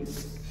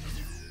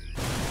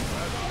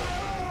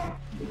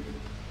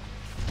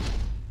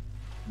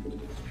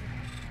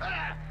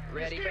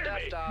 Ready for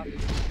dust off.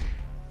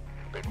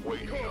 Been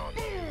waiting on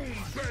you. Boom,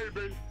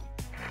 baby!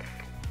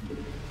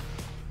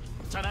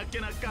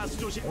 자나깨나 가스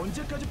조심.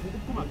 언제까지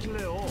보급고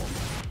막힐래요?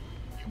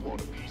 You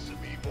want a piece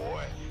of me,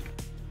 boy?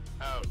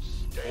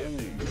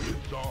 Outstanding.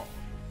 It's on.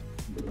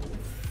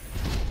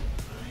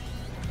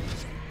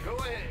 Go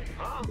ahead,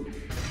 huh?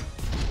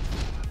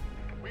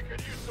 We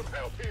could use some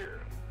help here.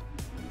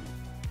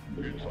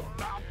 It's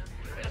about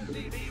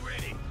SCV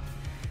ready.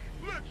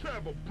 Let's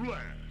have a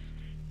blast.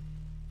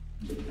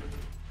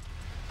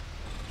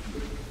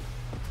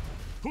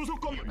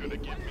 부속검.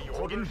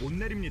 거긴 못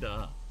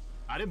내립니다.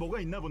 아래 뭐가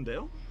있나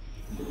본데요?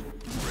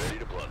 Ready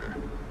to plunder.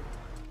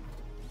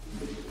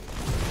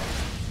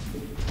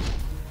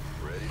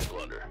 Ready to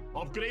plunder.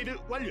 업그레이드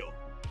완료.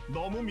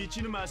 너무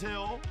미치는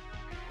마세요.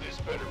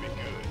 This better be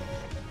good.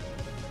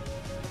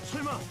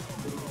 설마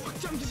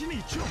확장 기신이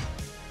있죠?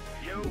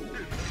 Yo,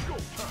 it's go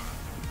time.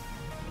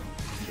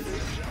 You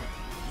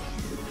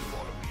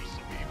want a piece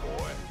of me,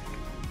 boy?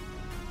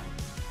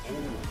 Oh,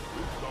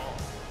 it's on.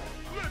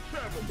 Let's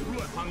have a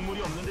blast.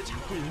 광물이 없는데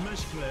자꾸 일만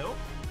시킬래요?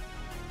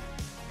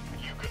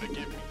 You gonna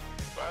give me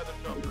by the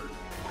number?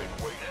 Been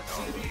waiting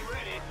on. SCV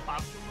ready.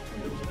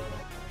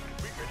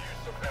 We could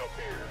use some help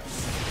here.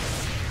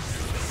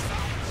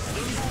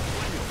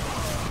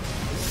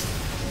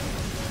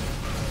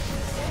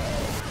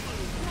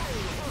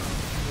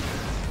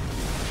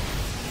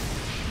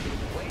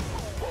 Wait,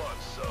 who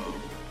wants some?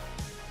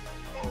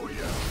 Oh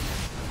yeah.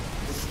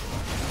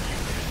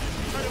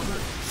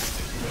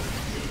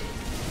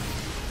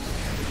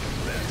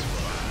 That's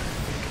right.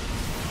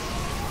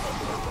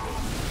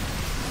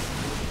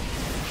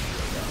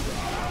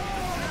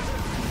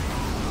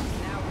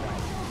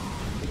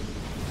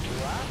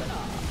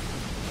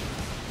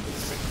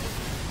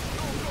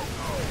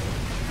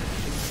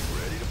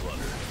 Ready to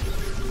plunder.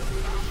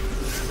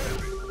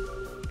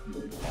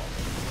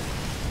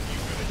 You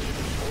gonna give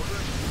me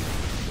orders?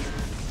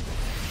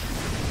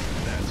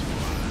 That's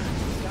right.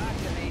 Talk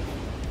to me.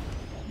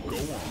 Go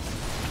on.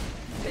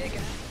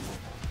 Taking it.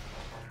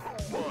 Who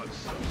wants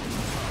some?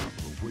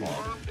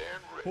 Armed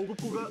and ready.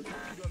 보급고가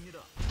필요합니다.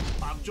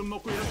 밥 좀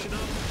먹고 일합시다.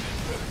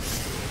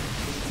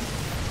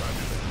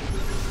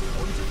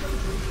 언제까지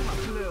보급고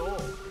막힐래요?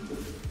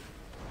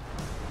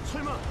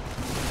 설마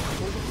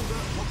보급고가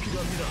더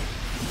필요합니다.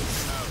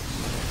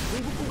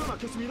 보급고가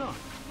막혔습니다.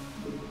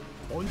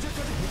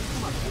 언제까지 보급고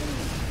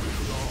막힐래요?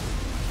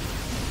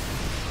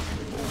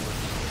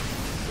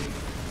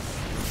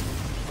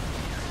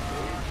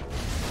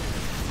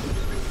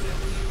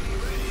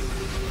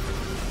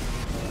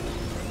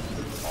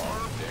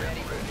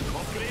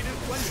 업그레이드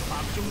완료. 밥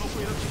좀 먹고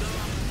일합시다.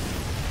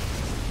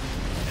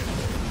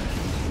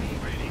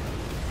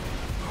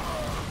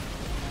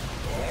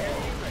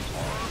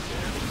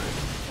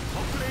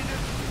 업그레이드.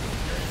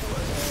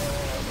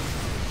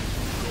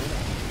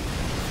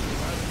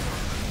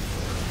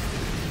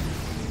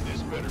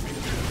 This better be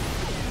good.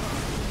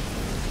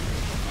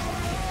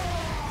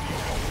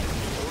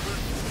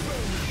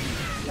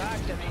 Talk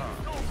to me.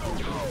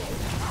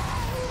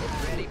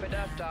 Ready for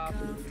dust off.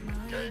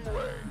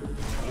 Gangway.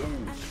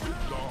 Move.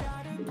 It's on.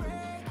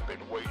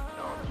 Been waiting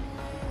on you.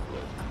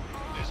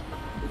 This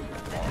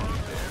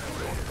armed and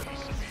ready.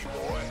 Piece of me,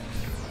 boy.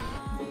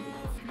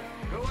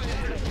 Go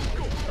ahead.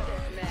 Go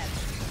time. Match.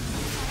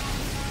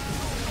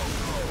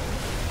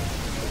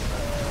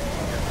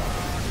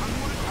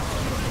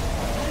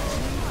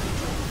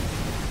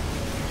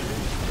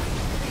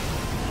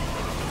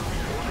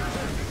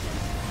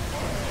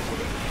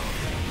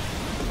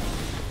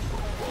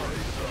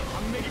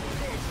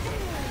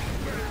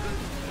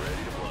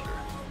 Ready to plunder.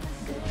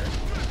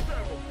 Let's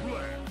have a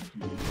blast.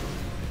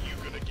 You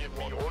gonna give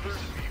me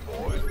orders, me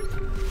boy?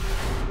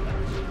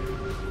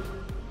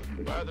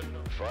 By the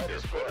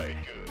fighter's very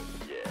good.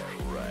 Yeah,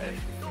 right.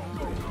 Go,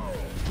 go, go.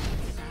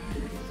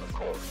 Of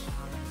course.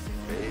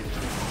 Made to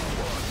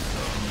want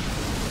some.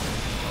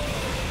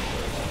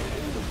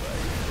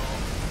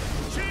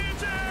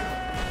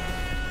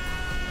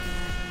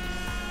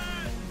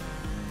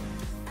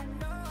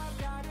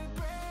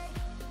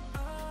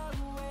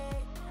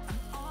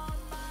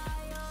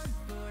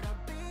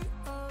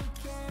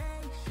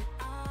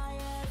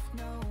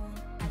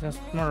 Just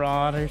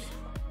marauders.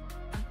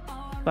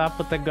 Stop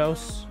with the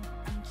ghosts.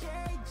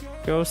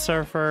 Ghosts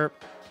are for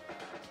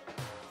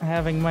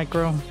having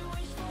micro.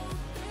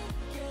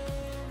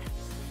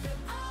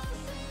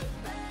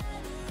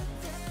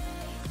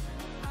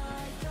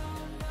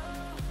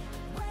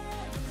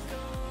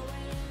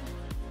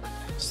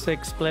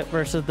 Six split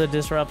versus the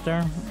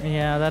disruptor.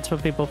 Yeah, that's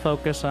what people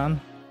focus on.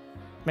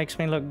 Makes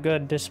me look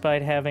good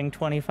despite having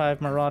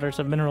 25 marauders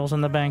of minerals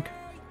in the bank.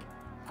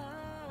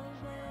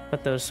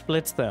 But those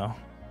splits though.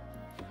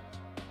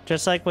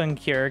 Just like when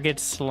Cure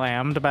gets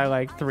slammed by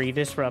like 3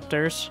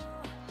 disruptors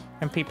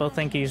and people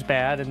think he's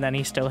bad and then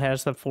he still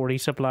has the 40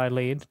 supply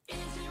lead.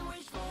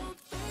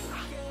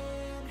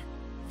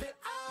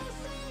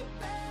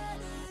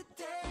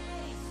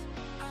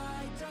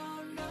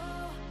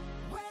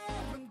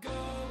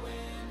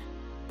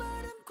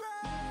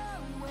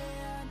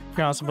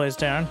 He also plays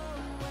Terran.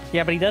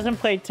 Yeah, but he doesn't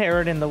play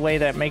Terran in the way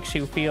that makes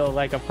you feel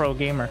like a pro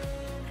gamer.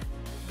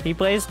 He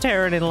plays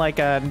Terran in like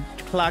a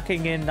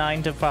clocking in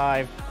 9 to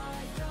 5.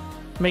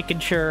 making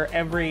sure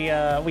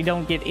we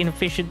don't get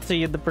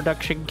inefficiency in the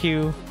production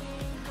queue.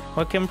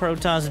 What can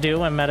Protoss do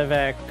when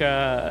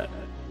medevac,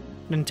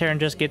 when Terran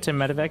just gets in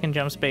medevac and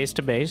jumps base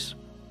to base?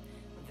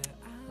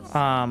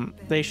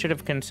 They should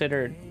have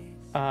considered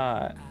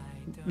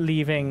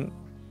leaving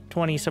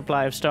 20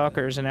 supply of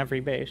stalkers in every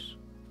base.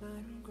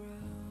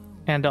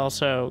 And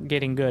also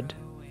getting good.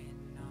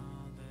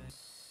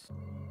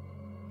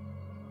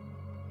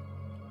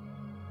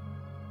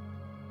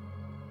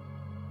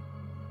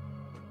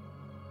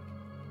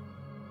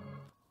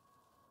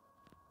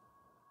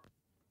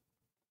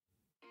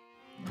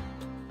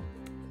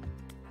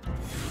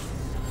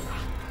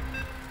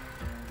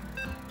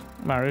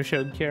 Maru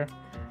showed cure.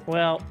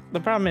 Well,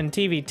 the problem in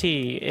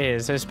TVT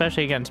is,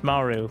 especially against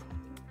Maru,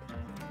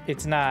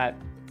 it's not,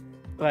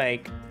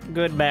 like,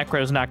 good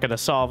macro's not gonna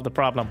solve the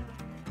problem.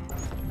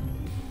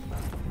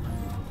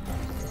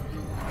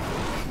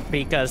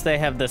 Because they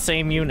have the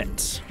same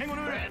units.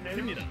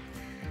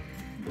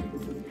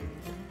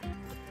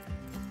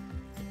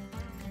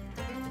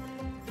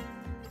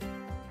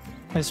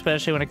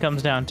 Especially when it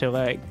comes down to,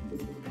 like,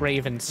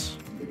 Ravens.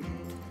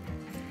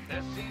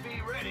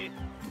 SCV ready.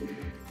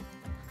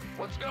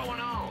 What's going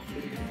on?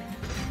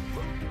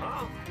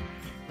 Huh?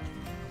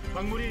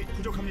 광물이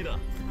부족합니다.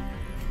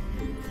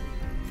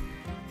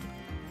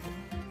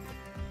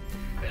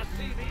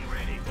 SCV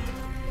ready.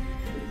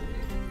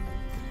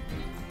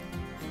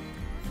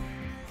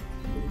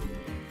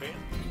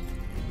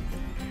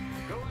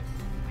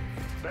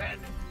 Ben.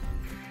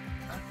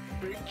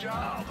 Big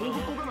job.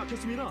 보급고가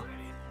막혔습니다.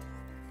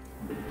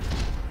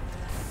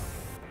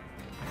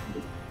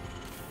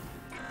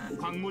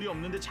 광물이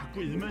없는데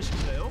자꾸 일만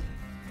시킬까요?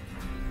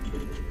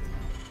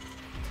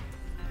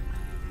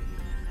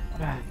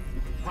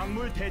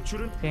 광물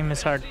대출은 Game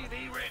is hard.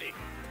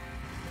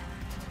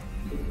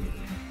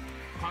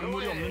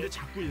 광물이 없는데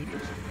자꾸 일.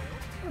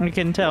 You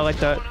can tell, like,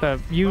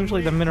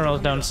 usually the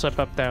minerals don't slip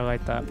up there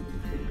like that.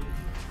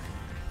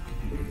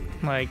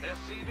 Like,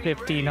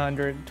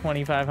 1,500,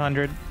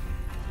 2,500.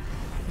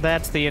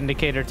 That's the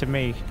indicator to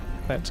me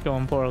that's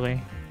going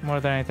poorly, more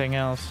than anything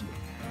else.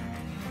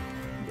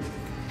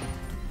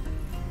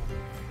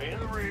 In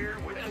the rear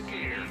with the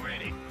gear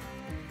ready.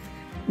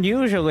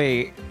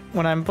 Usually,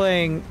 when I'm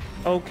playing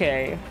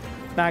okay,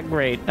 not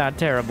great, not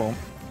terrible,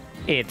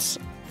 it's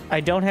I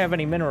don't have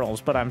any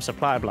minerals, but I'm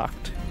supply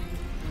blocked.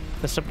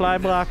 The supply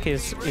block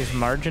is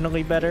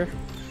marginally better,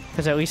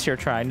 because at least you're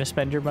trying to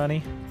spend your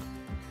money.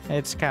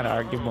 It's kind of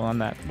arguable on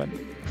that, but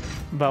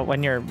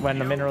when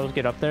the minerals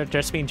get up there, it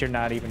just means you're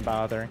not even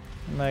bothering.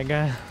 Like,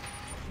 at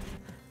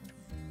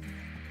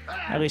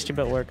least you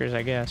built workers,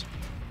 I guess.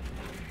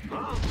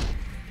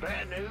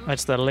 Bad news.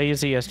 That's the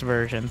laziest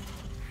version.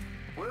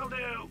 Will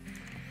do.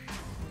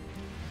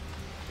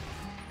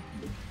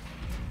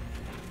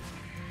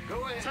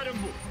 Go ahead.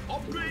 사령부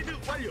업그레이드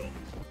완료.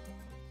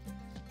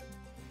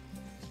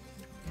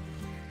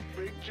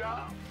 Big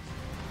job.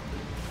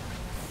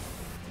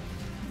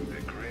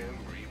 The Grim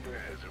Reaper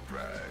has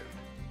arrived.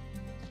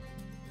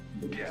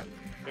 Get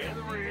in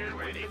the rear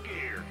ready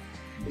gear.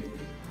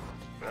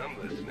 I'm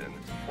listening.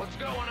 What's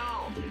going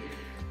on?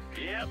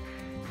 Yep.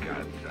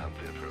 Got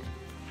something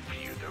for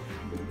you to...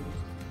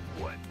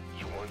 What?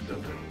 You want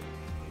something?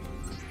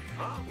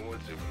 Huh?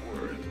 What's it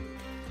worth?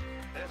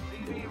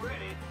 SCV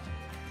ready.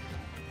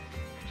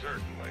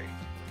 Certainly.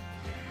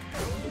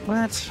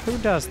 What? Who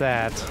does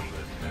that? I'm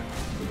listening.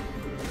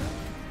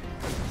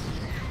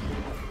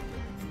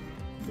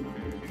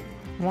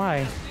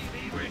 Why?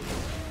 SCV ready.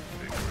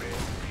 The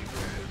Grim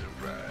Reaper has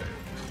arrived.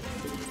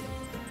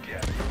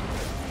 Get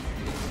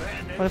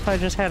bad news. What if I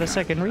just had a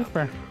second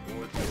Reaper?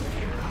 What's it?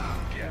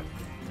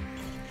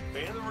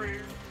 Get in the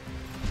rear.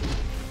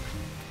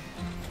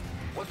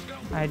 What's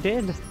going on? I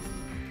did.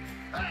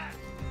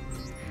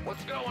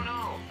 What's going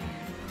on?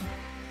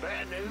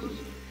 Bad news?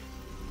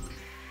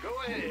 Go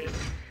ahead.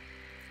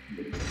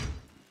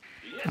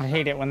 Yes. I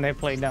hate it when they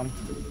play dumb.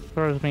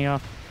 Throws me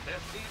off.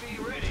 SCV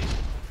ready.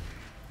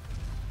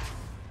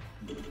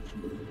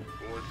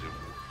 What's it?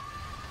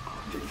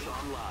 Optics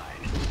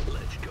online.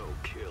 Let's go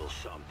kill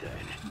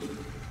something.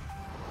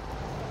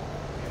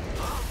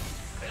 Huh?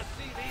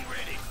 SCV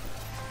ready.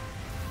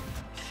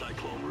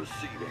 Cyclone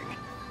receiving.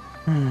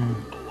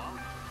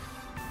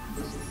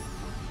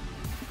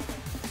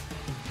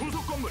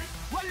 부속 건물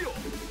완료.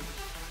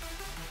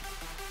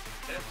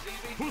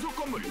 SCV. 부속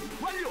건물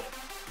완료.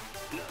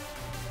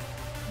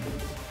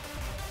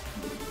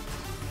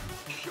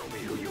 Show me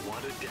who you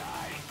want to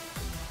die.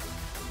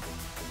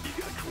 You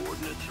got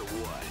coordinates or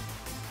what?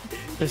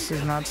 This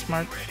is not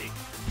smart.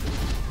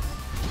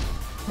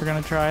 We're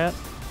gonna try it.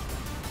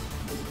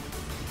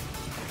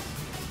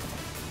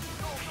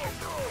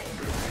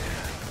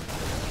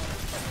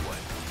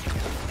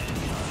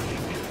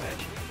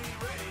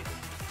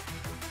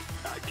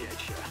 I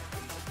get ya.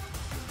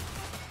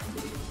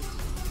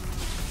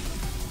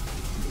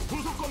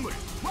 부속 건물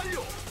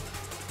완료.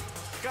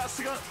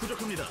 가스가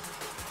부족합니다.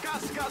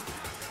 가스.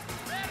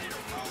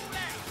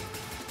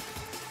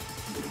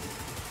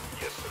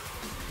 Yes, sir.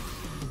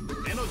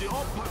 에너지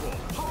업하고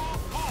파워.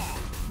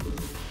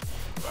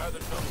 By the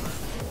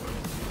number.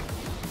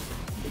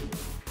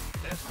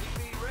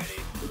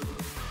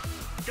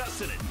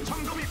 가스는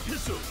점검이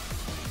필수.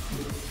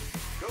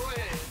 Go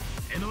ahead.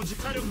 에너지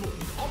사령부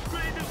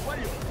업그레이드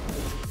완료.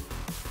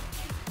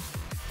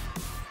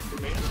 In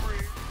the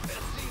rear.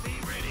 SCV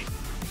ready.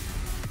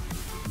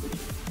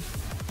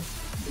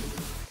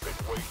 Been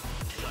waiting.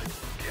 Like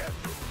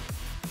Captain.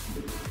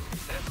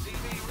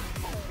 SCV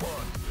ready. Move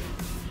on.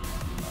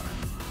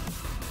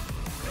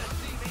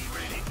 SCV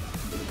ready.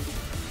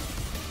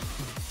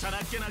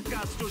 자나깨나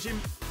가스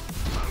조심.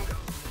 Mango.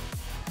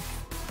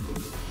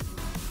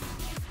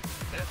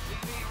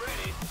 SCV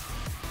ready.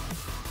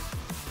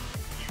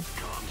 You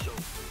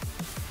console.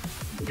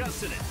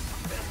 가스는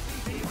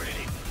SCV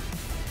ready.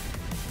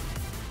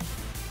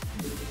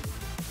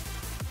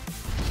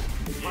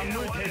 광물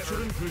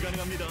대출은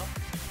불가능합니다.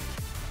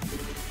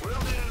 Will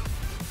do.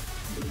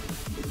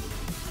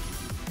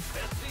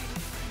 SCV.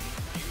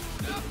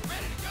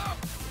 Ready to go.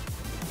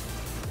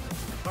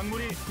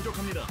 광물이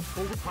부족합니다.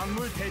 보급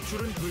광물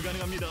대출은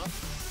불가능합니다.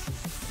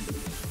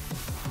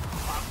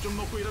 밥 좀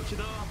먹고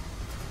일합시다.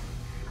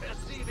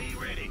 SCV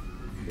ready.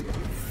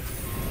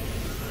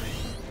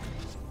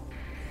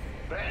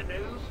 Bad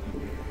news.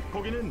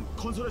 거기는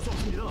건설할 수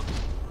없습니다.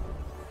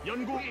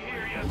 연구 We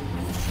hear you.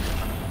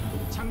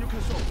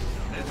 착륙할 수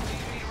없습니다.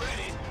 SCV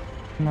ready.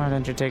 Why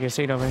don't you take a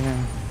seat over here?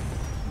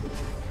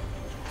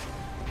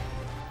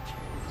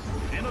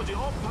 에너지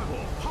업하고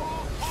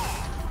파워 업.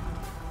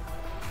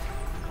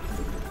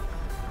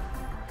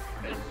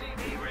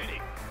 SCV ready.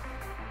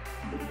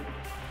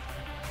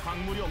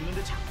 광물이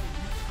없는데 자꾸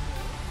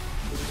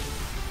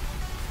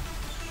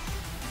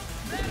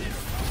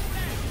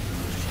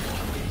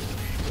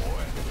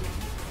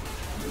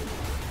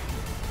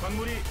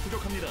광물이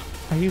부족합니다.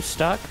 Are you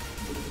stuck?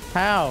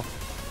 How?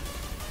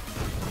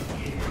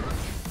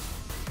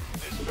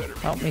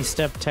 Help me,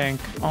 step tank.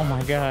 Oh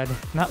my god.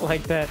 Not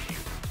like that.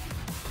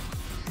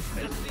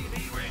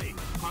 SCV ready.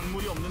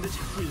 광물이 없는데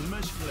자꾸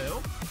일만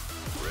시킬래요?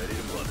 Ready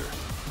to blunder.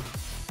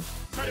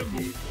 사령부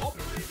업.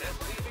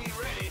 SCV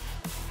ready.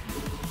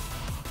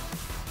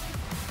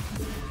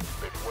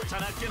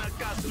 자나깨나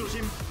가스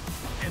조심.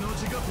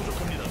 에너지가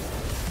부족합니다.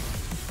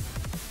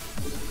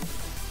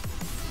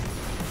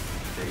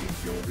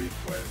 State your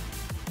request.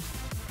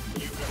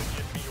 You gonna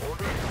get me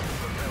orders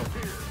from out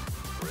here.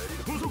 Ready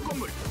to 부속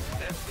건물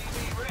SCV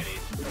ready.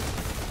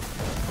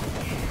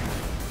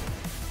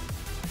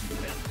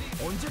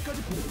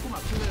 언제까지 보급고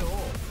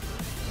막힐래요?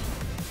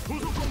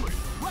 부속 건물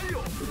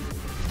완료.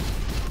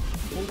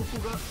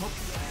 보급고가 더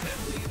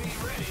SCV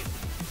ready.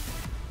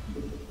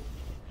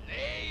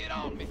 Lay it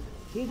on me.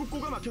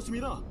 보급고가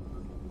막혔습니다.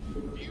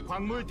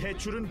 광물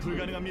대출은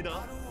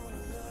불가능합니다.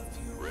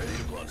 Ready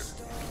to blunder.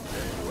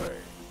 Anyway,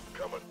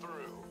 coming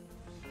through.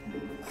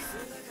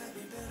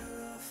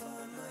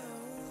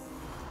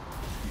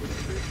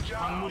 Big job.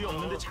 광물이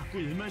없는데 자꾸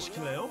일만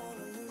시킬래요?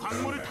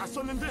 광물을 다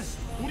썼는데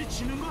우리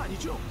지는 거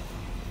아니죠?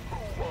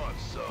 Who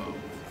wants some?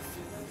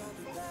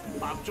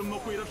 밥 좀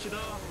먹고 일합시다.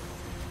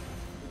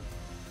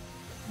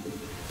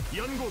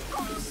 연구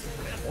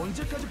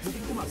언제까지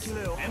보급고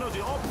막힐래요? 에너지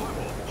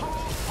업하고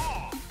파워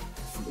업.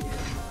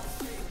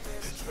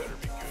 This better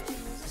be good.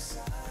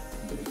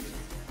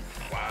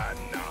 Why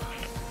not?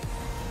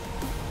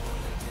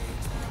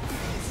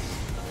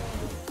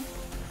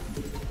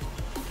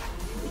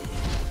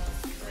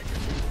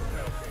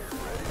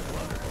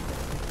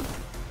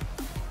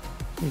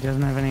 He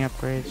doesn't have any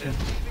upgrades yet.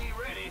 SCV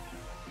ready.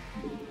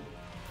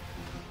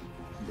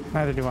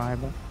 Neither do I,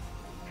 but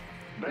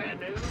Bad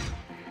news.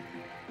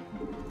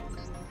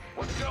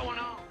 What's going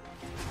on?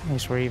 at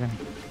least we're even.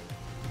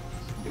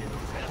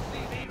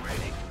 SCV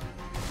ready.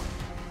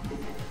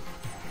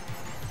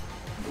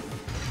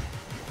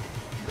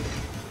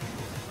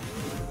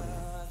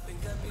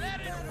 Let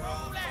it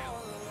roll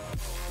out.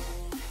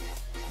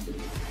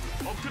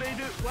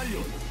 업그레이드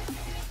완료.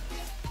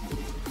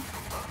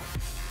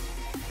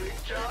 Big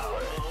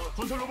job.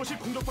 건설 로봇이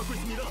공격받고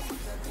있습니다.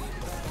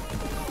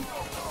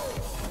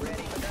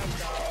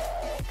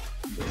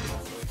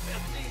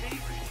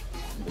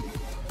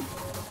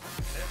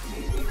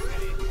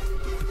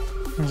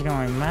 He's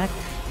going Mac.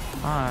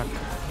 Fuck.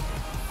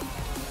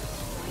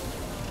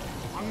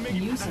 광맥이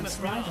New 바닥났습니다.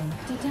 subscriber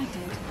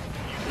detected.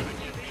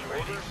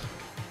 Orders?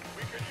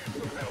 We could use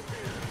some help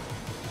here.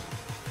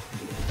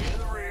 In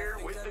the rear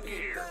with the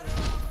gear.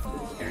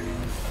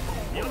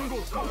 연구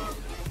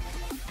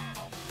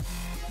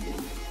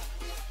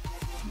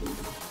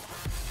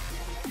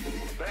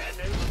Bad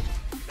news.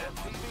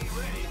 SCV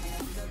ready.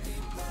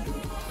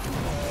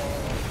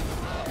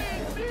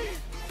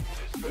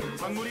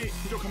 광물이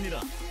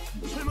부족합니다.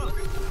 설마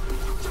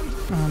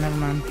Oh, never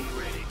mind.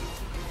 Ready.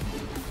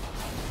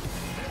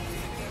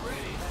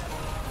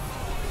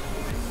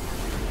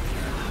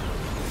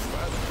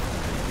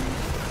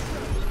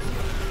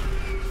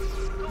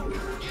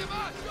 Give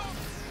us your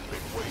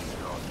big weight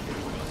on you.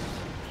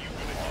 You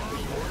gonna give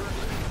me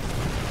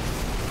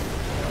orders?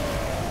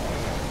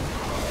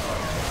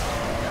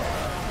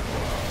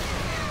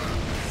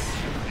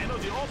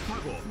 에너지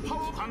업하고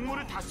파워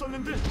광물을 다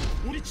썼는데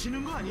우리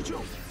지는 거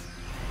아니죠?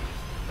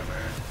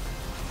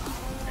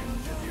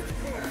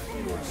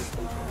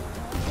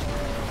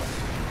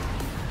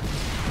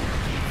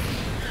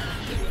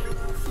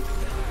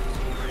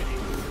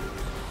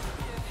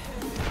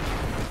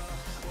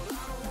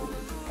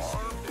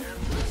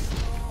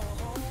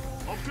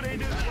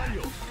 업그레이드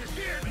완료.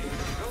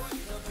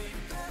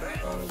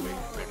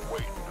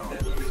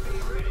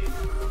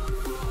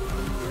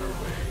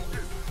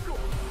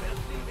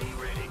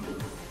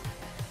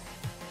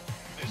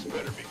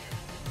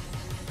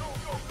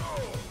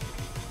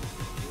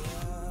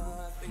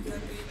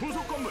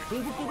 부속 건물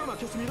보급고가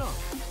막혔습니다.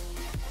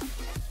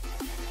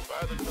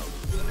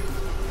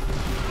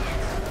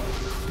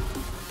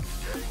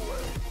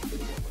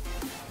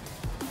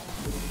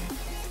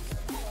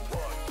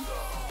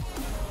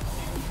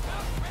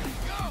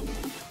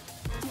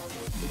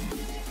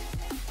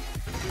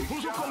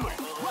 부속 건물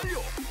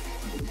완료.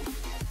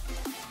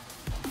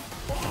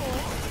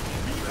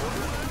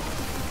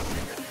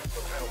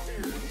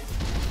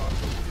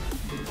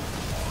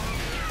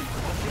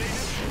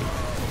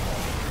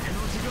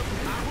 에너지가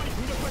아군이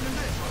공격받는데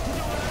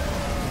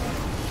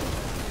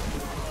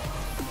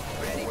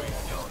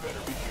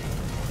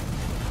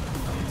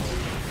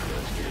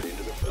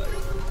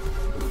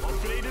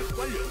업그레이드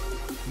완료.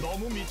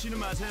 너무 미치는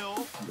마세요.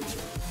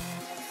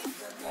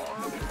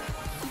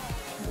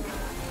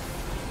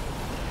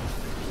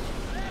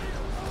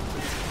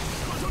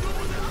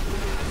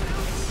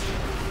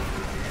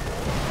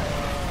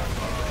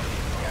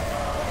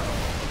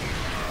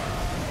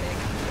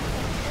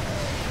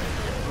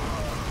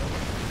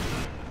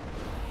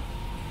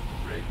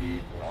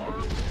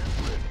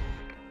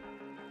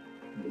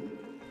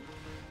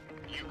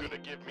 You gonna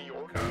give me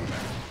your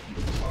combat?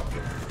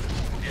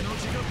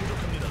 에너지가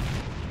부족합니다.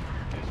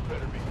 This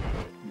better be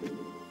good.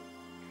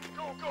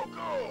 Go, go,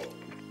 go!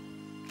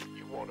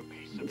 You want a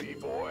piece of me,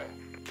 boy?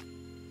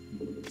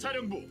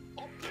 사령부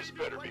This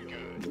better be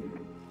good.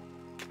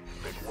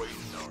 Been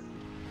waiting on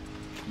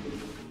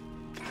you.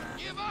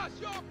 Give us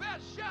your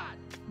best shot!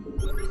 You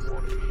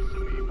want a piece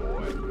of me,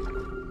 boy?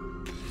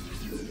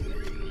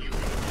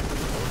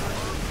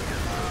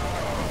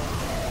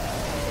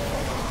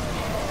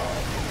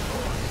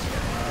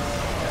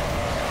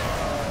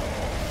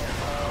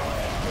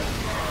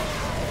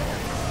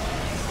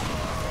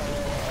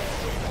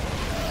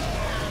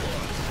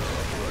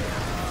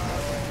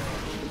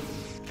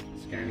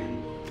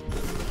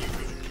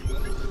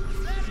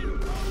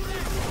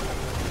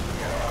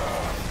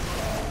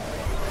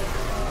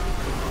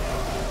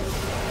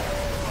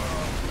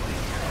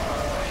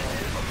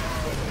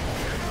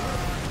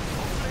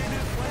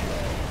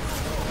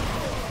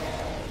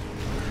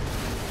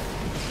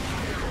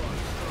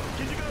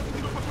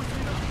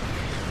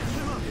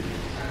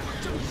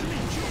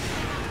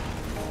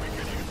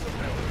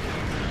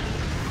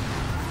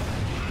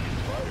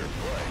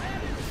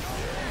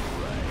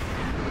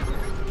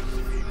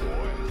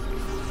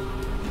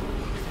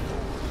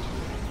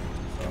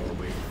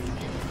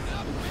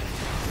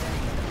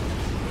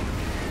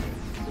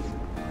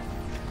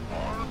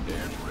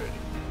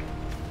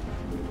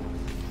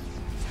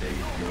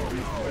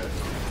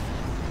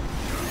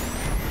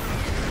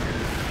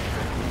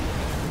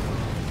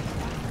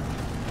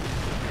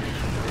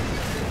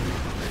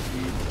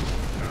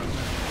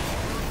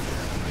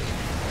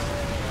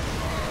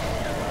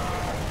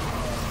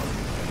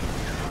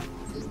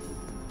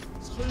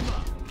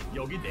 설마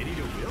여기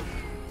내리려고요?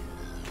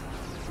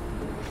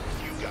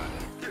 You got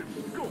it.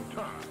 It's go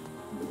time.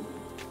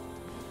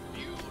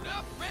 Fueled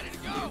up, ready to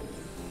go!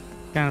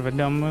 Kind of a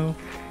dumb move.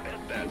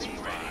 That's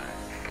fine.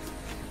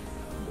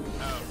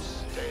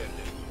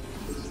 Outstanding.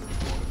 You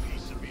want a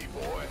piece of me,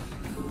 boy?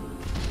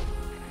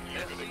 You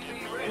gonna give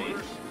me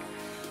orders?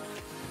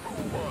 Who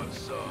wants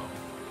some?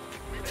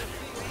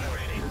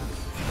 Ready.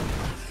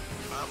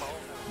 I'm on.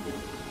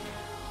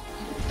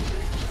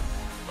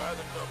 By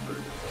the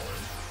numbers,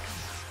 boys.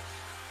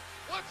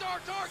 What's our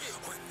target?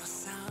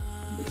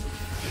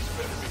 This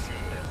better be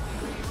good.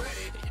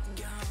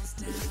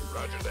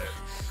 Roger that.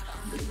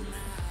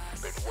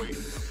 Been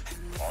waiting.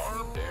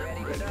 Armed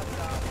and ready.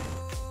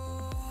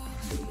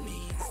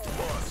 Who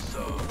wants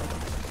some?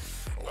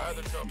 By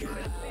the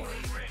numbers,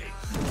 boys.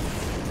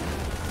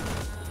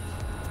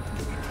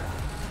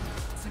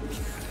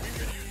 We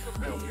could use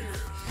some help here.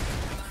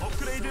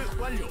 업그레이드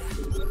완료.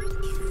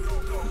 Go,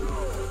 go, go!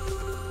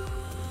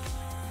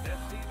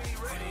 SCV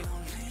ready.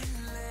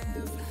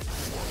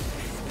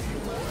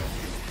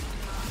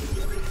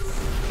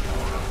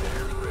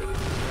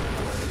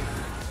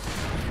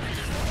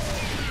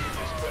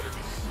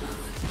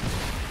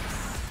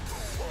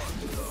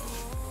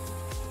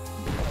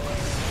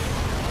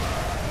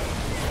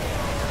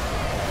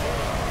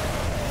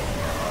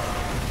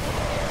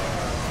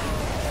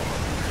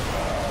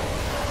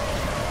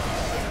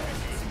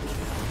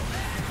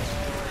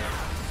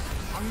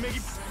 광맥이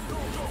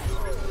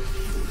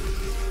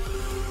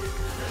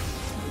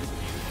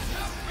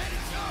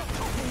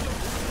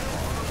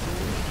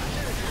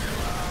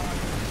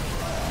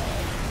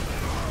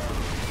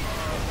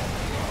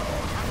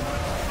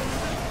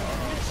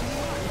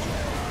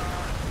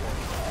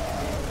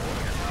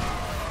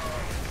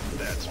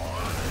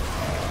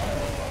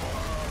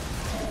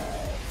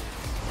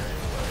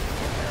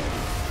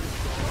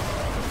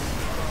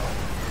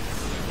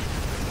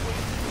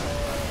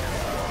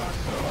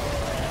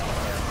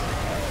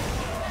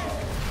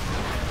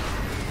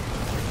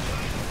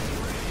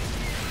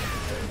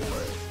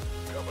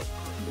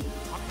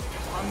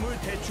광물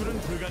대출은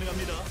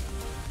불가능합니다.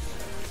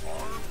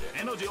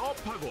 에너지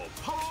업하고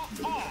파워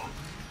업.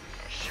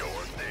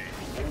 Sure thing.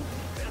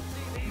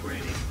 SCV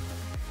ready.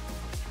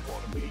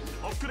 Want a piece?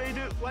 업그레이드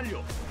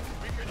완료.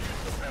 We could use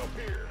some help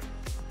here.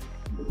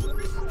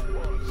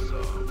 Want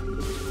some?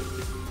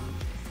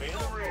 In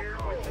the rear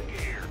with the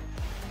gear.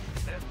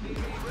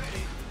 SCV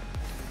ready.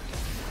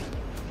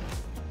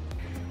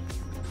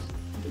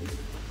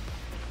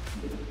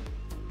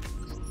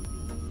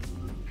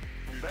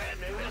 Bad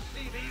news.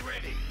 SCV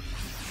ready.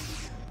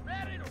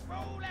 Ready to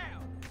roll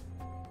out.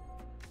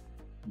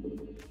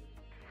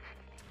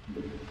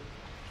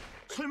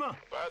 설마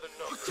By the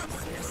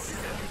numbers.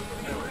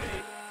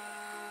 Ready.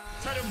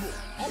 사령부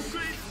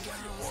업그레이드.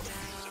 Want a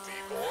piece of me,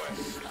 boy?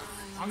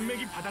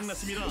 광맥이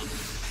바닥났습니다.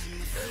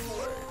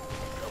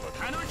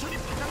 간헐천이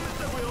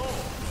바닥났다고요.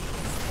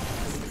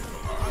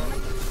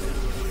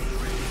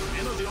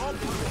 에너지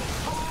업하고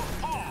파워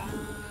업.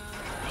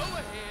 Go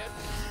ahead.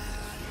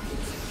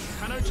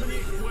 간헐천이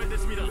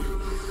부활됐습니다.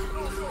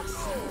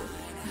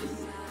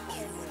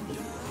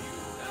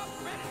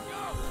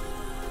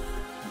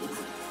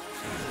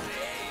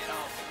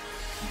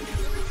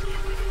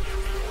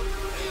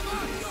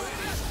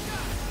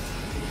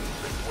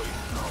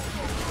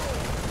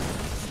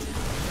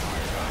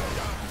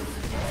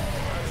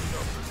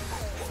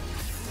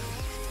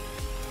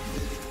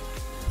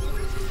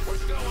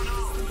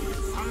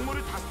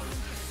 광물을 다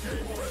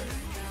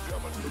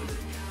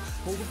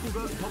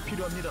보급구가 더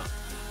필요합니다.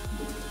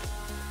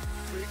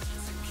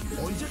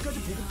 언제까지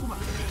보급구만?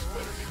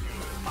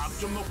 밥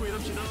좀 먹고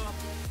일합시다.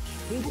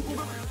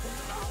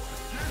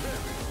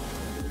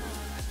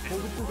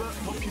 보급구가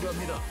더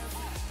필요합니다.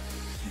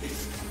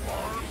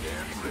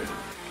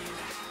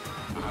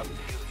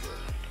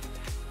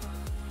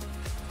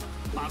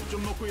 밥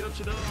좀 먹고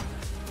일합시다.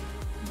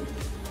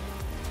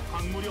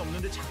 광물이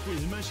없는데 자꾸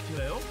일만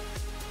시킬래요?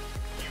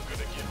 You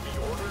gonna give me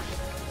orders?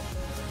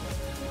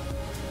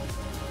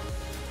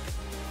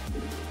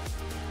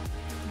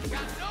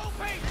 Got no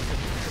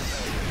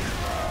patience.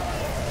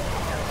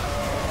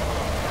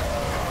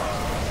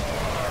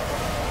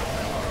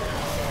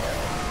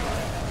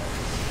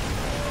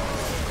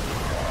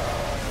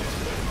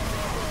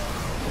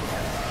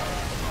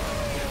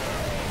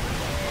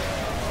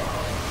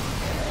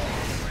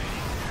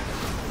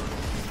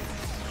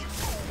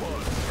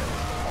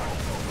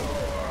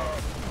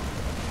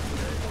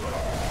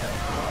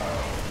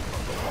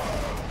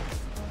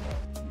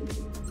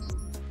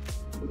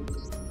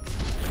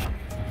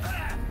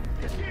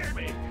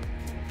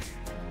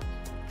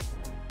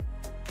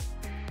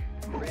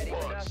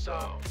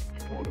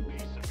 Want a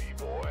piece of me,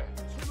 boy?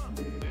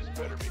 This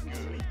better be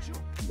good.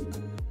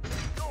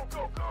 Go,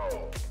 go,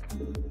 go!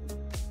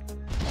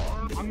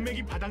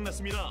 광맥이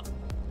바닥났습니다.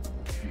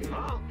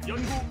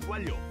 연구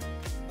완료.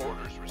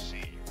 Orders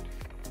received.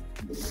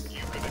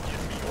 You gonna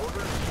give me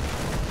orders?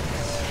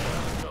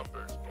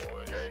 Numbers,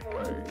 boy.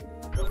 Gangway.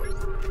 Coming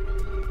through.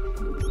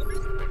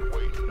 Been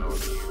waiting on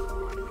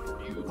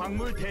you.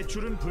 광물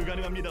대출은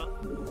불가능합니다.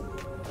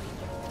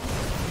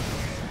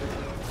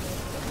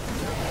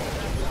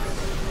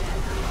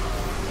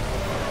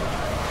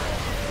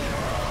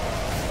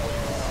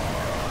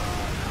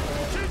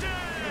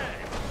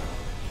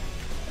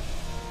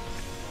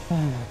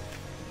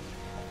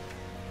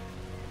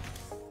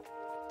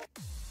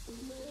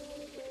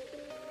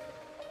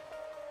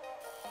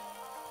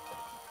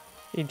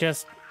 He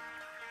just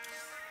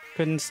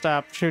couldn't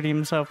stop shooting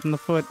himself in the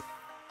foot.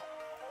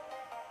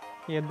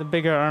 He had the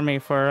bigger army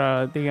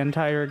for the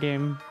entire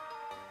game.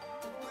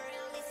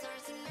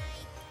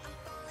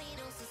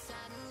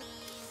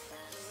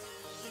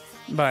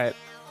 But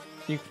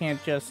you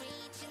can't just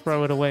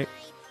throw it away.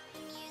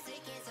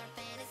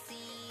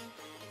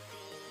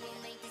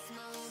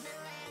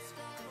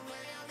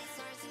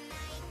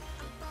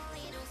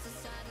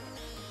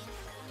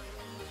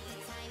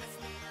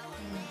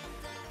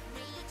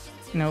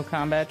 No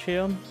combat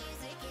shield?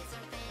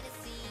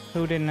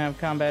 Who didn't have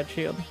combat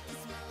shield?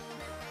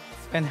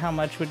 And how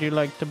much would you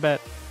like to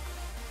bet?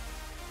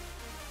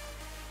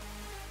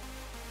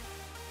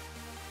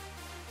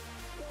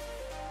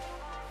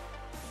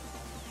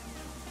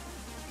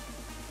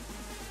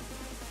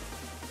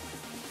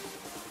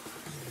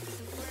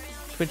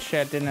 Twitch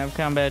chat didn't have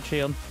combat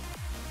shield.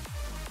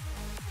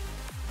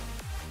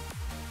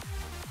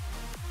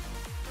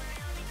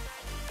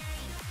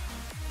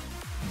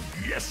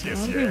 Yes, yes,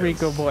 Thank yes. you,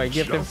 Rico Boy,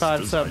 gifted Just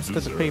 5 as subs I to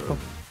the deserve. people.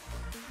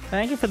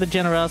 Thank you for the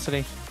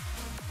generosity.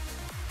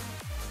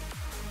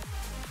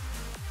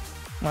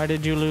 Why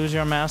did you lose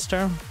your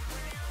master?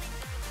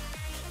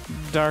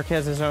 Dark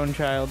has his own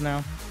child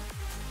now.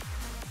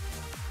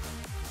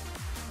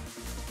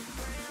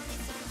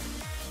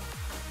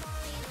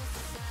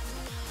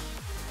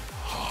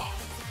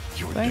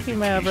 Your Thank you,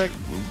 Maverick,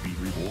 dedication will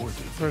be rewarded.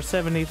 for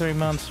 73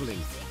 months.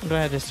 Go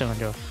ahead, just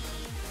enjoy.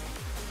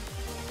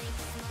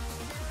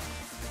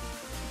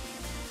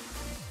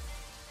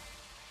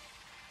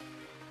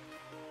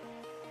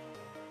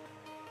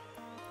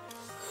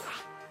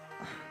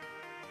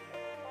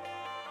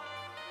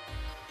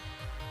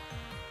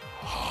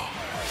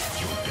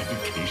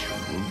 dedication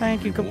will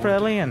Thank be you, rewarded.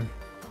 Caprellian.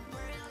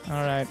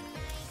 Alright,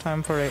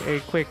 time for a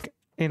quick...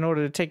 In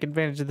order to take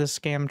advantage of this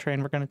scam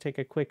train, we're going to take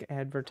a quick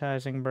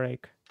advertising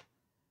break.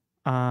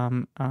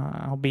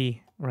 I'll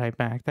be right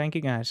back. Thank you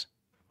guys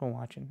for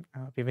watching. I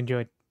hope you've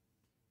enjoyed.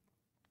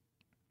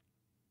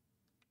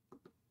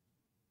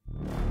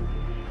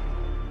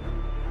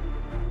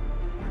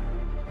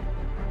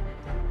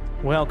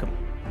 Welcome.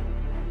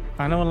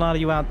 I know a lot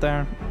of you out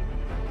there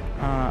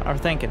are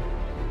thinking,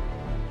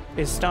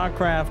 is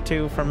StarCraft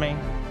 2 for me?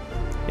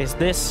 Is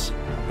this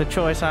the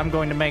choice I'm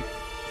going to make?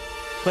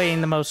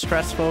 Playing the most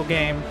stressful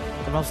game,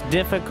 the most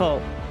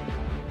difficult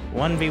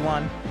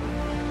 1v1?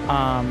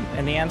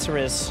 And the answer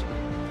is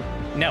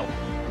no,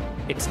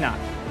 it's not.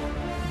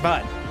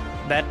 But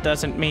that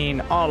doesn't mean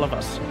all of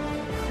us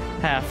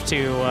have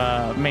to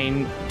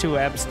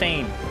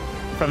abstain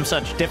from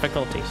such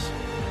difficulties.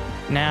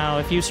 Now,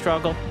 if you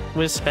struggle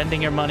with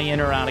spending your money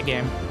in or out of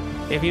game,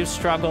 if you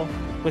struggle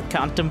with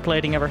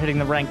contemplating ever hitting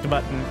the ranked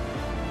button,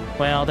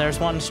 well, there's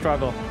one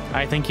struggle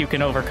I think you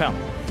can overcome,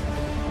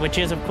 which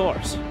is, of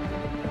course,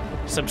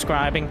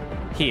 subscribing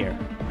here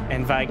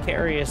and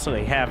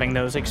vicariously having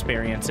those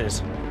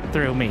experiences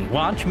through me.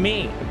 Watch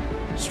me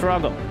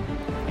struggle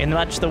in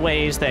much the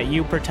ways that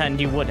you pretend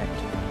you wouldn't.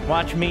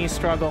 Watch me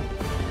struggle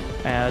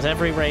as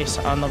every race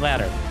on the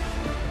ladder,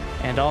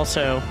 and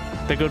also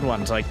the good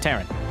ones like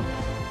Terran.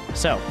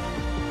 So,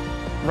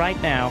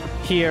 right now,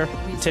 here,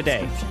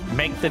 today,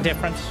 make the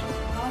difference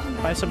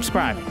by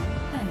subscribing.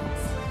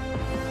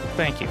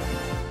 Thank you.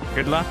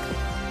 Good luck,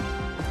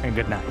 and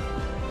good night.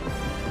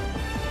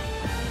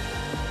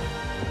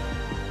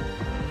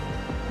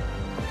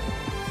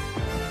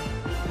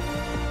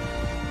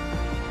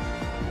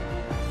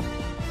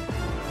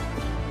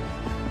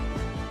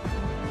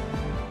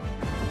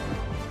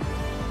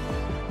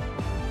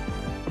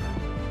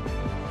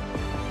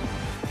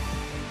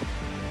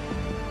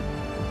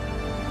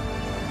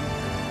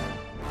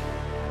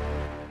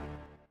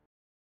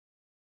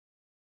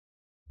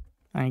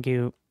 Thank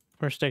you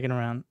for sticking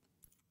around.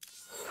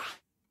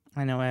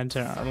 I know ads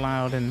are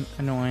loud and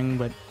annoying,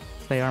 but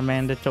they are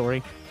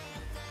mandatory.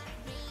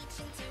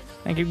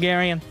 Thank you,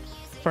 Garion,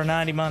 for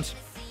 90 months.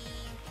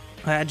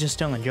 I just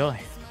still enjoy.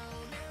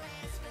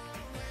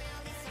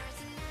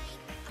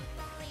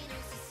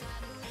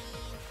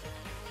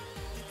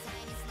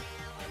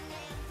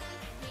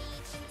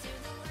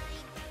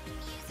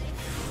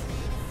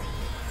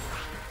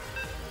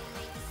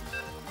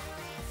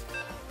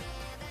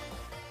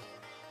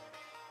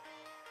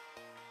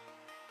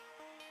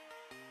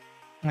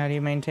 How do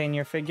you maintain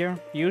your figure?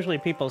 Usually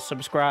people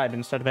subscribe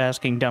instead of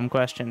asking dumb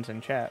questions in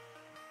chat.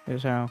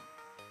 Is how.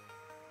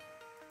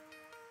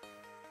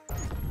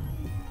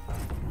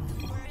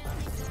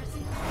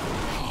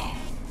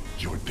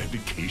 Your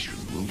dedication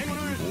will be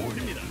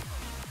rewarded.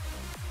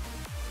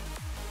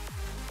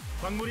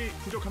 광물이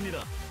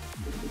부족합니다.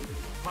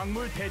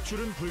 광물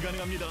대출은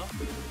불가능합니다.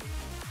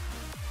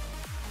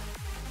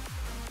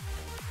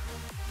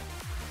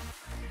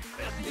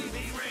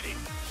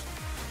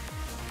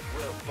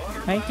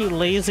 Thank you,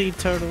 Lazy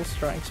Turtle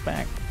Strikes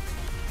Back.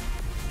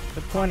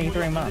 For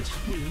 23 months.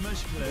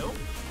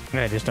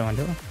 Yeah, just don't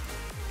do it.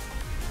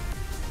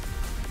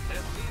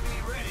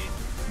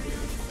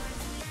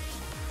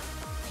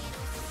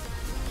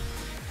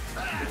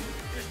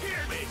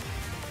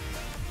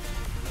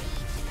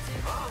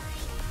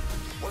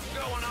 What's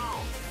going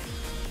on?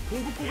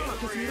 보급고가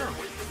막혔습니다.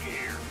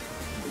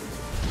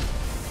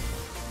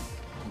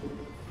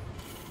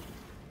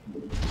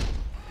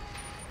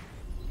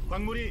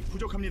 광물이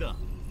부족합니다.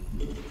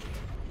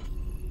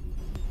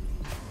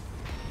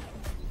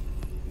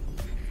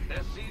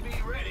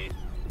 SCV ready.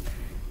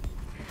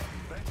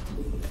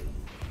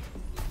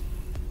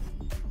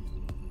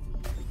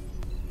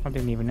 I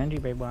didn't even energy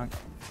bay block.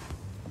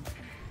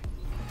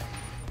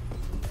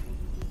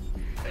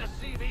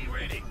 SCV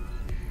ready.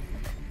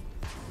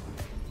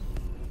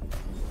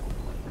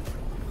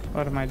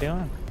 What am I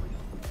doing?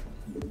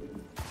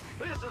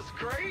 This is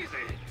crazy.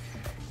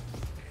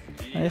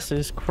 This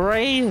is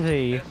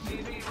crazy.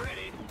 SCV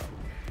ready.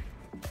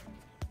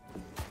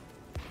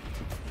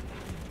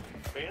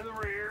 In the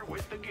rear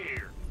with the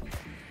gear.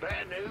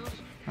 Bad news.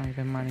 I've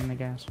been mining the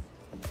gas.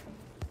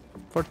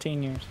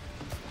 14 years.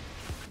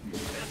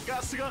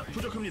 가스가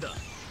부족합니다.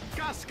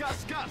 가스.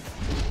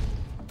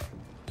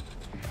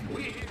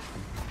 We here.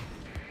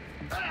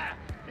 Ah,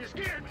 you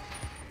scared me.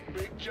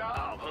 Big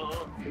job,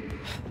 huh?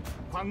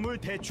 광물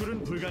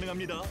대출은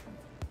불가능합니다.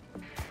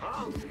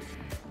 Huh?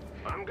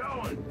 I'm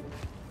going.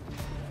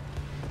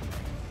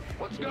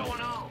 What's going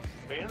on?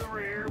 In the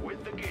rear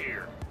with the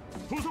gear.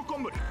 부속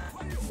건물.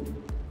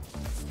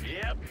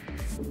 Yep.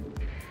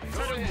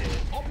 사령부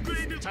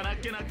업그레이드.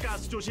 자나깨나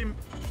가스 조심.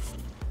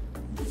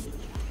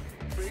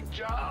 Big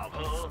job,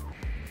 huh?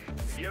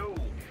 Yo.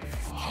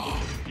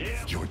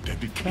 Yeah. Your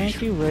dedication.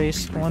 Thank you,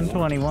 Race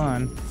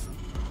 121.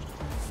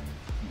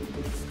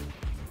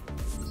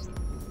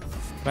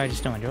 But I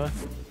just don't enjoy it.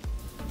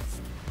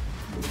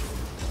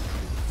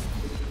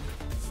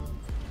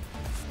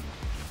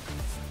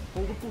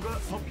 보급고가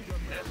더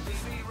필요합니다.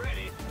 SCV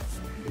ready.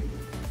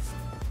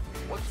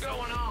 What's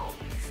going on?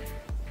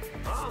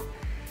 Huh?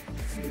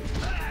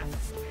 Ah,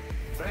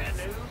 bad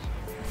news?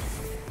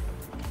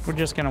 We're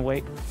just gonna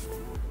wait.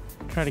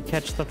 Try to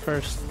catch the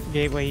first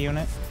gateway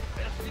unit.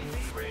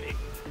 SCV ready.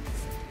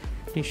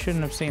 He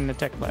shouldn't have seen the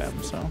tech lab,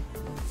 so.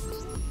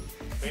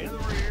 In the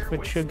rear.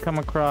 Which should come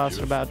across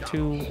about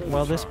 2.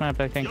 Well, this map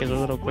I think is a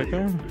little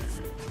quicker.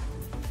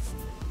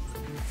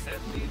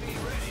 SCV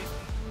ready.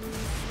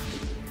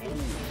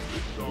 Oh,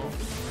 it's on.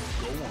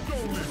 Go on.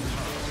 Don't let me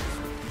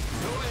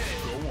Go ahead.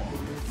 Go on.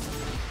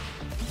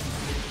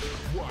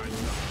 Why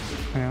not?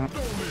 Yeah.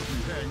 Don't leave me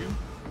hanging.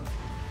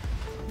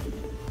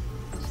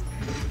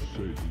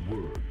 Say the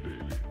word,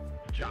 baby.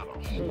 Got a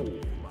whole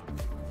lot.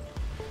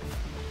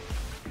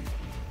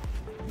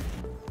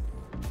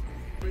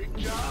 Big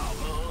job,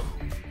 huh?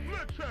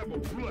 Let's have a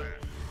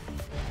blast.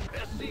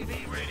 SCV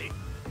ready.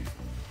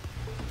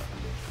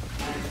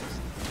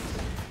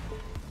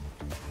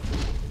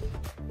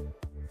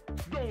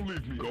 Don't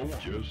leave me. Go on.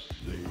 Just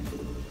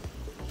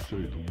say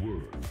the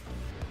word.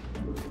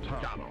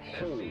 Got Top a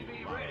whole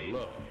lot of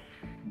love.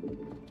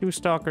 2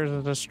 stalkers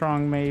is a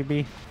strong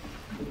maybe.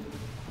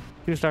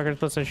 2 stalkers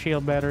plus a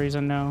shield batteries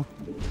and no.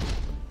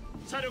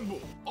 사령부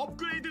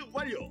업그레이드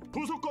완료.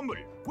 부속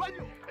건물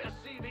완료.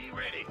 SCV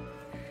ready.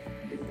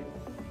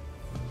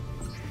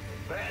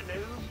 Bad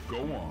news?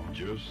 Go on.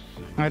 Just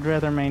say. I'd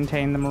rather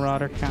maintain the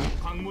marauder count.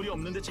 광물이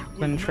없는데 자꾸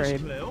Then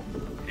trade. 일만 시킬래요?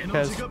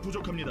 Because 에너지가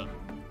부족합니다.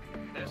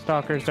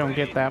 stalkers don't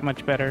get that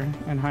much better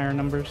in higher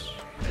numbers.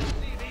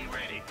 SCV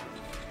ready.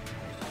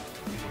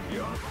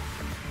 Yup.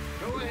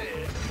 Go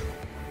ahead.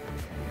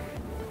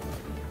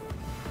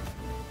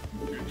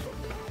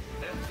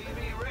 SCV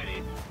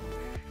ready.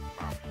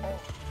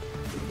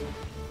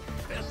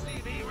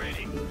 SCV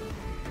ready.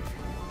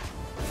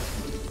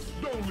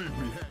 Don't leave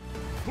me hanging.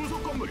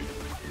 부속 건물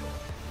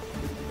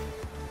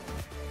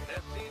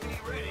SCV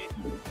ready.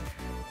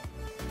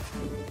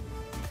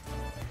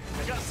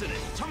 가스는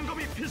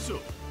점검이 필수.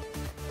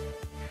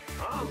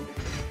 Huh?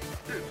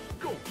 It's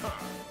go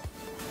time.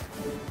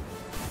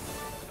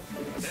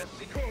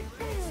 SCV,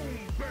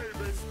 Boom,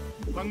 baby.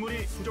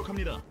 광물이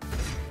부족합니다.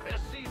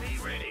 SCV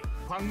ready.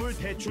 광물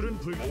대출은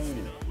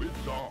불가능합니다. Oh,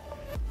 it's on.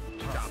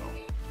 Got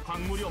 'em.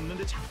 광물이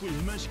없는데 자꾸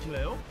일만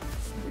시킬래요?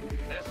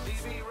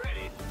 SCV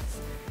ready.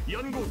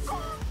 연구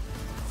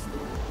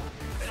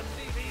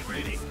SCV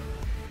ready.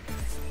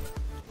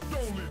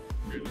 Don't leave.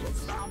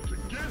 It's about to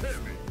get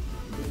heavy.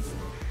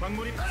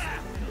 광물이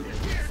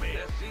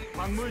SCV.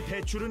 광물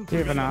대출은 Do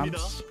you have an 불가능합니다.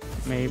 ops?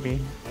 Maybe.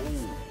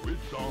 Oh,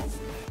 it's on.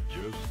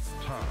 Just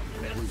time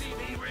to wait.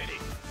 SCV ready.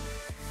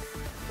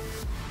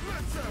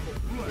 Let's have a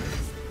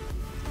blast.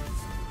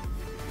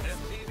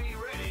 SCV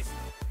ready.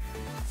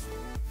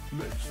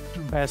 Let's do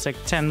Classic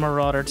 10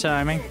 marauder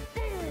timing.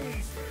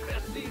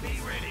 SCV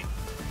ready.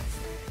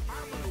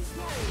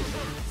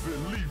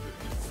 believe it.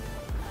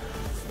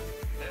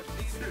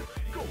 SCV ready.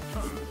 Go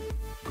time.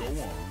 Go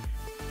on.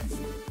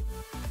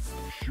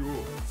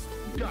 Sure.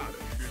 Got it.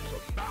 It's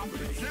about to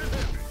get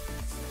heavy.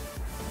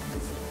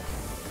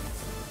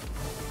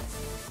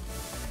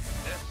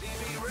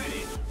 SCV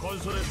ready.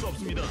 건설할 수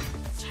없습니다.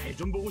 잘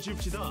좀 보고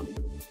싶시다. I'm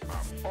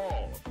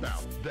all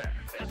about that.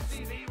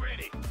 SCV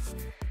ready.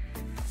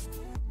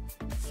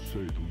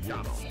 Say the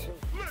Got word. 'em.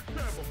 Let's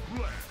have a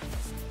blast.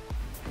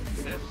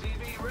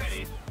 SCV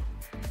ready.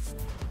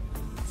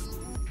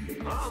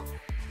 Huh?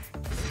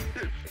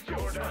 It's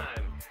Your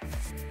time.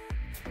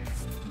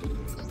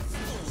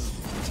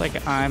 It's like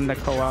I'm the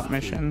co-op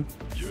mission.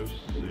 Just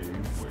say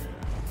where.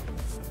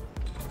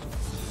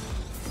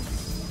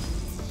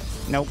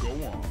 Nope. Go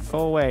on. Go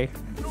away.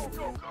 Go,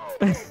 go, go.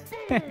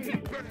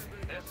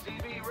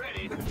 SCV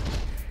ready.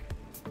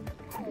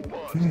 Who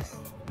wants?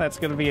 That's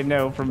gonna be a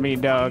no from me,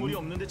 dog. 광물이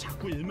없는데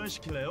자꾸 일만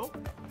시킬래요?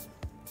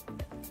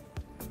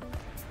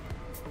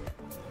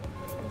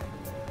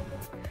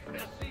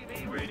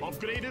 SCV ready.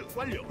 업그레이드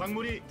완료.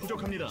 광물이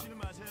부족합니다.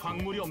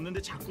 광물이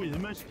없는데 자꾸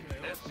일만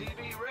시킬래요?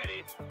 SCV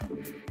ready.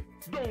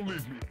 Don't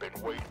leave me. Been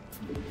waiting.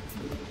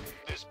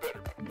 This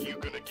better. You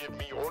gonna give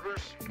me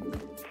orders?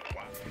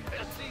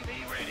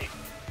 SCV ready.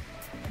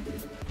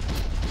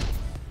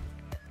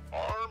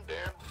 Armed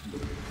and.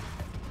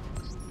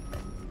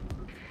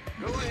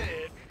 Go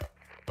ahead.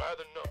 By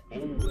the Oh,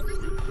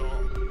 it's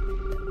on.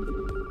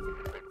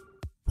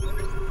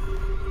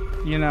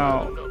 You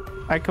know,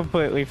 I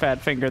completely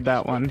fat fingered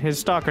that one. His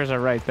stalkers are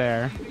right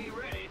there. SCV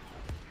ready.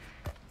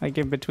 Like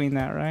in between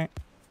that, right?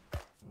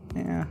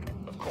 Yeah.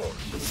 Of course.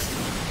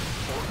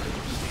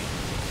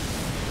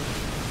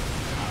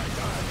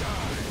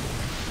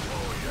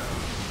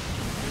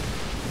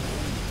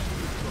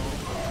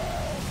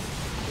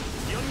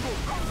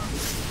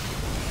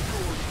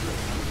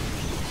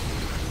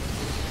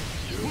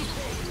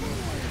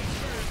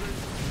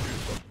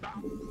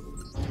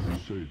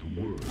 Say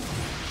the word.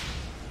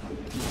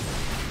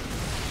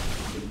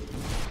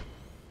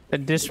 The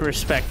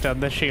disrespect on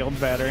the shield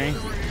battery.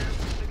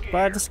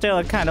 But still,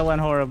 it kind of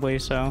went horribly,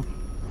 so.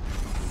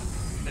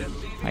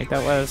 Like,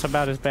 that was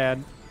about as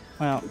bad.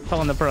 Well,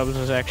 pulling the probes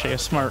was actually a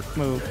smart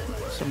move,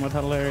 somewhat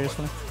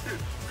hilariously.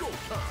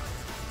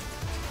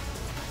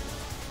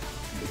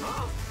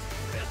 Huh?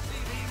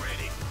 SCV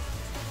ready.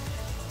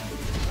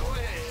 Go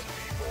ahead,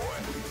 SCV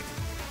boy.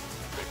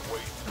 Been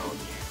waiting on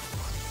you.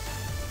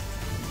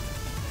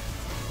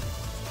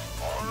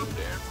 Armed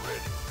and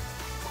ready.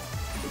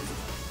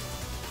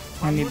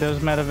 I need those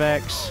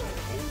medevacs.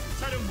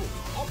 사령부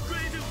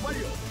업그레이드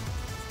완료.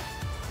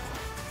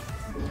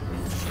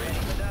 Ready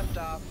for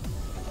dust-off.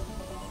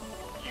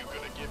 You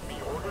gonna give me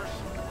orders?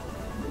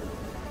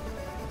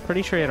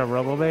 Pretty sure he had a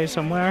robo bay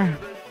somewhere.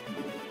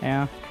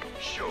 Yeah.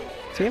 Sure.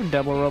 Does he have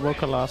double robo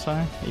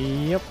colossi?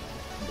 Yep.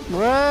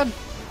 Run!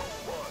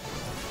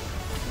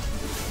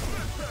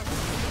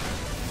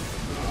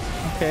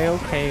 Okay,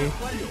 okay.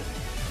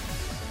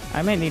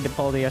 I may need to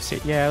pull the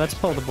SC. Yeah, let's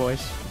pull the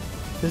boys.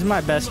 This is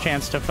my best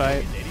chance to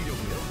fight.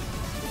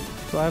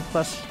 12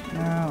 plus.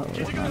 No, it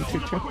was not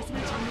 2-2. 막고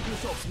있으면 착륙할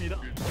수 없습니다.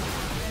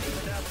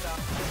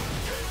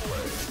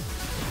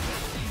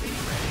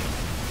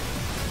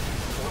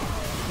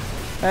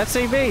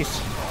 SCVs!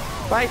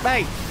 Fight,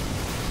 bait!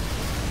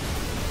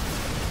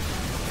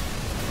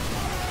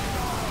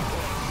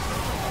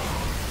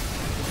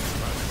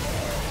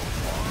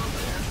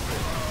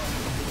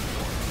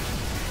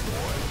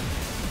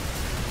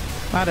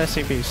 Not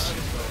SCVs.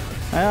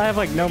 I have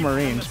like no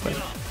Marines, but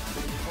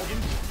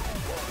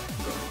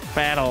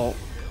battle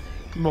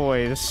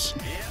boys.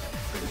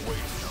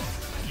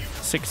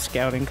 6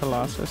 scouting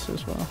colossus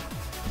as well.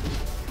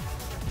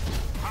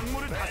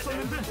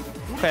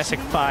 Classic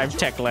 5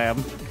 tech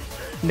lab.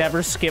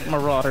 Never skip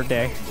Marauder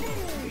Day.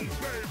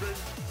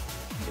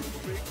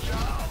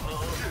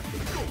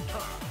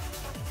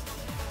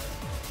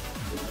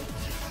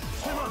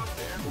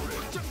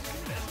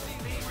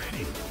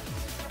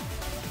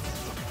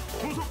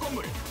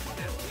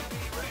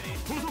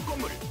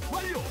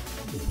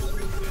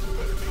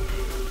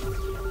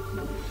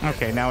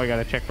 Okay, now we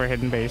gotta check for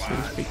hidden bases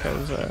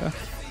because,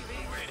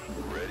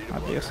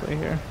 obviously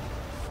here.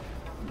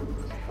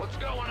 What's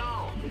going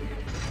on?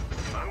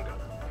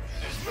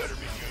 This better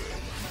be good.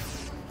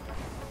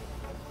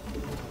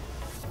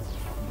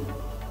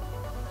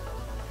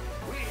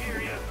 We hear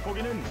ya.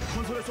 거기는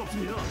건설할 수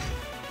없습니다.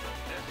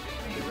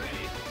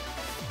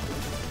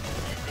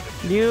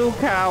 You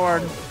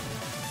coward!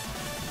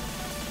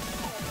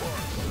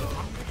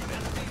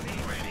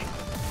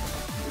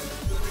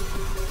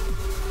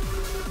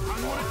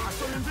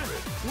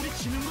 우리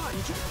지는 거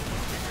아니죠?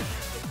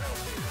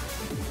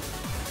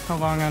 How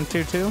long on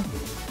 2-2?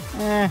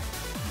 Eh,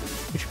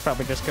 we should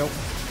probably just go.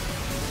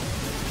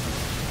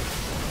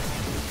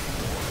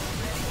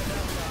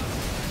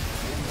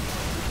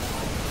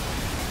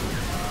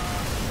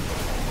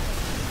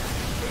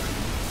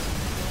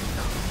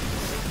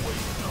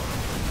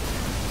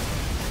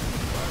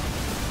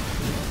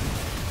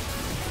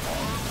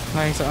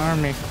 Nice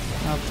army.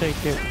 I'll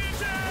take it.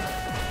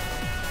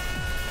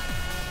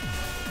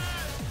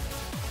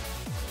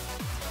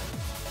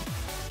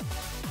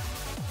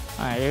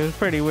 Alright, it was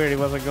pretty weird he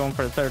wasn't going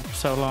for a third for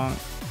so long.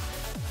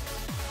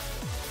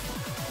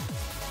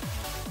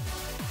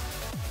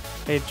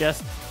 It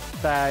just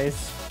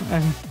dies.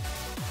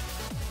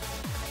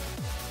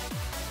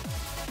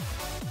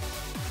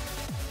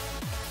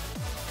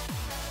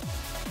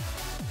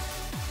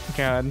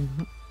 God,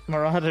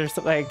 Marauders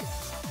like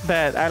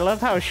that. I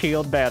love how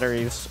shield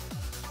batteries.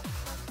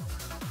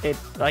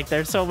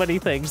 There's so many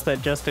things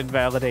that just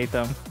invalidate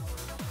them.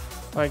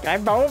 Like,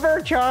 I'm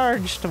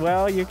overcharged!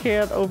 Well, you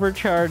can't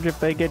overcharge if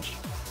they get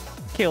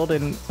killed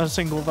in a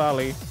single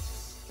volley.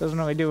 Doesn't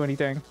really do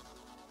anything.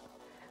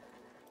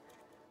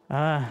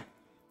 Ah.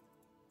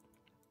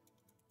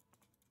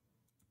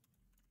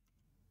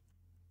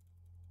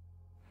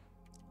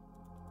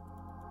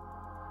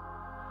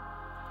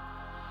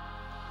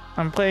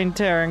 I'm playing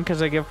Terran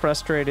because I get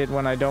frustrated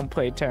when I don't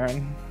play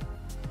Terran.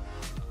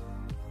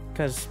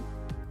 Because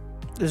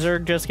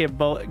Zerg just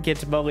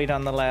gets bullied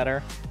on the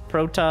ladder.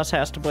 Protoss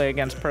has to play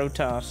against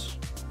Protoss.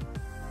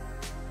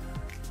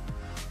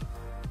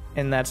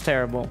 And that's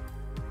terrible.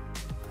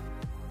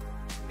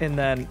 And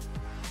then...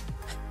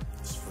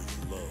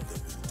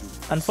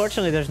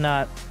 Unfortunately, there's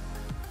not...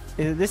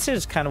 This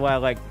is kind of why I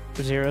like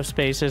Zero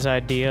Space's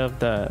idea of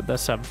the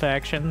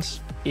sub-factions.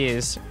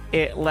 Is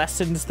it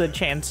lessens the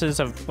chances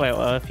of...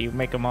 Well, if you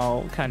make them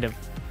all kind of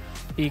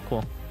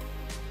equal.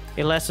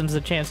 It lessens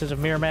the chances of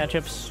mirror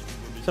matchups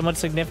somewhat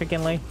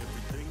significantly.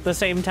 At the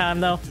same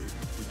time, though...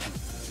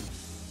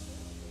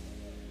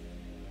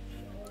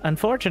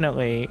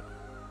 Unfortunately,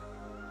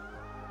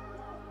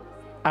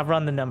 I've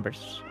run the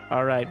numbers.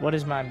 Alright, what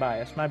is my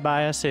bias? My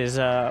bias is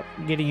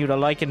getting you to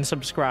like and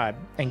subscribe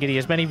and getting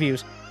as many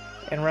views.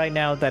 And right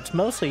now, that's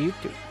mostly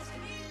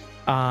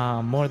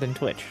YouTube. More than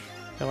Twitch.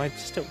 Though I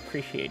still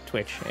appreciate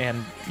Twitch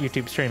and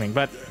YouTube streaming.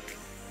 But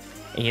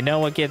you know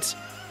what gets...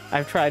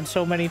 I've tried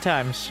so many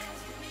times.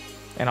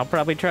 And I'll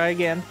probably try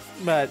again.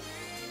 But,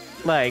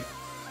 like,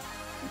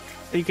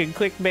 you can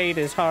clickbait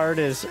as hard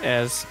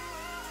as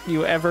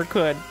you ever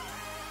could.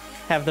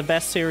 Have the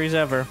best series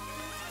ever,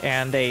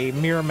 and a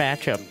mirror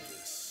matchup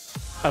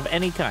of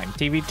any kind,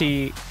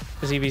 TVT,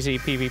 ZVZ,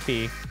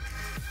 PvP,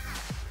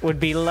 would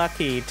be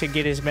lucky to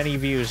get as many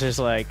views as,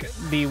 like,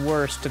 the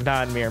worst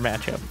non-mirror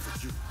matchup.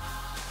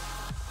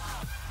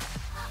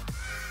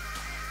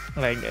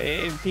 Like,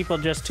 people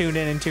just tune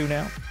in and tune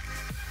out.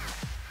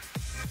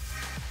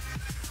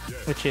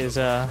 Which is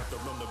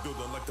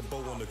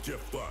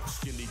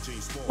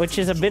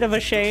a bit of a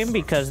shame,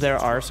 because there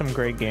are some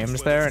great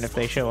games there, and if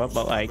they show up,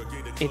 but, like,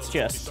 it's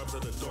just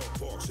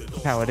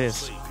how it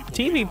is.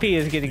 TVP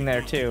is getting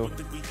there, too.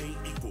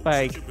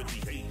 Like,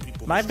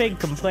 my big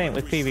complaint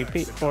with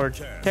PvP, or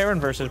Terran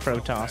versus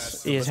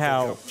Protoss, is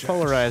how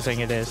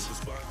polarizing it is.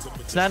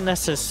 It's not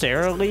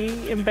necessarily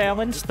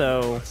imbalanced,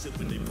 though.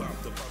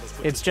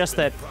 It's just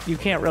that you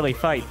can't really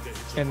fight,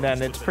 and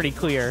then it's pretty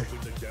clear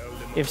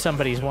if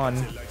somebody's won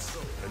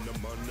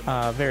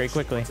very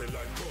quickly.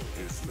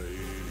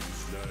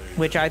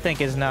 Which I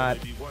think is not...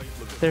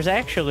 There's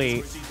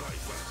actually...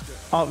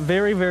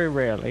 very, very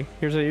rarely.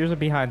 Here's a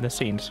behind the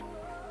scenes.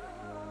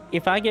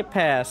 If I get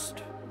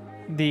past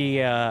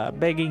the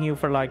begging you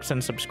for likes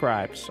and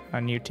subscribes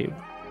on YouTube,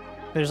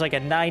 there's like a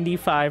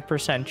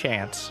 95%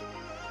 chance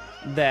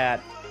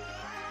that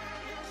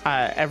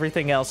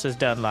everything else is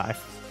done live.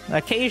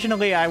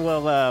 Occasionally, I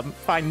will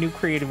find new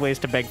creative ways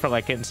to beg for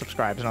like and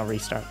subscribes, and I'll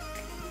restart.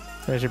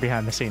 There's your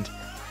behind the scenes.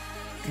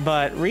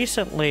 But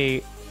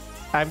recently,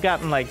 I've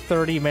gotten like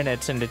 30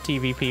 minutes into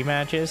TVP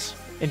matches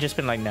and just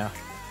been like, no.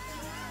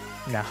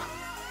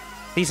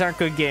 These aren't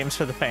good games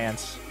for the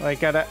fans.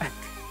 Like,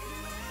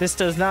 this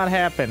does not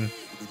happen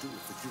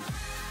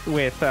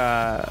with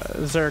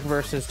Zerg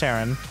versus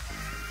Terran.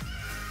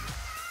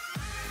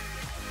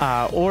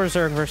 Or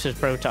Zerg versus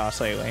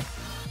Protoss lately.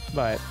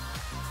 But...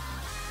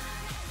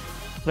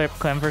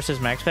 Clem versus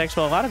Max Packs.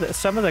 Well,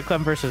 some of the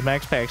Clem versus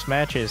Max Packs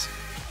matches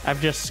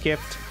I've just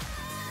skipped.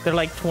 They're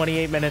like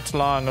 28 minutes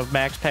long of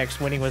Max Packs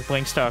winning with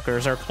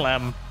Blinkstalkers, or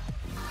Clem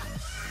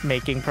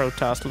making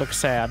Protoss look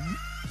sad.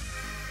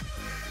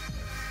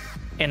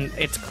 And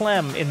it's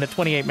Clem in the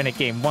 28-minute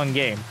game, one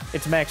game.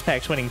 It's Max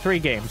Packs winning 3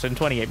 games in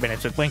 28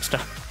 minutes with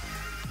Blinkstalker.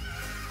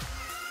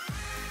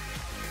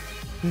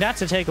 Not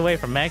to take away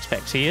from Max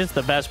Packs, he is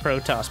the best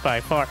Protoss by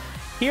far.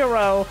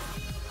 Hero.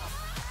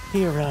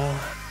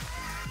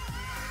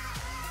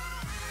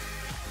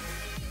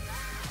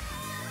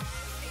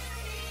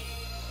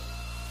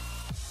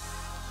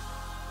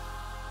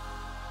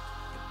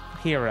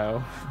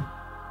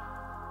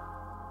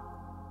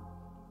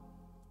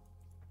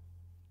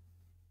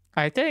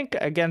 I think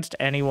against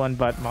anyone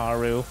but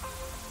Maru,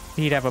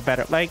 he'd have a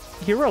better... Like,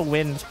 Hero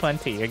wins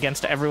plenty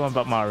against everyone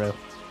but Maru.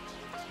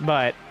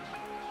 But...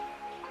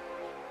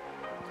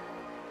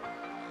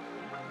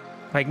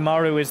 like,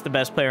 Maru is the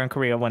best player in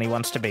Korea when he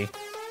wants to be.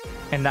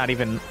 And not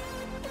even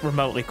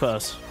remotely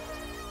close.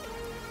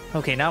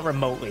 Okay, not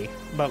remotely,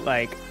 but,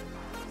 like...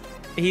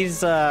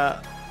 he's,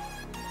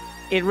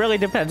 it really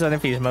depends on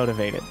if he's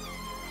motivated.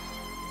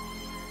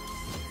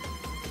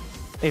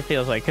 It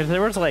feels like, because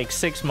there was like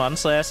 6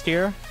 months last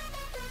year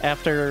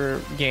after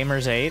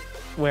Gamers 8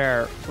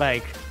 where,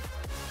 like,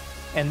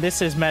 and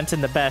this is meant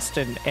in the best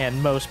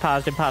and most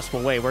positive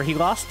possible way, where he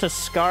lost to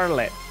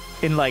Scarlet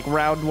in like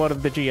round 1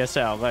 of the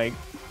GSL, like,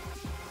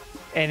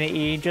 and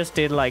he just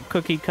did like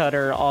cookie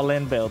cutter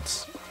all-in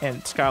builds,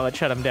 and Scarlet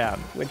shut him down,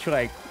 which,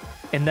 like,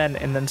 and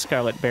then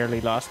Scarlet barely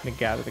lost and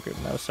got out of the group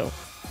though, so.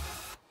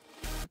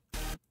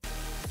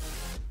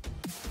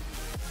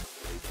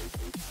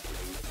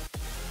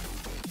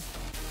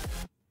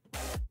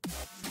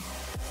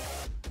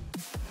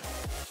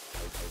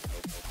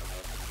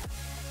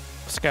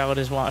 Scarlet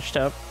is washed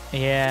up.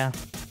 Yeah.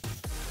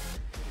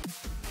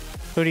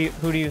 Who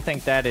do you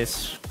think that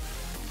is?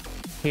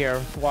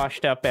 Here,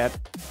 washed up at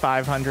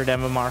 500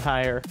 MMR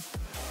higher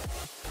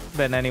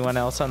than anyone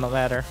else on the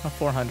ladder.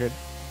 400.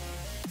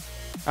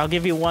 I'll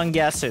give you 1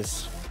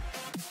 guesses.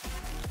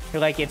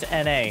 You're like, it's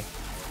NA.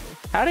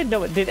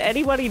 Did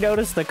anybody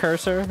notice the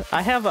cursor?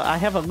 I have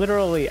a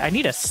literally, I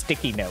need a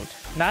sticky note,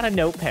 not a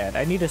notepad.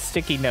 I need a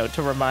sticky note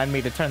to remind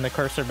me to turn the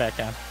cursor back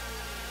on.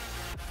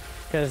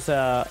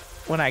 Because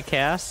when I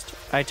cast,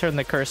 I turn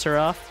the cursor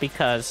off,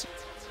 because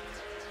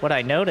what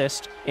I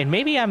noticed, and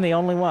maybe I'm the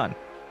only one,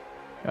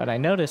 what I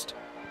noticed,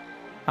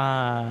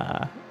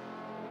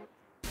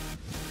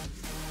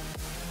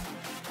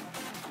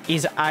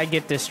 is I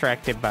get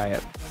distracted by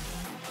it.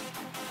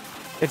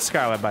 It's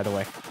Scarlet, by the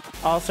way.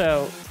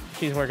 Also,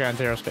 she's working on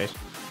Zero Space.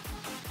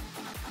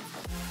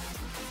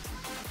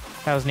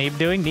 How's Neeb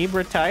doing? Neeb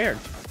retired.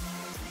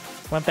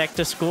 Went back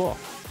to school.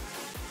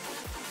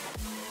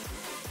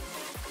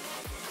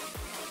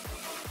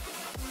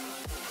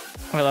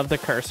 I love the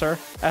cursor.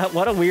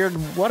 What a weird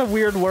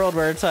world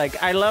where it's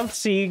like, I love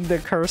seeing the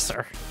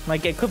cursor.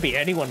 Like, it could be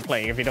anyone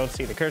playing if you don't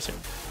see the cursor.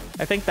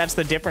 I think that's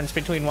the difference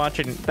between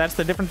watching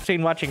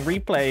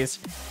replays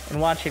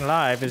and watching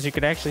live, is you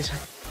could actually...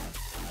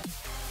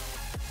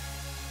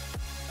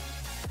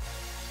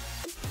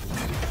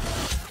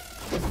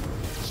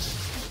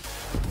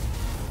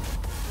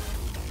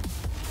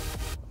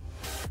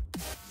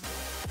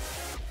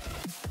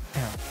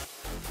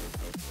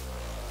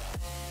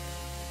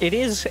 it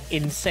is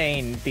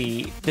insane,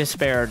 the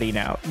disparity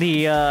now.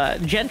 The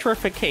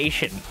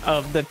gentrification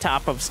of the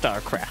top of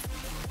StarCraft.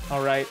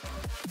 Alright?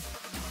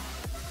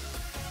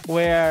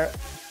 Where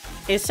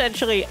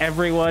essentially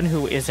everyone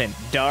who isn't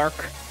Dark,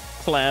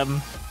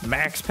 Clem,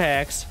 Max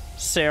Pax,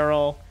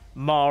 Cyril,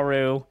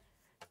 Maru,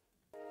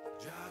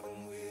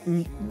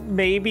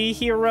 maybe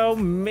Hero,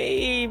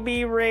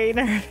 maybe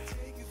Raynor.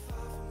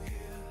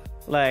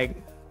 Like,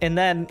 and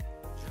then,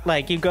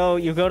 like, you go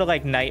to,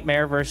 like,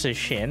 Nightmare versus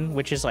Shin,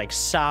 which is, like,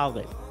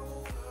 solid.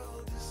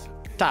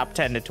 Top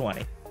 10 to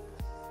 20.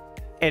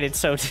 And it's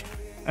so...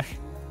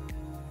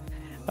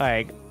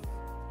 like,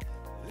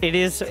 it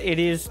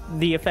is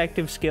the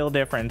effective skill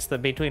difference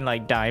between,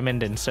 like,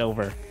 Diamond and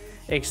Silver.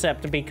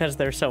 Except because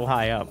they're so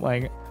high up.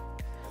 Like,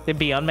 the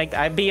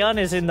Beyond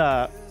is in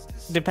the...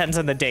 depends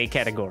on the day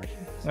category.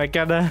 Like,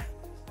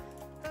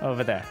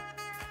 over there.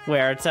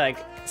 Where it's like,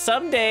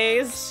 some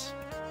days...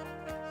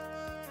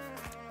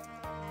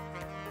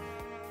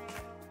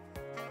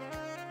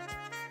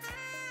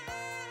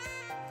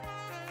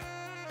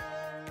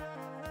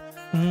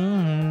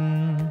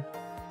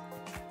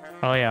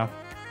 Oh yeah,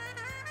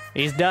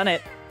 he's done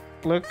it.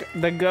 Look,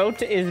 the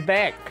GOAT is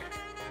back.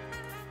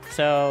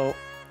 So,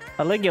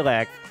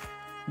 Aligulac,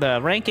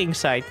 the ranking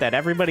site that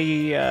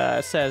everybody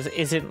says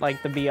isn't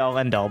like the be-all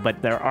end-all,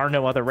 but there are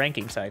no other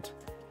ranking sites.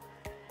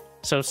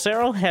 So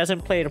Cyril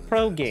hasn't played a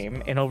pro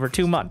game in over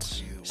 2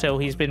 months, so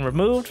he's been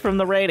removed from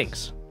the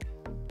ratings.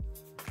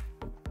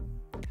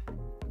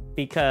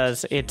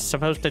 Because it's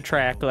supposed to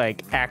track,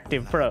 like,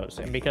 active pros,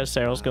 and because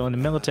Cyril's going to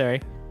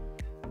military...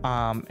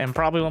 and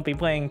probably won't be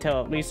playing till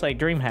at least like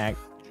DreamHack.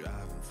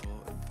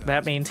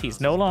 That means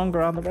he's no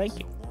longer on the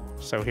ranking.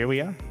 So here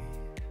we are.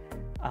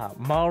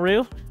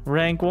 Maru,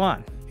 rank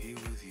 1.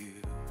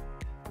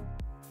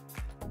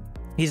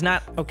 He's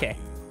not okay.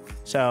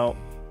 So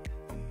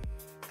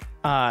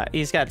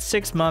he's got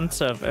 6 months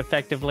of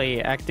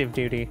effectively active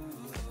duty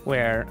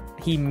where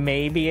he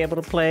may be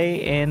able to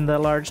play in the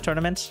large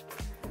tournaments.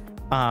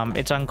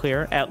 It's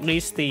unclear. At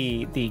least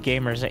the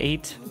Gamers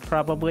 8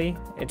 probably.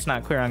 It's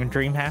not clear on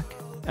DreamHack.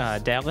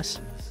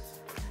 Dallas.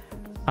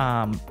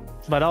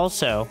 But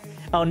also,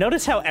 oh,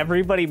 notice how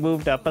everybody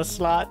moved up a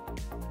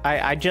slot?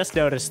 I just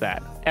noticed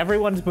that.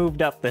 Everyone's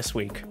moved up this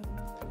week.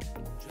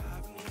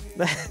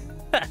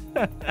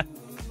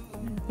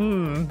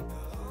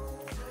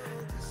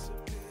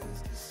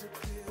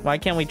 Why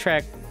can't we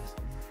track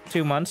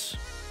 2 months?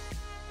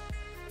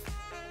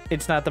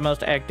 It's not the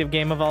most active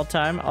game of all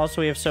time. Also,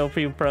 we have so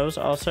few pros.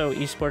 Also,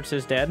 esports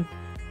is dead.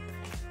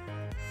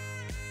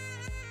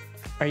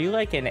 Are you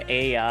like an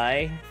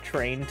AI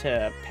trained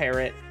to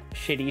parrot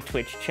shitty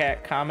Twitch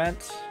chat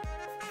comments?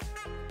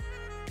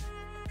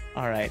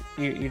 Alright,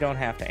 you don't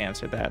have to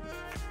answer that.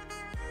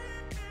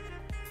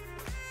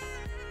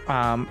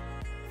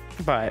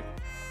 But...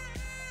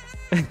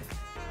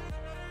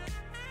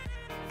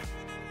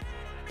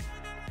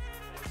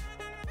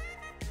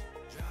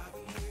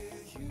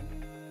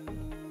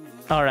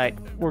 Alright,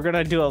 we're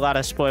gonna do a lot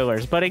of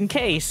spoilers, but in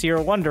case you're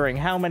wondering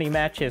how many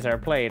matches are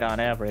played on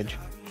average...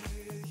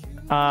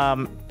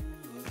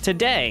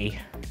 today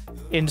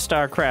in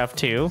StarCraft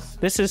 2,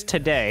 this is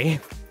today.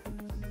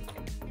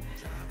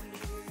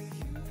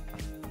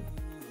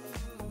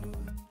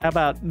 How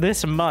about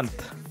this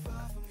month?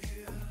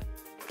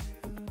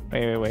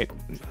 Wait.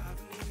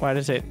 Why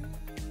does it...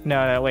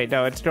 No, wait,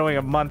 no, it's throwing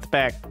a month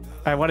back.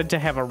 I wanted to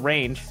have a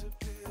range.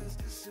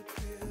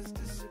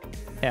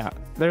 Yeah,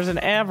 there's an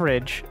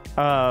average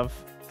of...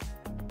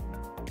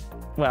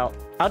 Well,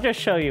 I'll just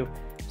show you.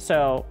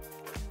 So,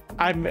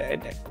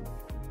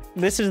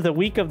 this is the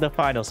week of the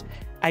finals.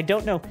 I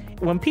don't know.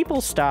 When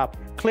people stop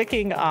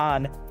clicking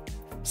on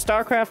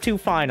StarCraft 2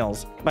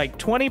 finals, like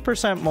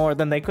 20% more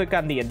than they click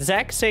on the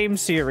exact same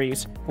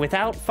series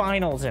without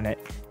finals in it,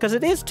 because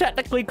it is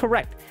technically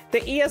correct.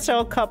 The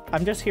ESL Cup,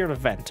 I'm just here to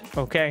vent,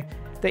 okay?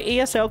 The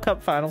ESL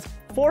Cup finals,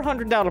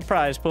 $400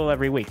 prize pool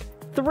every week.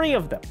 3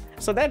 of them.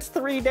 So that's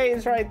 3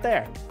 days right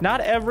there. Not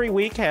every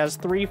week has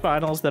 3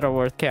 finals that are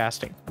worth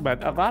casting,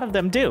 but a lot of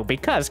them do,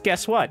 because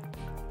guess what?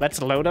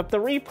 Let's load up the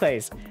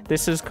replays.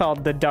 This is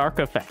called the Dark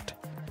Effect.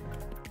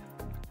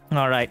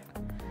 All right.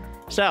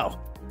 So,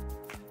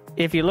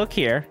 if you look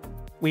here,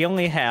 we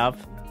only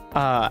have,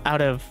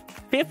 out of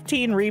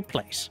 15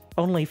 replays,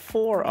 only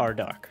 4 are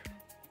dark,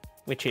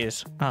 which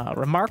is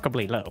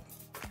remarkably low.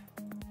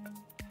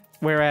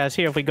 Whereas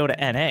here, if we go to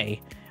NA,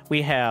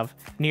 we have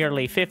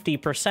nearly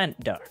 50%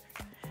 dark.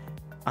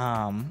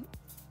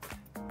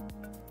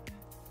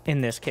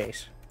 In this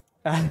case.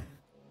 Yeah,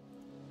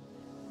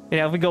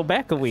 if we go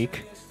back a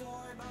week,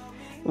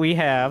 we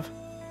have...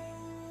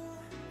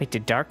 Wait,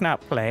 did Dark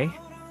not play?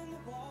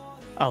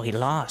 Oh, he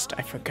lost.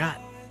 I forgot.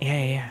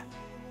 Yeah.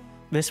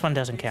 This one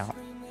doesn't count.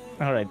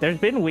 Alright, there's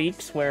been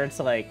weeks where it's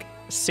like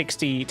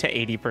 60 to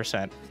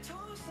 80%.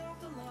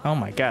 Oh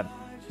my god.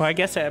 Well, I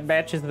guess it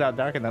matches without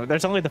Dark in them.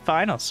 There's only the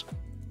finals.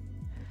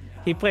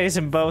 He plays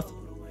in both.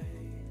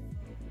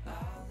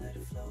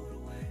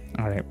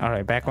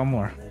 Alright, back one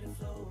more.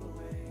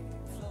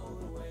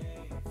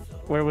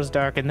 Where was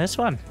Dark in this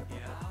one?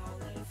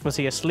 Was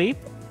he asleep?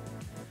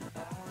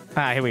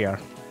 Ah, here we are.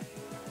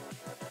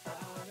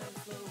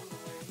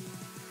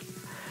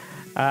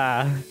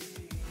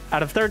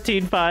 Out of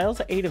 13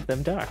 files, 8 of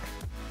them dark.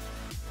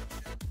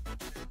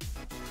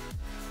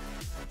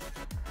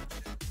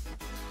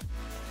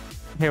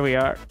 Here we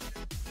are.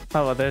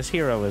 Oh, well, there's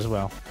Hero as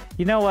well.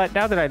 You know what?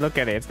 Now that I look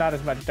at it, it's not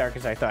as much dark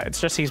as I thought.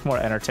 It's just he's more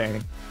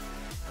entertaining.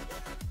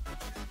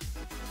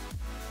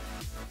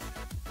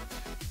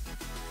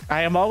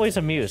 I am always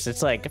amused.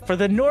 It's like, for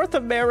the North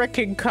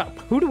American Cup,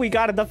 who do we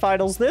got in the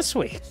finals this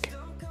week?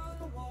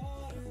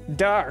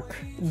 Dark,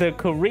 the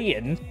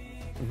Korean,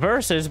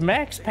 versus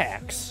Max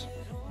Pax.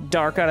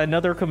 Dark on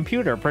another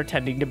computer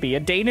pretending to be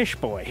a Danish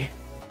boy.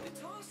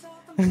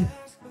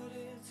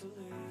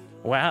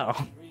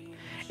 Wow.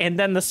 And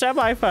then the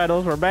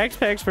semifinals were Max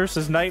Pax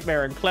versus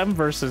Nightmare and Clem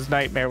versus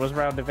Nightmare was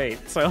round of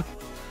 8. So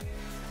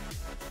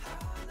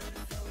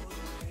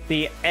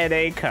the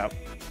NA Cup,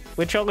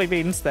 which only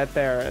means that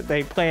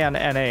they play on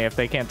NA if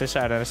they can't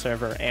decide on a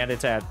server, and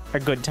it's at a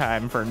good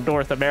time for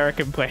North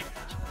American players.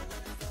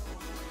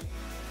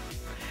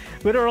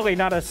 Literally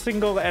not a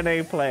single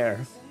NA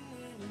player.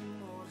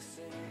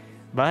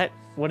 But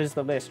what is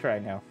the list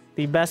right now?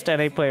 The best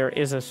NA player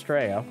is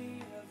Estrella,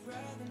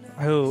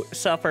 who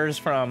suffers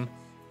from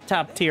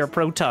top-tier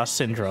Protoss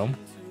syndrome.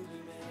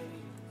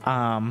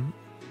 And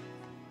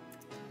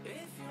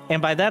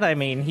by that I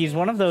mean he's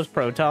one of those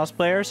Protoss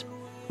players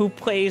who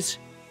plays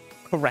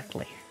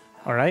correctly,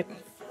 all right?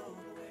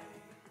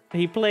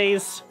 He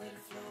plays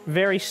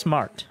very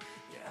smart,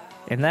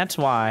 and that's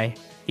why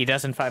he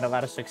doesn't find a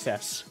lot of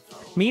success.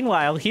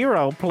 Meanwhile,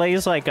 Hero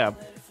plays like a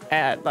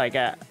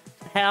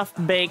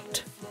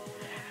half-baked,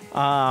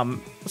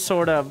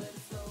 sort of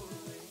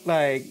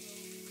like,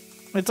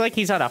 it's like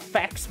he's on a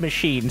fax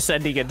machine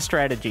sending in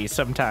strategies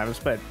sometimes,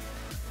 but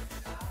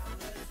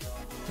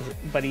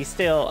he's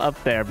still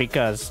up there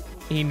because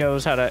he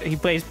knows how to, he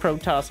plays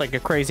Protoss like a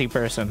crazy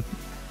person.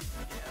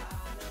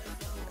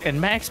 And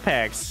Max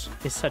Pax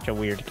is such a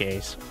weird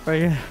case.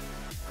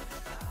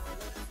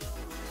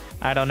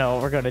 I don't know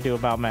what we're gonna do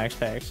about Max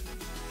Pax.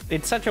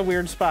 It's such a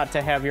weird spot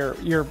to have your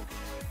 #1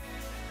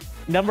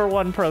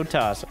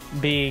 Protoss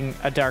being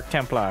a Dark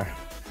Templar.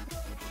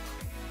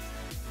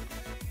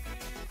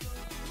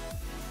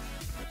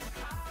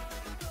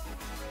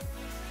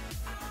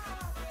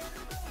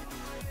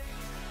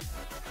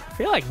 I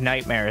feel like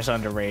Nightmare is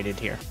underrated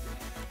here.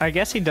 I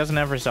guess he doesn't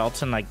have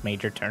results in like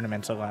major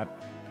tournaments a lot.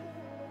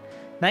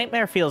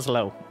 Nightmare feels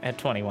low at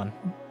 21.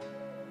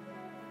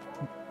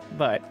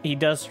 But he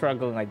does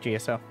struggle in like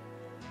GSL.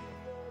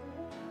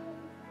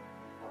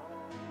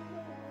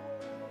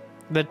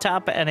 The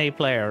top NA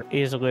player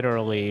is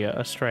literally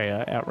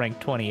Estrella at rank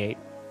 28.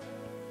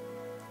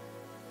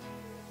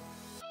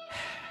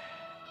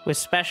 With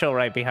Special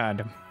right behind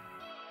him.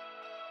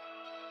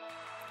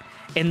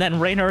 And then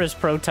Raynor as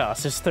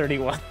Protoss is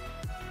 31.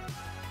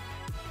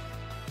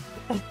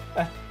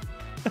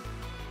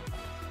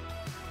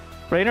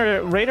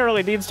 Raynor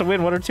only needs to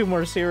win 1 or 2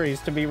 more series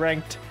to be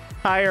ranked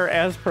higher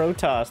as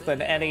Protoss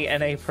than any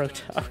NA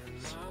Protoss.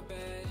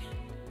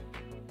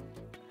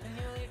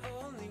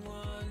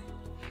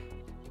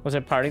 Was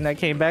it Parting that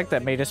came back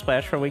that made a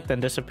splash for a week then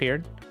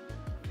disappeared?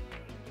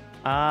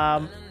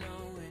 I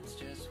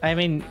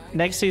mean,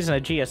 next season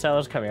of GSL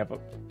is coming up.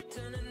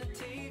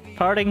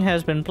 Parting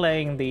has been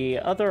playing the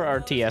other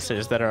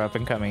RTSs that are up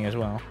and coming as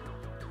well.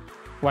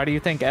 Why do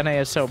you think NA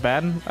is so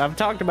bad? I've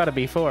talked about it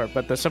before,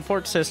 but the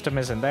support system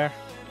isn't there.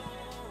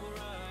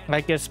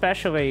 Like,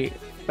 especially,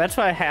 that's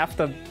why half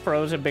the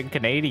pros have been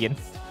Canadian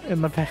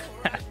in the past.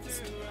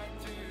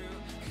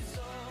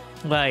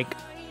 Like,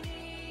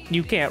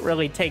 you can't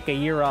really take a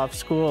year off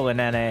school in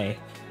NA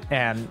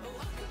and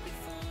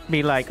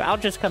be like, I'll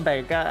just come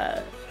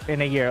back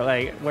in a year.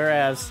 Like,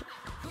 whereas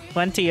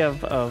plenty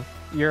of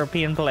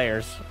European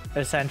players,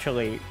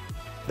 essentially,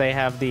 they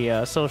have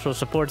the social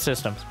support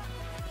systems.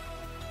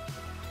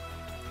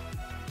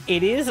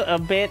 It is a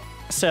bit,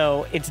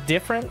 so it's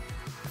different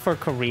for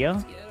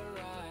Korea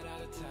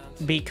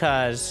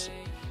because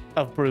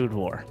of Brood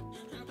War.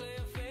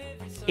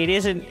 It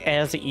isn't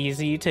as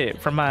easy to,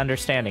 from my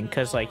understanding,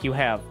 because like you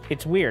have,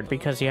 it's weird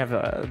because you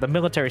have the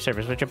military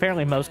service, which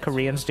apparently most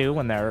Koreans do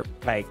when they're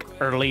like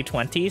early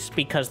 20s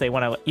because they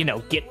want to, you know,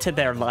 get to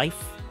their life.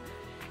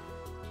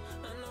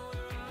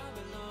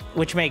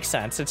 Which makes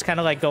sense. It's kind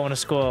of like going to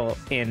school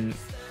in,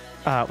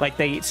 like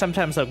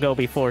sometimes they'll go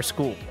before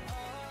school.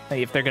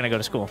 If they're gonna go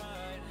to school.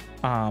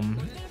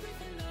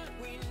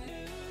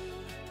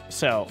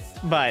 So,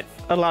 but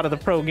a lot of the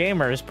pro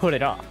gamers put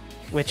it off,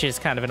 which is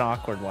kind of an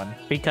awkward one,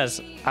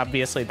 because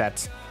obviously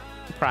that's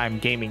prime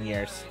gaming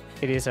years.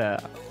 It is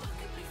a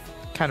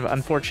kind of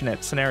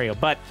unfortunate scenario,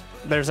 but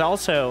there's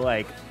also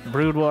like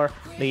Brood War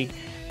League.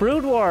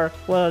 Brood War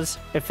was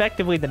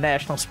effectively the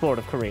national sport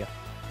of Korea.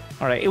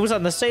 Alright, it was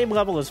on the same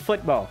level as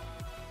football.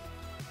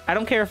 I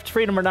don't care if it's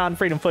freedom or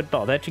non-freedom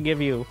football, that should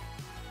give you...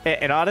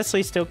 It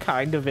honestly still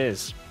kind of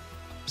is.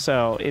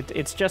 So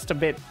it's just a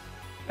bit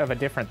of a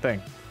different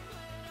thing.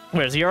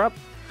 Whereas Europe,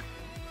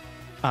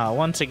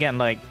 once again,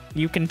 like,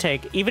 you can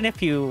take, even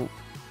if you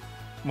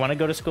want to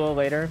go to school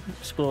later,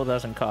 school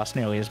doesn't cost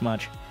nearly as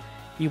much.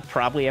 You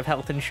probably have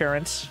health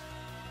insurance.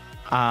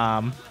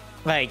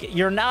 Like,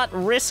 you're not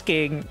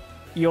risking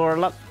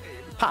your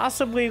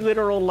possibly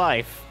literal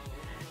life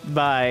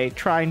by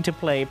trying to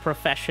play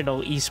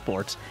professional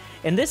esports.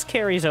 And this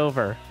carries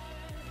over.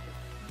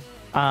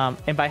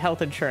 And by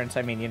health insurance,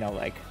 I mean, you know,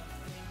 like,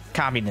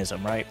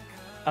 communism, right?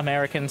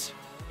 Americans.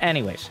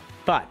 Anyways,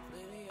 but,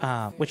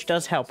 which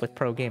does help with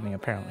pro gaming,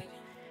 apparently.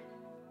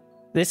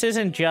 This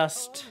isn't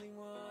just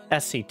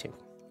SC2.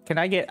 Can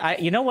I get,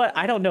 you know what?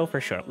 I don't know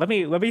for sure. Let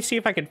me see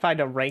if I can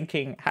find a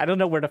ranking. I don't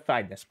know where to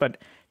find this, but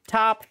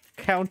top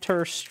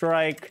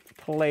Counter-Strike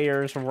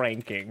players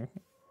ranking.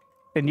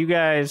 And you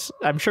guys,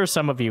 I'm sure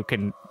some of you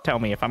can tell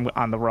me if I'm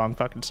on the wrong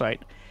fucking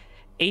site.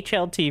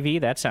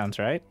 HLTV, that sounds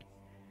right.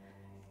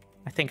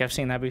 I think I've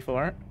seen that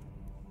before.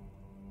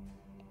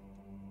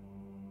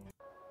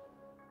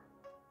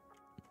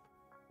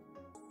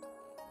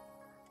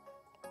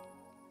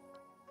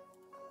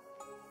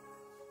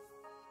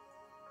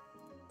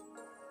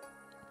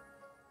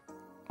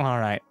 All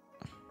right.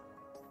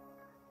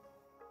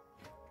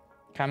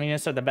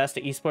 Communists are the best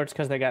at esports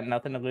because they got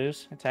nothing to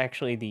lose. It's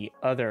actually the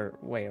other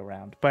way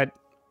around. But,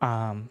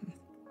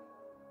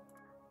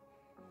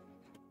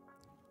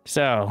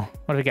 so,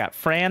 what do we got?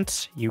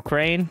 France,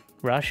 Ukraine,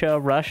 Russia,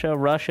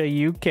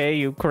 UK,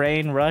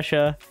 Ukraine,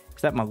 Russia.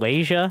 Is that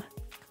Malaysia?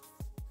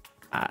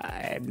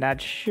 I'm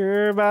not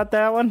sure about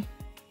that one.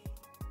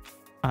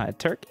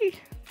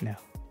 Turkey? No.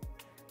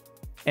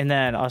 And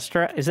then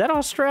Australia. Is that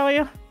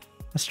Australia?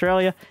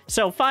 Australia.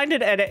 So find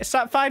an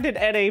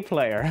NA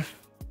player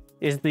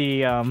is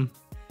the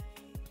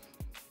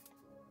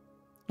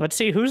let's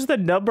see who's the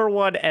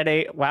 #1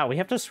 NA. Wow, we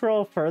have to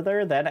scroll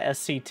further than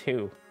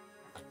SC2,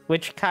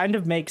 which kind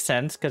of makes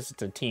sense because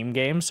it's a team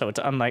game, so it's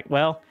unlike,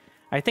 well,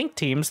 I think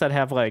teams that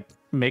have like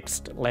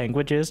mixed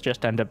languages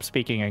just end up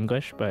speaking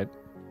English, but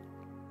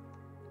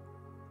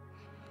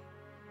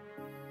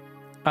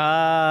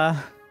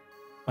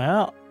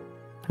well,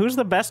 who's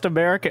the best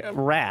American?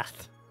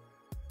 Wrath.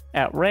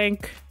 At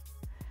rank,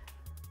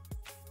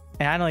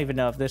 and I don't even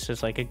know if this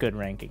is like a good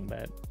ranking,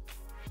 but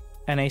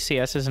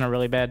NACS is in a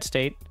really bad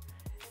state.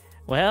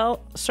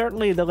 Well,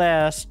 certainly the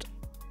last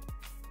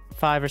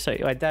 5 or so,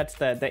 like that's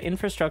the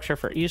infrastructure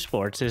for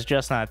esports is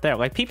just not there.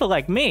 Like people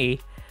like me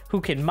who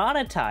can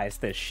monetize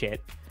this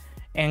shit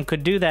and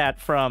could do that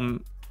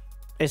from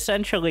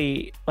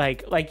essentially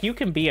like you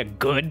can be a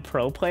good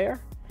pro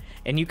player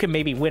and you can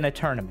maybe win a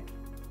tournament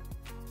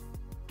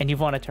and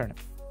you've won a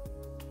tournament,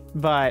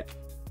 but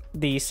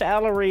the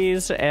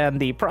salaries and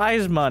the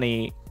prize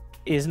money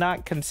is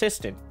not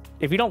consistent.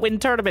 If you don't win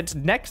tournaments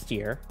next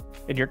year,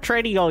 and you're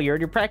training all year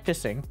and you're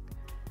practicing,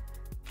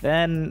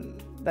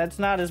 then that's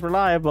not as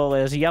reliable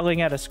as yelling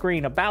at a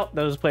screen about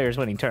those players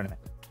winning tournament.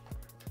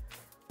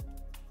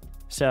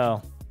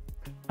 So,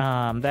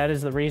 that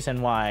is the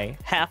reason why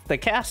half the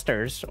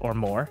casters, or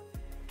more,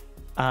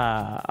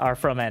 are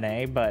from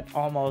NA, but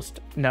almost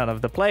none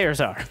of the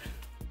players are.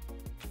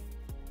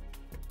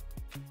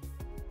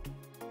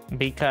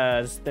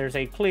 Because there's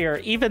a clear,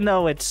 even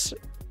though it's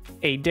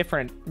a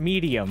different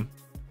medium,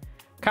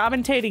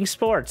 commentating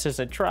sports is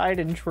a tried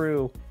and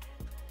true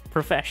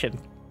profession.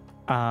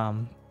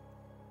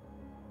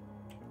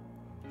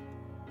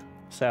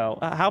 So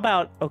how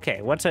about,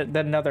 okay, what's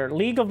another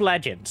League of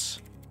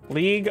Legends?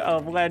 League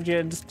of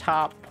Legends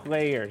top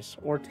players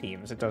or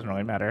teams, it doesn't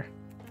really matter.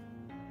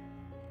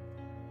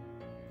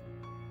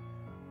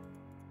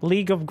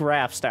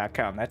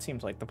 Leagueofgraphs.com, that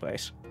seems like the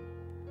place.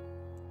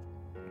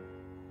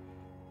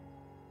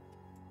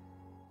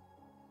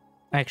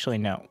 Actually,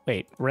 no.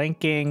 Wait.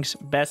 Rankings,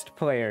 best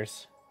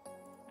players.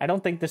 I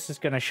don't think this is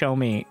going to show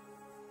me.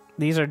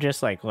 These are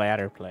just like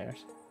ladder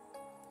players.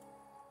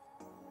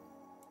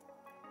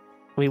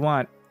 We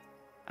want...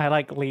 I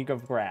like League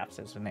of Graphs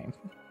as the name.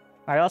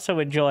 I also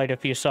enjoyed,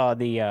 if you saw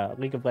the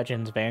League of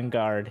Legends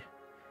Vanguard,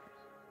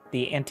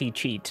 the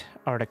anti-cheat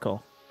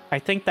article. I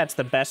think that's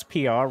the best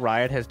PR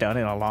Riot has done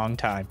in a long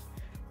time,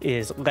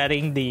 is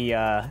letting the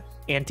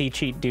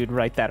anti-cheat dude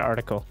write that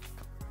article.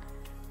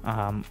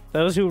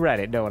 Those who read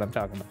it know what I'm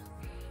talking about.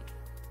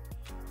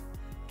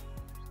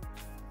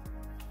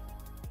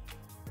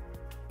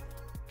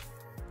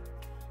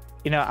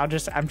 You know, I'm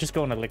just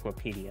going to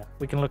Wikipedia.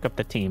 We can look up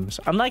the teams.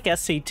 Unlike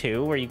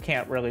SC2, where you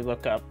can't really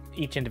look up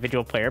each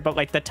individual player, but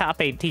like the top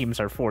 8 teams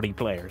are 40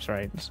 players,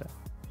 right? So.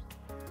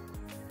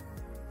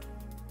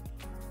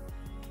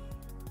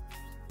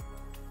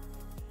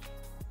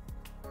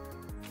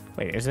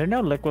 Wait, is there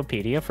no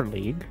Wikipedia for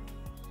League?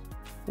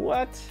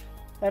 What?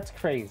 That's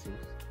crazy.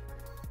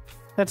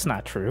 That's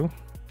not true.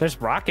 There's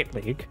Rocket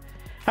League.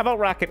 How about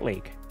Rocket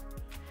League?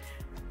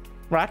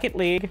 Rocket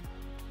League.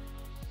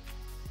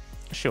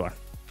 Sure.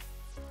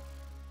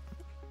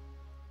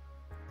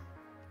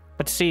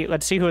 Let's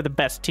see who are the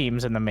best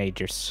teams in the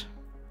majors.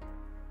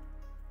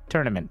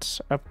 Tournaments.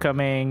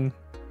 Upcoming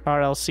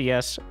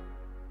RLCS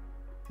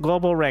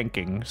global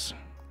rankings.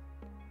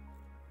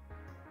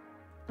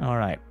 All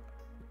right.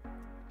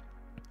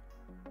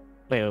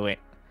 Wait.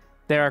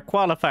 there are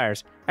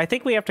qualifiers. I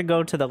think we have to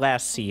go to the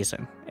last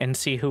season and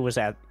see who was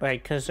at,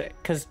 like, because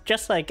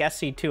just like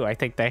SC2, I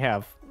think they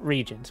have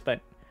regions,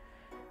 but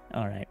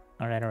all right.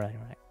 I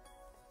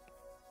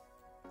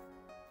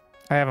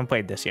haven't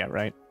played this yet,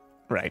 right?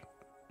 Right.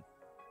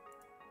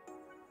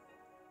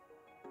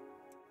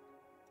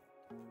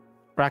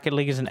 Rocket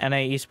League is an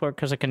NA esport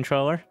because of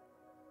controller.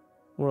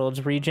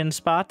 World's region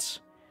spots.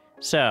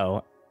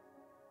 So,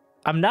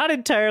 I'm not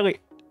entirely...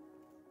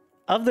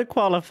 Of the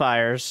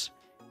qualifiers,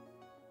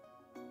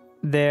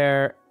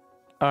 there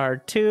are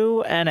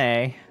 2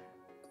 NA,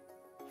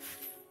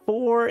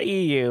 4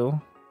 EU,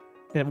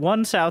 and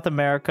 1 South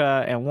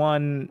America, and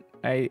 1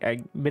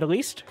 Middle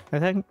East, I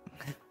think.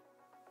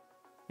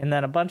 And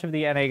then a bunch of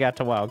the NA got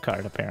to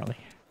wildcard, apparently.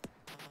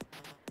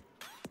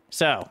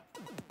 So,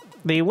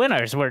 the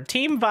winners were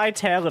Team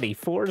Vitality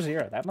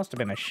 4-0. That must have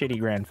been a shitty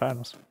grand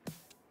finals.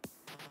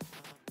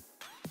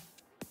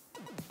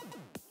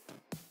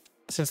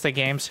 Since the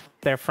games,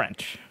 they're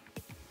French.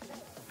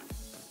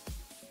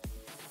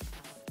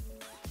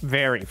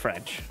 Very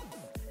French.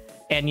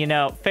 And, you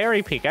know,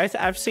 Fairy Peak,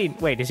 I've seen...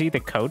 Wait, is he the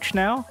coach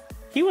now?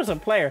 He was a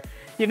player.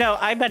 You know,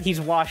 I bet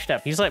he's washed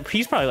up. He's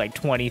probably like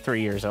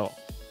 23 years old.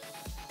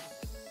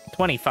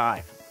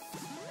 25.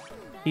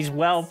 He's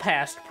well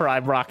past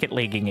prime Rocket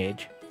Leaguing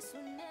age.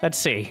 Let's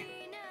see.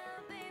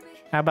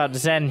 How about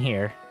Zen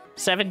here?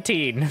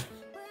 17.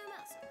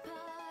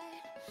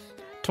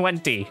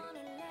 20.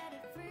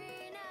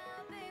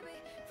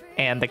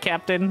 And the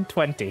captain,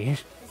 20.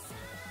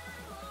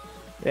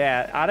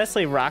 Yeah,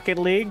 honestly, Rocket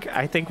League,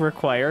 I think,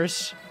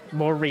 requires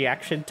more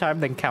reaction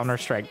time than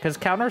Counter-Strike. Because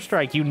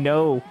Counter-Strike, you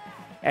know,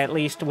 at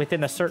least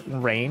within a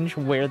certain range,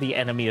 where the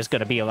enemy is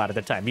going to be a lot of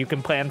the time. You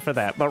can plan for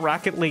that. But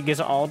Rocket League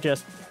is all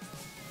just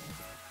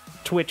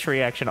Twitch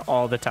reaction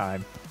all the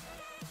time.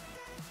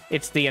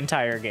 It's the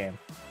entire game.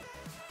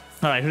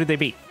 Alright, who did they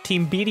beat?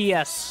 Team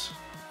BDS.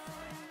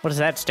 What does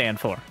that stand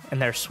for?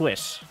 And they're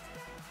Swiss.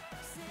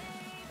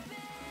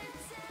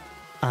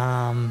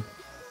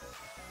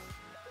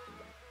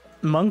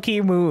 Monkey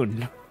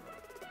Moon.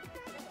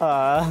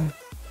 How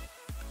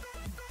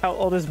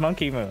old is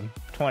Monkey Moon?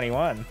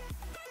 21.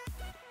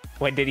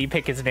 When did he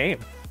pick his name?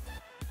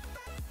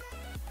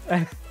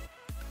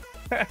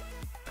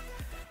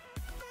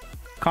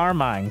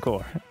 Carmine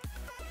Corps.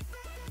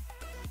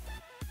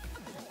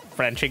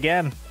 French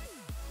again.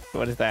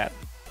 What is that?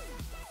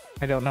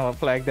 I don't know what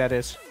flag that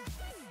is.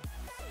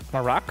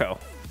 Morocco.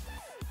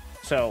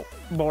 So,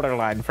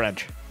 borderline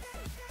French.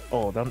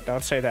 Oh,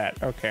 don't say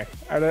that. Okay.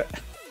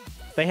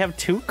 They have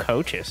 2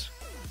 coaches.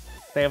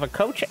 They have a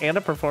coach and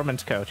a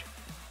performance coach.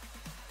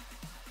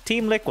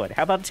 Team Liquid.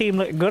 How about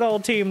good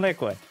old Team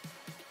Liquid?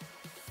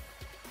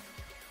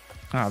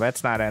 Oh,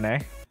 that's not NA.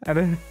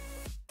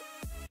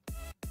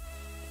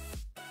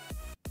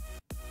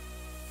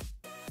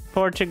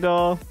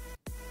 Portugal.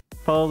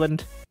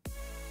 Poland.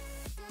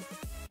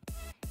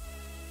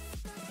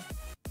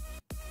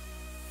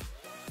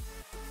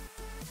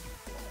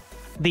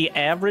 The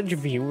average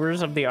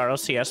viewers of the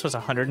RLCS was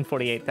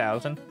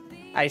 148,000.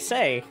 I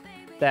say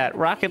that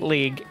Rocket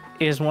League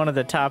is one of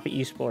the top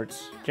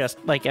esports,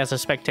 just like as a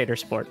spectator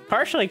sport.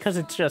 Partially because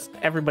it's just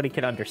everybody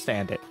can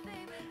understand it.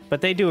 But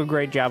they do a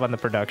great job on the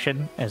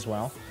production as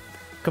well.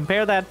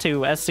 Compare that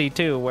to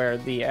SC2, where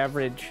the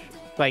average,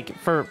 like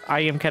for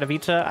IEM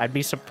Katowice, I'd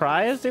be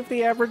surprised if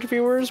the average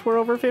viewers were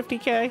over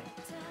 50K.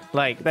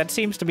 Like, that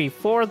seems to be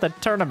for the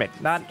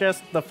tournament, not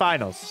just the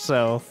finals,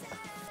 so...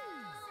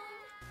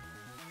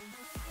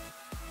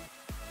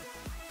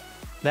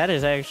 That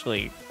is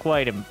actually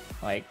quite,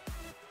 like...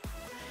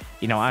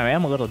 You know, I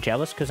am a little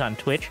jealous, because on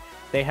Twitch,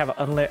 they have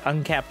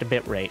uncapped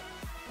bitrate.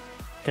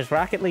 Because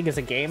Rocket League is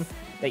a game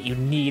that you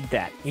need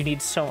that. You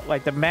need so...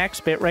 Like, the max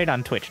bitrate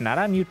on Twitch, not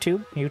on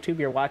YouTube. YouTube,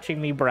 you're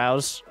watching me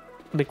browse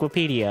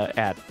Wikipedia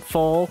at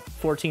full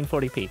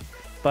 1440p.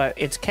 But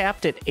it's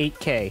capped at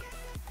 8K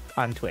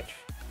on Twitch,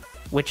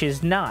 which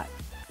is not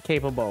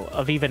capable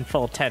of even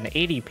full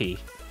 1080p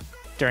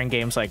during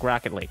games like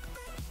Rocket League.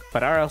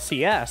 But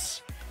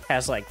RLCS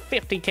has like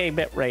 50K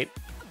bitrate.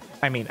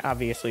 I mean,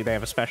 obviously they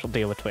have a special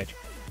deal with Twitch,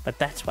 but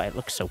that's why it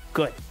looks so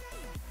good.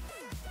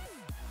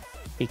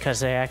 Because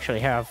they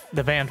actually have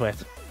the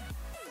bandwidth.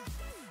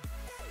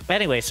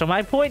 Anyway, so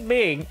my point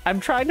being,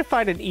 I'm trying to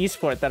find an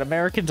esport that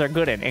Americans are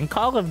good in, and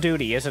Call of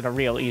Duty isn't a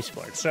real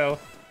esport, so...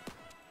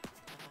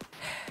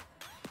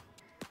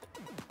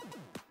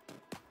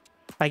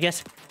 I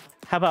guess,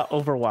 how about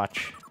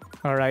Overwatch?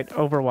 Alright,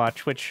 Overwatch,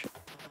 which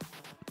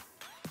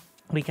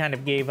we kind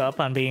of gave up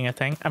on being a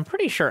thing. I'm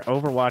pretty sure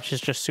Overwatch is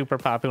just super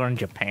popular in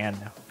Japan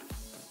now.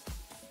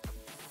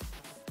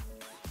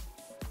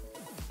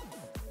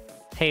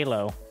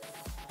 Halo.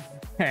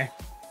 Heh.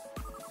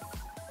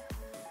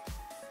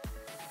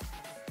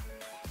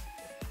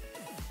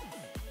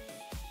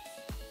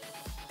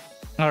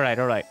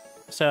 Alright.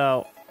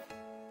 So...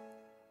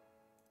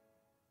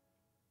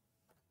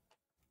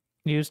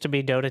 Used to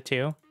be Dota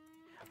 2.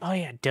 Oh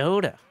yeah,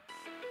 Dota.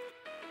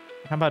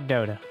 How about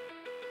Dota?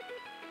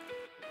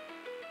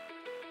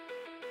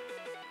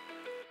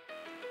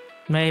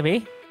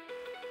 Maybe.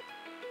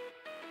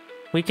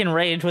 We can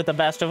rage with the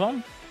best of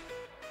them.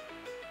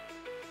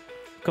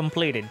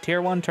 Completed.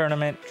 Tier 1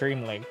 tournament,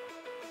 Dream League.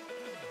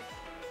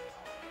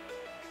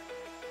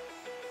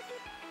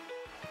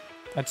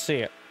 Let's see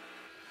it.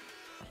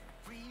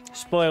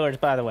 Spoilers,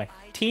 by the way.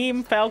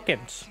 Team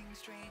Falcons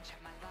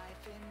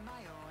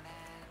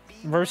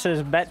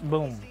versus Bet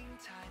Boom.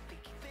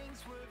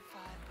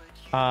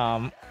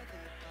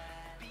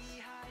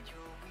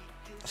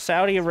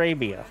 Saudi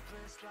Arabia.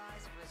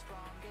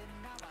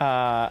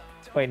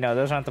 Wait, no,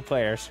 those aren't the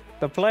players.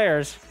 The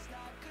players.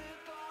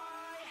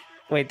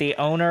 Wait, the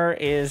owner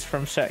is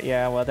from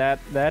yeah, well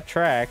that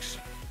tracks.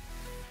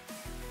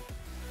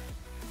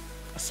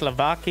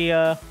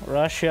 Slovakia,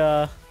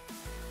 Russia,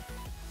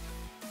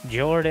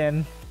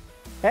 Jordan.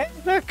 Hey,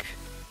 look.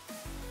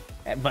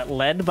 But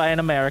led by an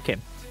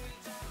American.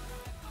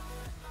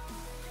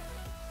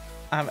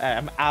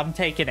 I'm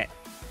taking it.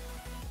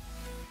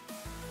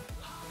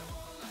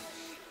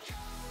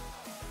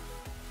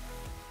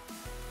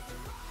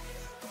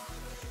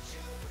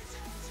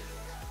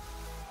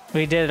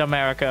 We did it,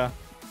 America.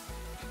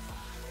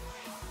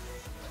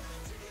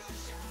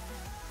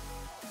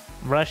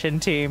 Russian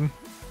team,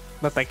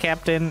 but the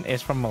captain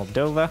is from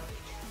Moldova.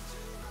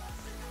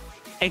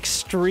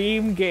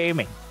 Extreme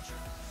Gaming.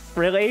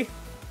 Really?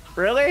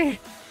 Really?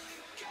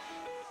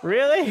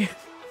 Really?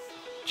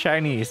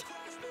 Chinese.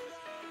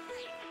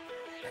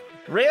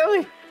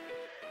 Really?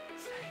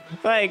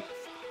 Like...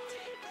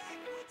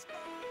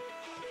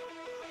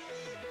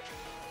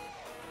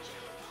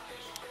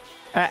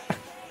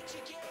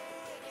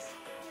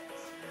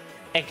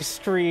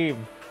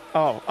 Extreme.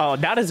 Oh,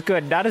 not as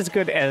good. Not as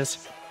good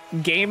as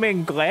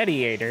Gaming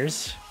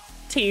Gladiators.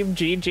 Team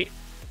GG.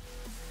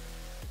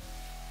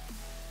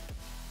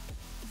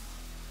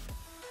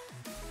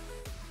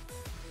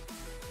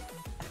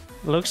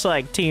 Looks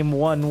like Team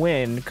 1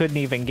 Win couldn't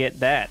even get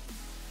that.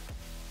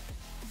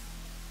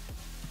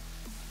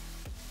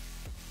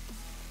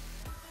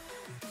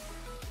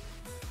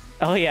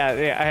 Oh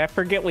yeah, I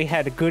forget we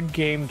had a good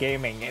game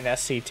gaming in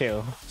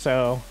SC2.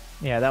 So,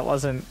 yeah, that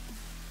wasn't...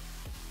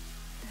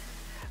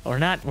 We're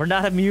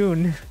not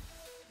immune.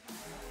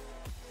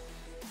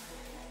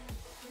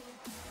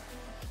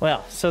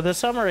 Well, so the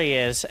summary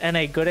is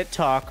NA good at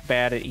talk,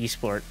 bad at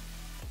esport.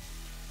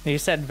 You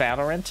said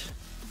Valorant?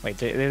 Wait,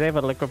 do they have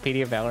a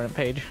Wikipedia Valorant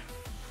page?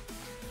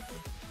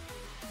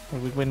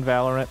 Would we win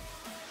Valorant?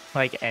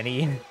 Like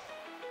any?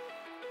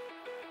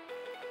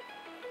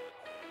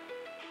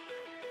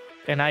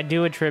 And I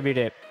do attribute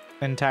it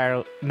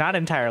not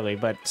entirely,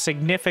 but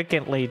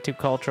significantly to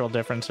cultural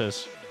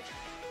differences.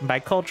 By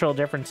cultural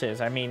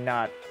differences, I mean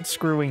not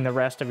screwing the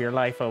rest of your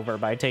life over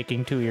by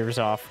taking 2 years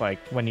off, like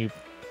when you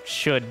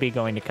should be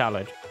going to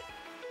college.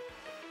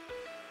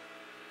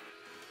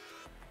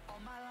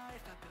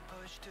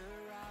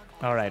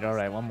 All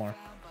right, one more.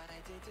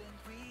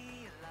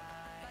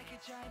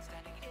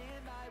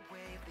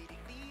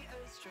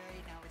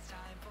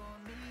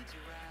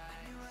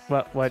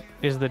 What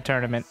is the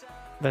tournament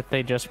that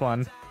they just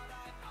won?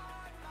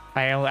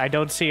 I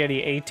don't see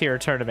any A-tier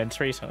tournaments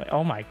recently.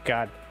 Oh my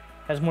god.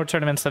 Has more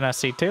tournaments than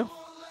SC2?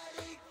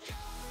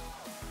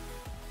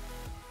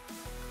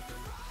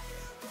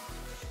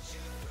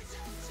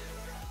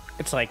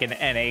 It's like an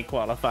NA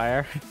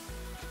qualifier.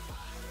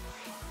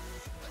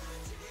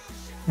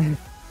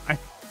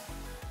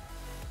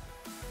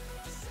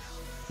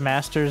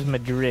 Masters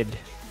Madrid.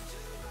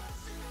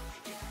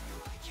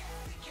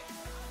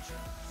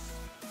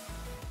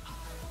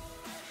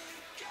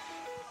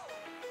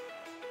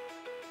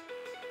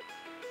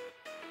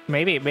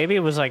 Maybe it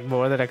was like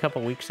more than a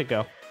couple weeks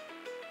ago.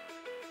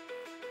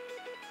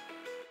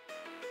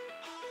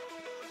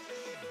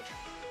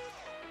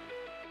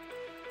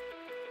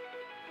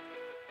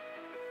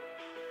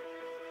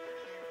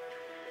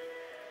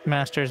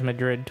 Masters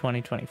Madrid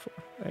 2024.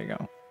 There you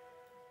go.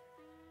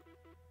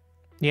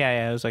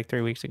 Yeah, it was like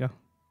 3 weeks ago.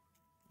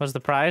 What's the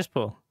prize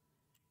pool?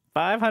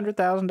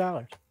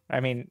 $500,000. I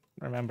mean,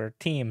 remember,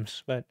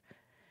 teams, but...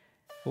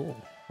 Ooh,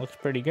 looks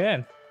pretty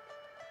good.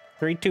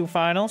 3-2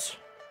 finals.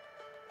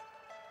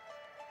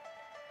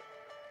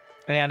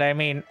 And I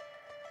mean...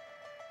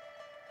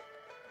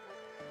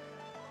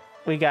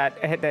 We got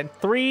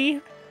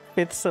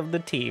 3/5 of the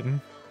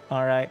team.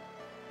 Alright.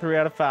 3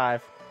 out of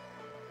 5.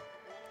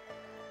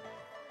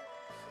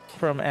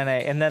 From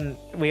NA, and then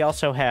we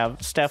also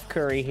have Steph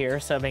Curry here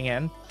subbing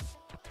in.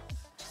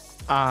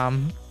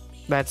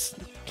 That's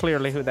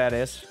clearly who that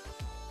is.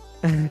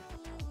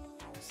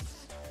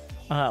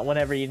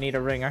 Whenever you need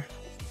a ringer,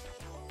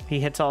 he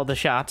hits all the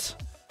shots.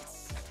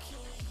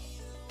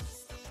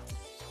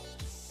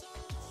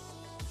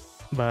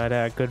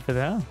 But good for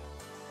them.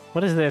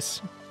 What is this?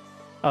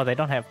 Oh, they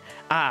don't have...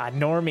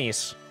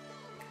 normies.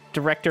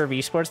 Director of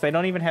Esports. They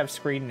don't even have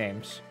screen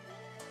names.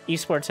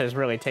 Esports has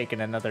really taken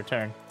another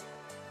turn.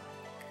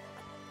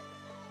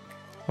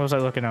 What was I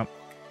looking up?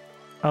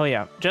 Oh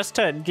yeah, just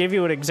to give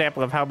you an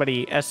example of how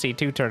many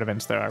SC2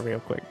 tournaments there are real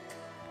quick.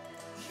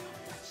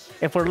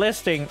 If we're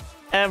listing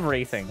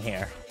everything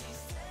here.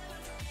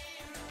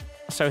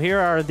 So here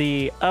are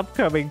the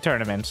upcoming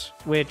tournaments,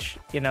 which,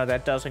 you know,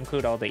 that does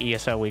include all the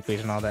ESL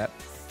weeklies and all that.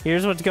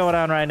 Here's what's going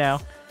on right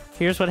now.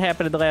 Here's what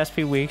happened in the last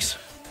few weeks.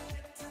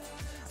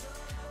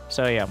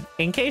 So yeah,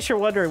 in case you're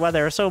wondering why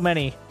there are so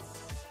many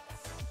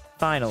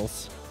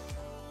finals.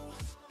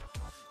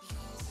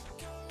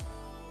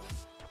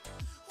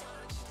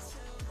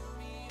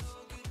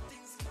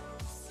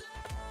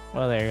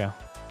 Well, there you go.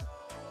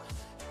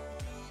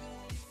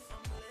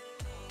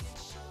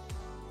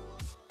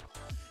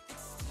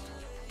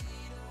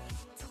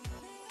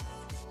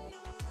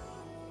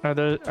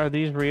 Are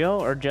these real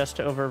or just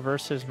over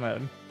versus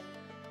mode?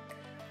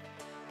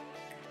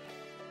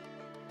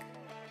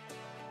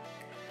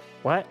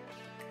 What?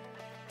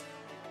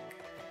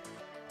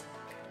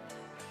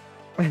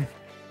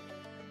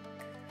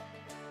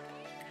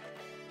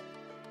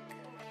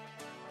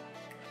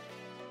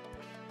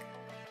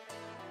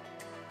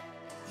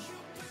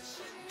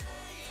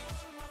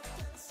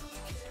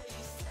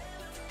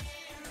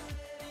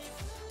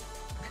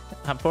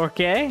 ¿Por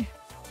qué?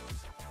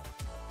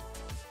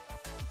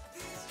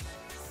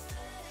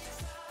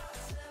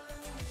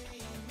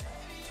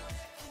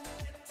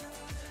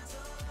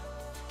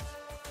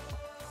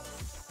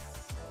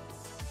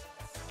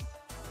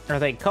 Are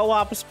they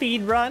co-op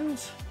speed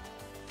runs?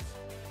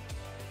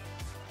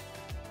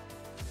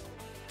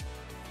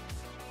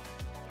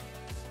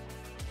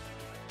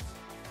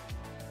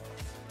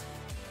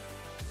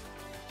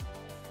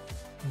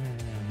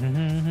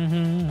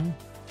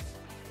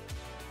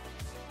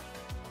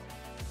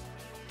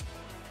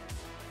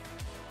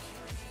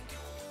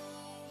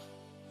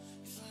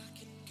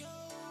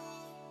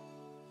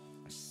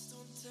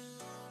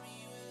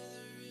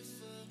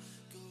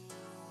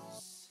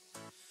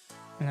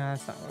 No,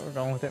 that's not where we're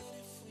going with it.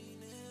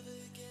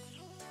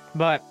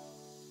 But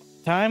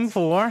time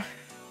for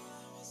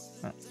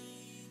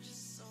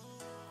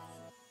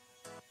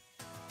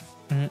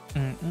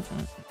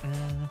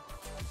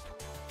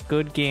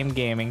good game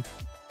gaming.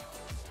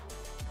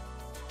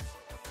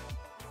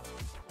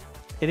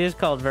 It is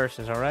called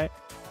Versus, all right?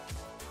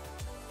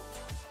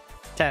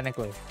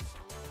 Technically.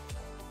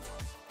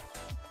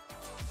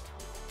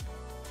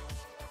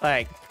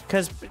 Like,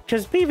 cause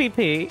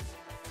PvP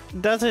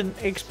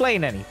doesn't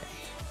explain anything.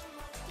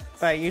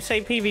 Like, you say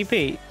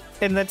PvP,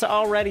 and that's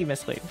already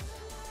misleading.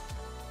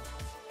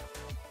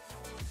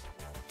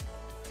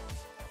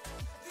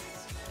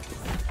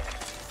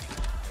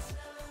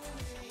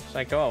 It's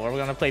like, oh, we're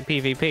gonna play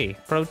PvP.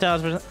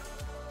 Protoss.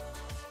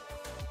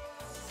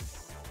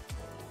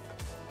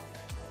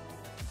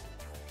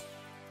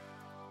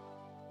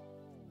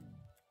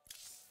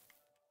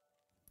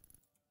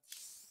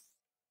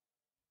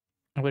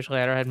 I wish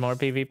Ladder had more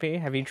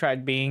PvP. Have you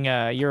tried being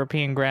a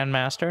European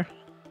Grandmaster?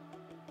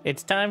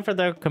 It's time for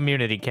the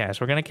community cast.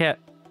 We're gonna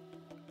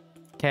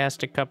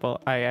cast a couple.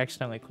 I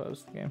accidentally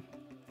closed the game.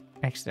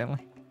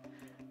 Accidentally.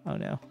 Oh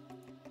no.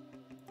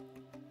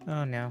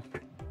 Oh no.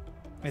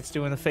 It's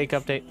doing the fake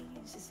update.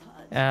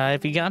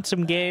 If you got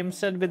some games,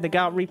 send them in the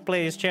Got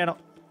Replays channel.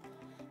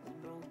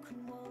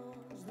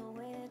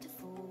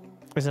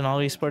 Isn't all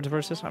esports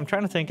versus? I'm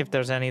trying to think if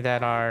there's any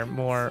that are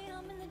more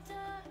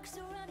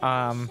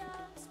like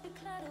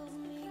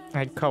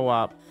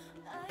co-op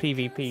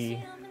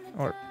PvP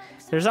or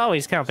there's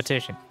always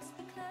competition.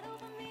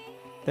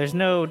 There's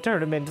no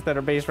tournaments that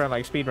are based around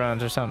like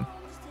speedruns or something.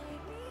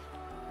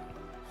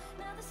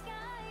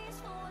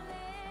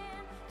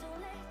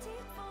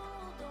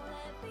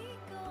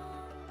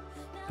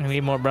 We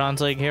need more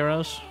Bronze League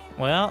heroes?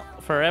 Well,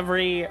 for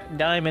every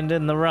diamond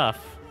in the rough,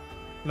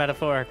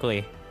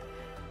 metaphorically,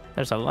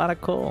 there's a lot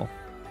of coal.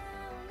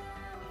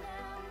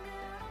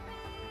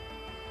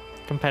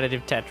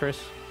 Competitive Tetris,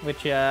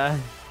 which,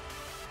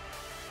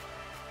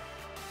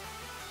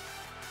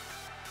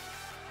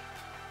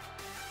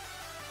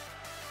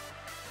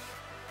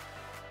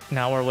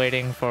 now we're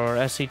waiting for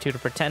SC2 to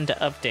pretend to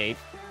update,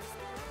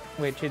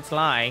 which it's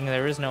lying,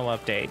 there is no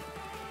update.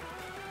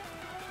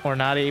 We're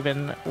not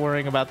even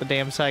worrying about the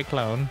damn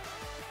cyclone.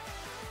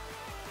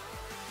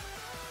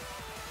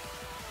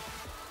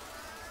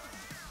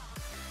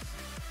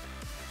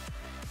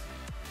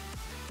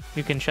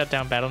 You can shut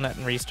down BattleNet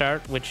and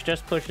restart, which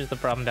just pushes the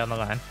problem down the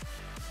line.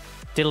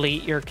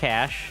 Delete your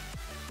cache.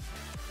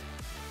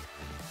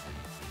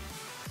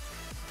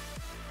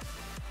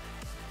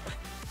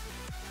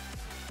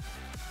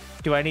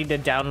 Do I need to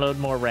download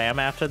more RAM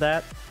after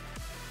that?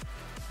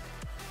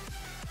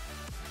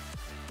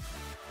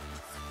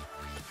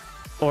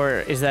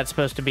 Or is that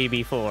supposed to be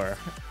before?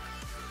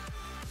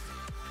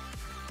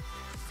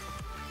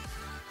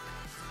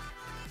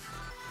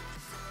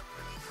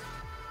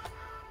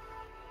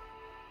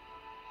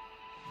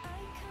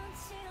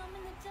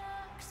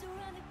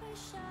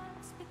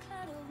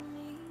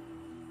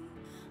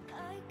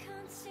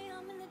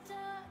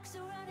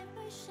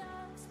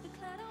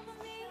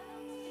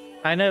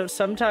 I know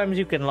sometimes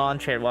you can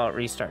launch it while it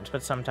restarts,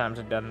 but sometimes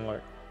it doesn't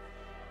work.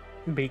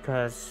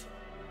 Because,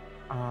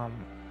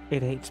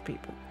 it hates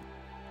people.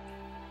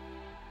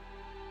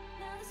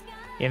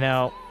 You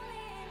know,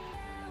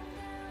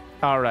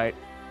 alright.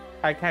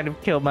 I kind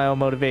of killed my own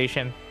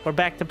motivation. We're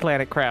back to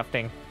planet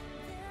crafting.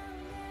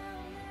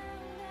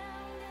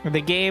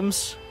 The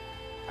games,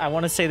 I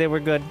want to say they were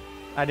good.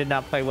 I did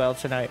not play well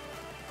tonight.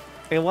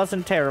 It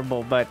wasn't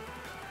terrible, but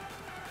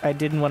I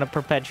didn't want to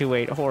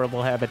perpetuate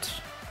horrible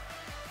habits.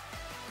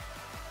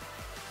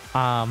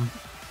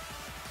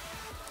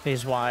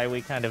 Is why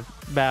we kind of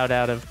bowed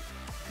out of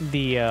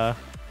the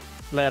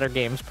ladder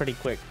games pretty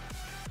quick.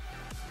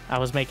 I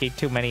was making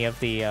too many of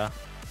the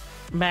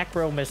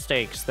macro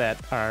mistakes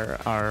that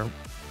are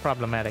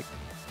problematic.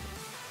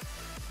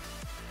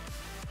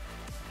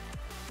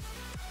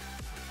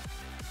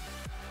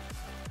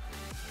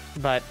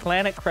 But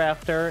Planet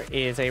Crafter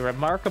is a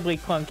remarkably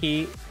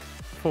clunky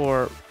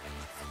for...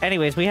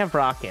 Anyways, we have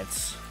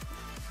rockets.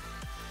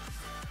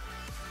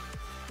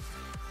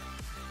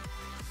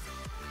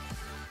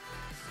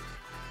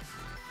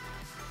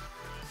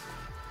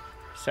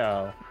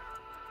 So...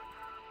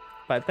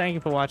 But thank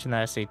you for watching the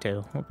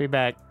SC2. We'll be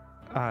back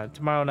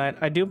tomorrow night.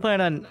 I do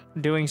plan on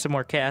doing some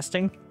more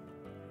casting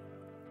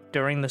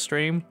during the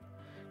stream.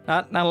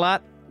 Not a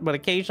lot, but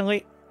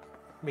occasionally.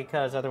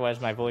 Because otherwise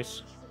my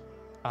voice...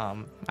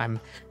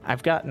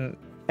 I've gotten,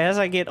 as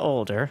I get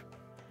older,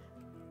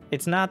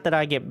 it's not that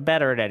I get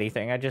better at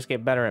anything, I just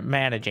get better at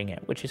managing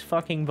it, which is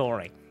fucking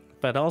boring,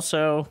 but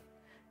also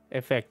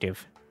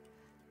effective.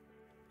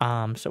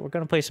 So we're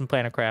gonna play some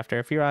Planet Crafter.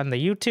 If you're on the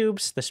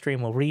YouTubes, the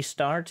stream will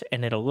restart,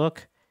 and it'll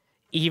look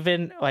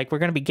even, like, we're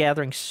gonna be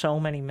gathering so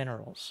many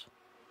minerals.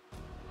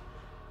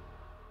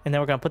 And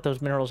then we're gonna put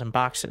those minerals in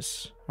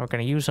boxes. We're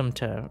gonna use them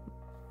to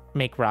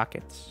make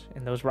rockets,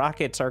 and those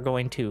rockets are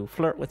going to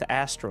flirt with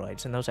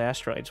asteroids, and those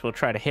asteroids will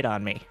try to hit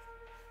on me,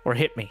 or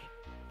hit me,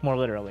 more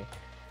literally.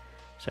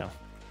 So,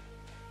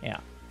 yeah,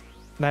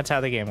 that's how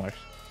the game works.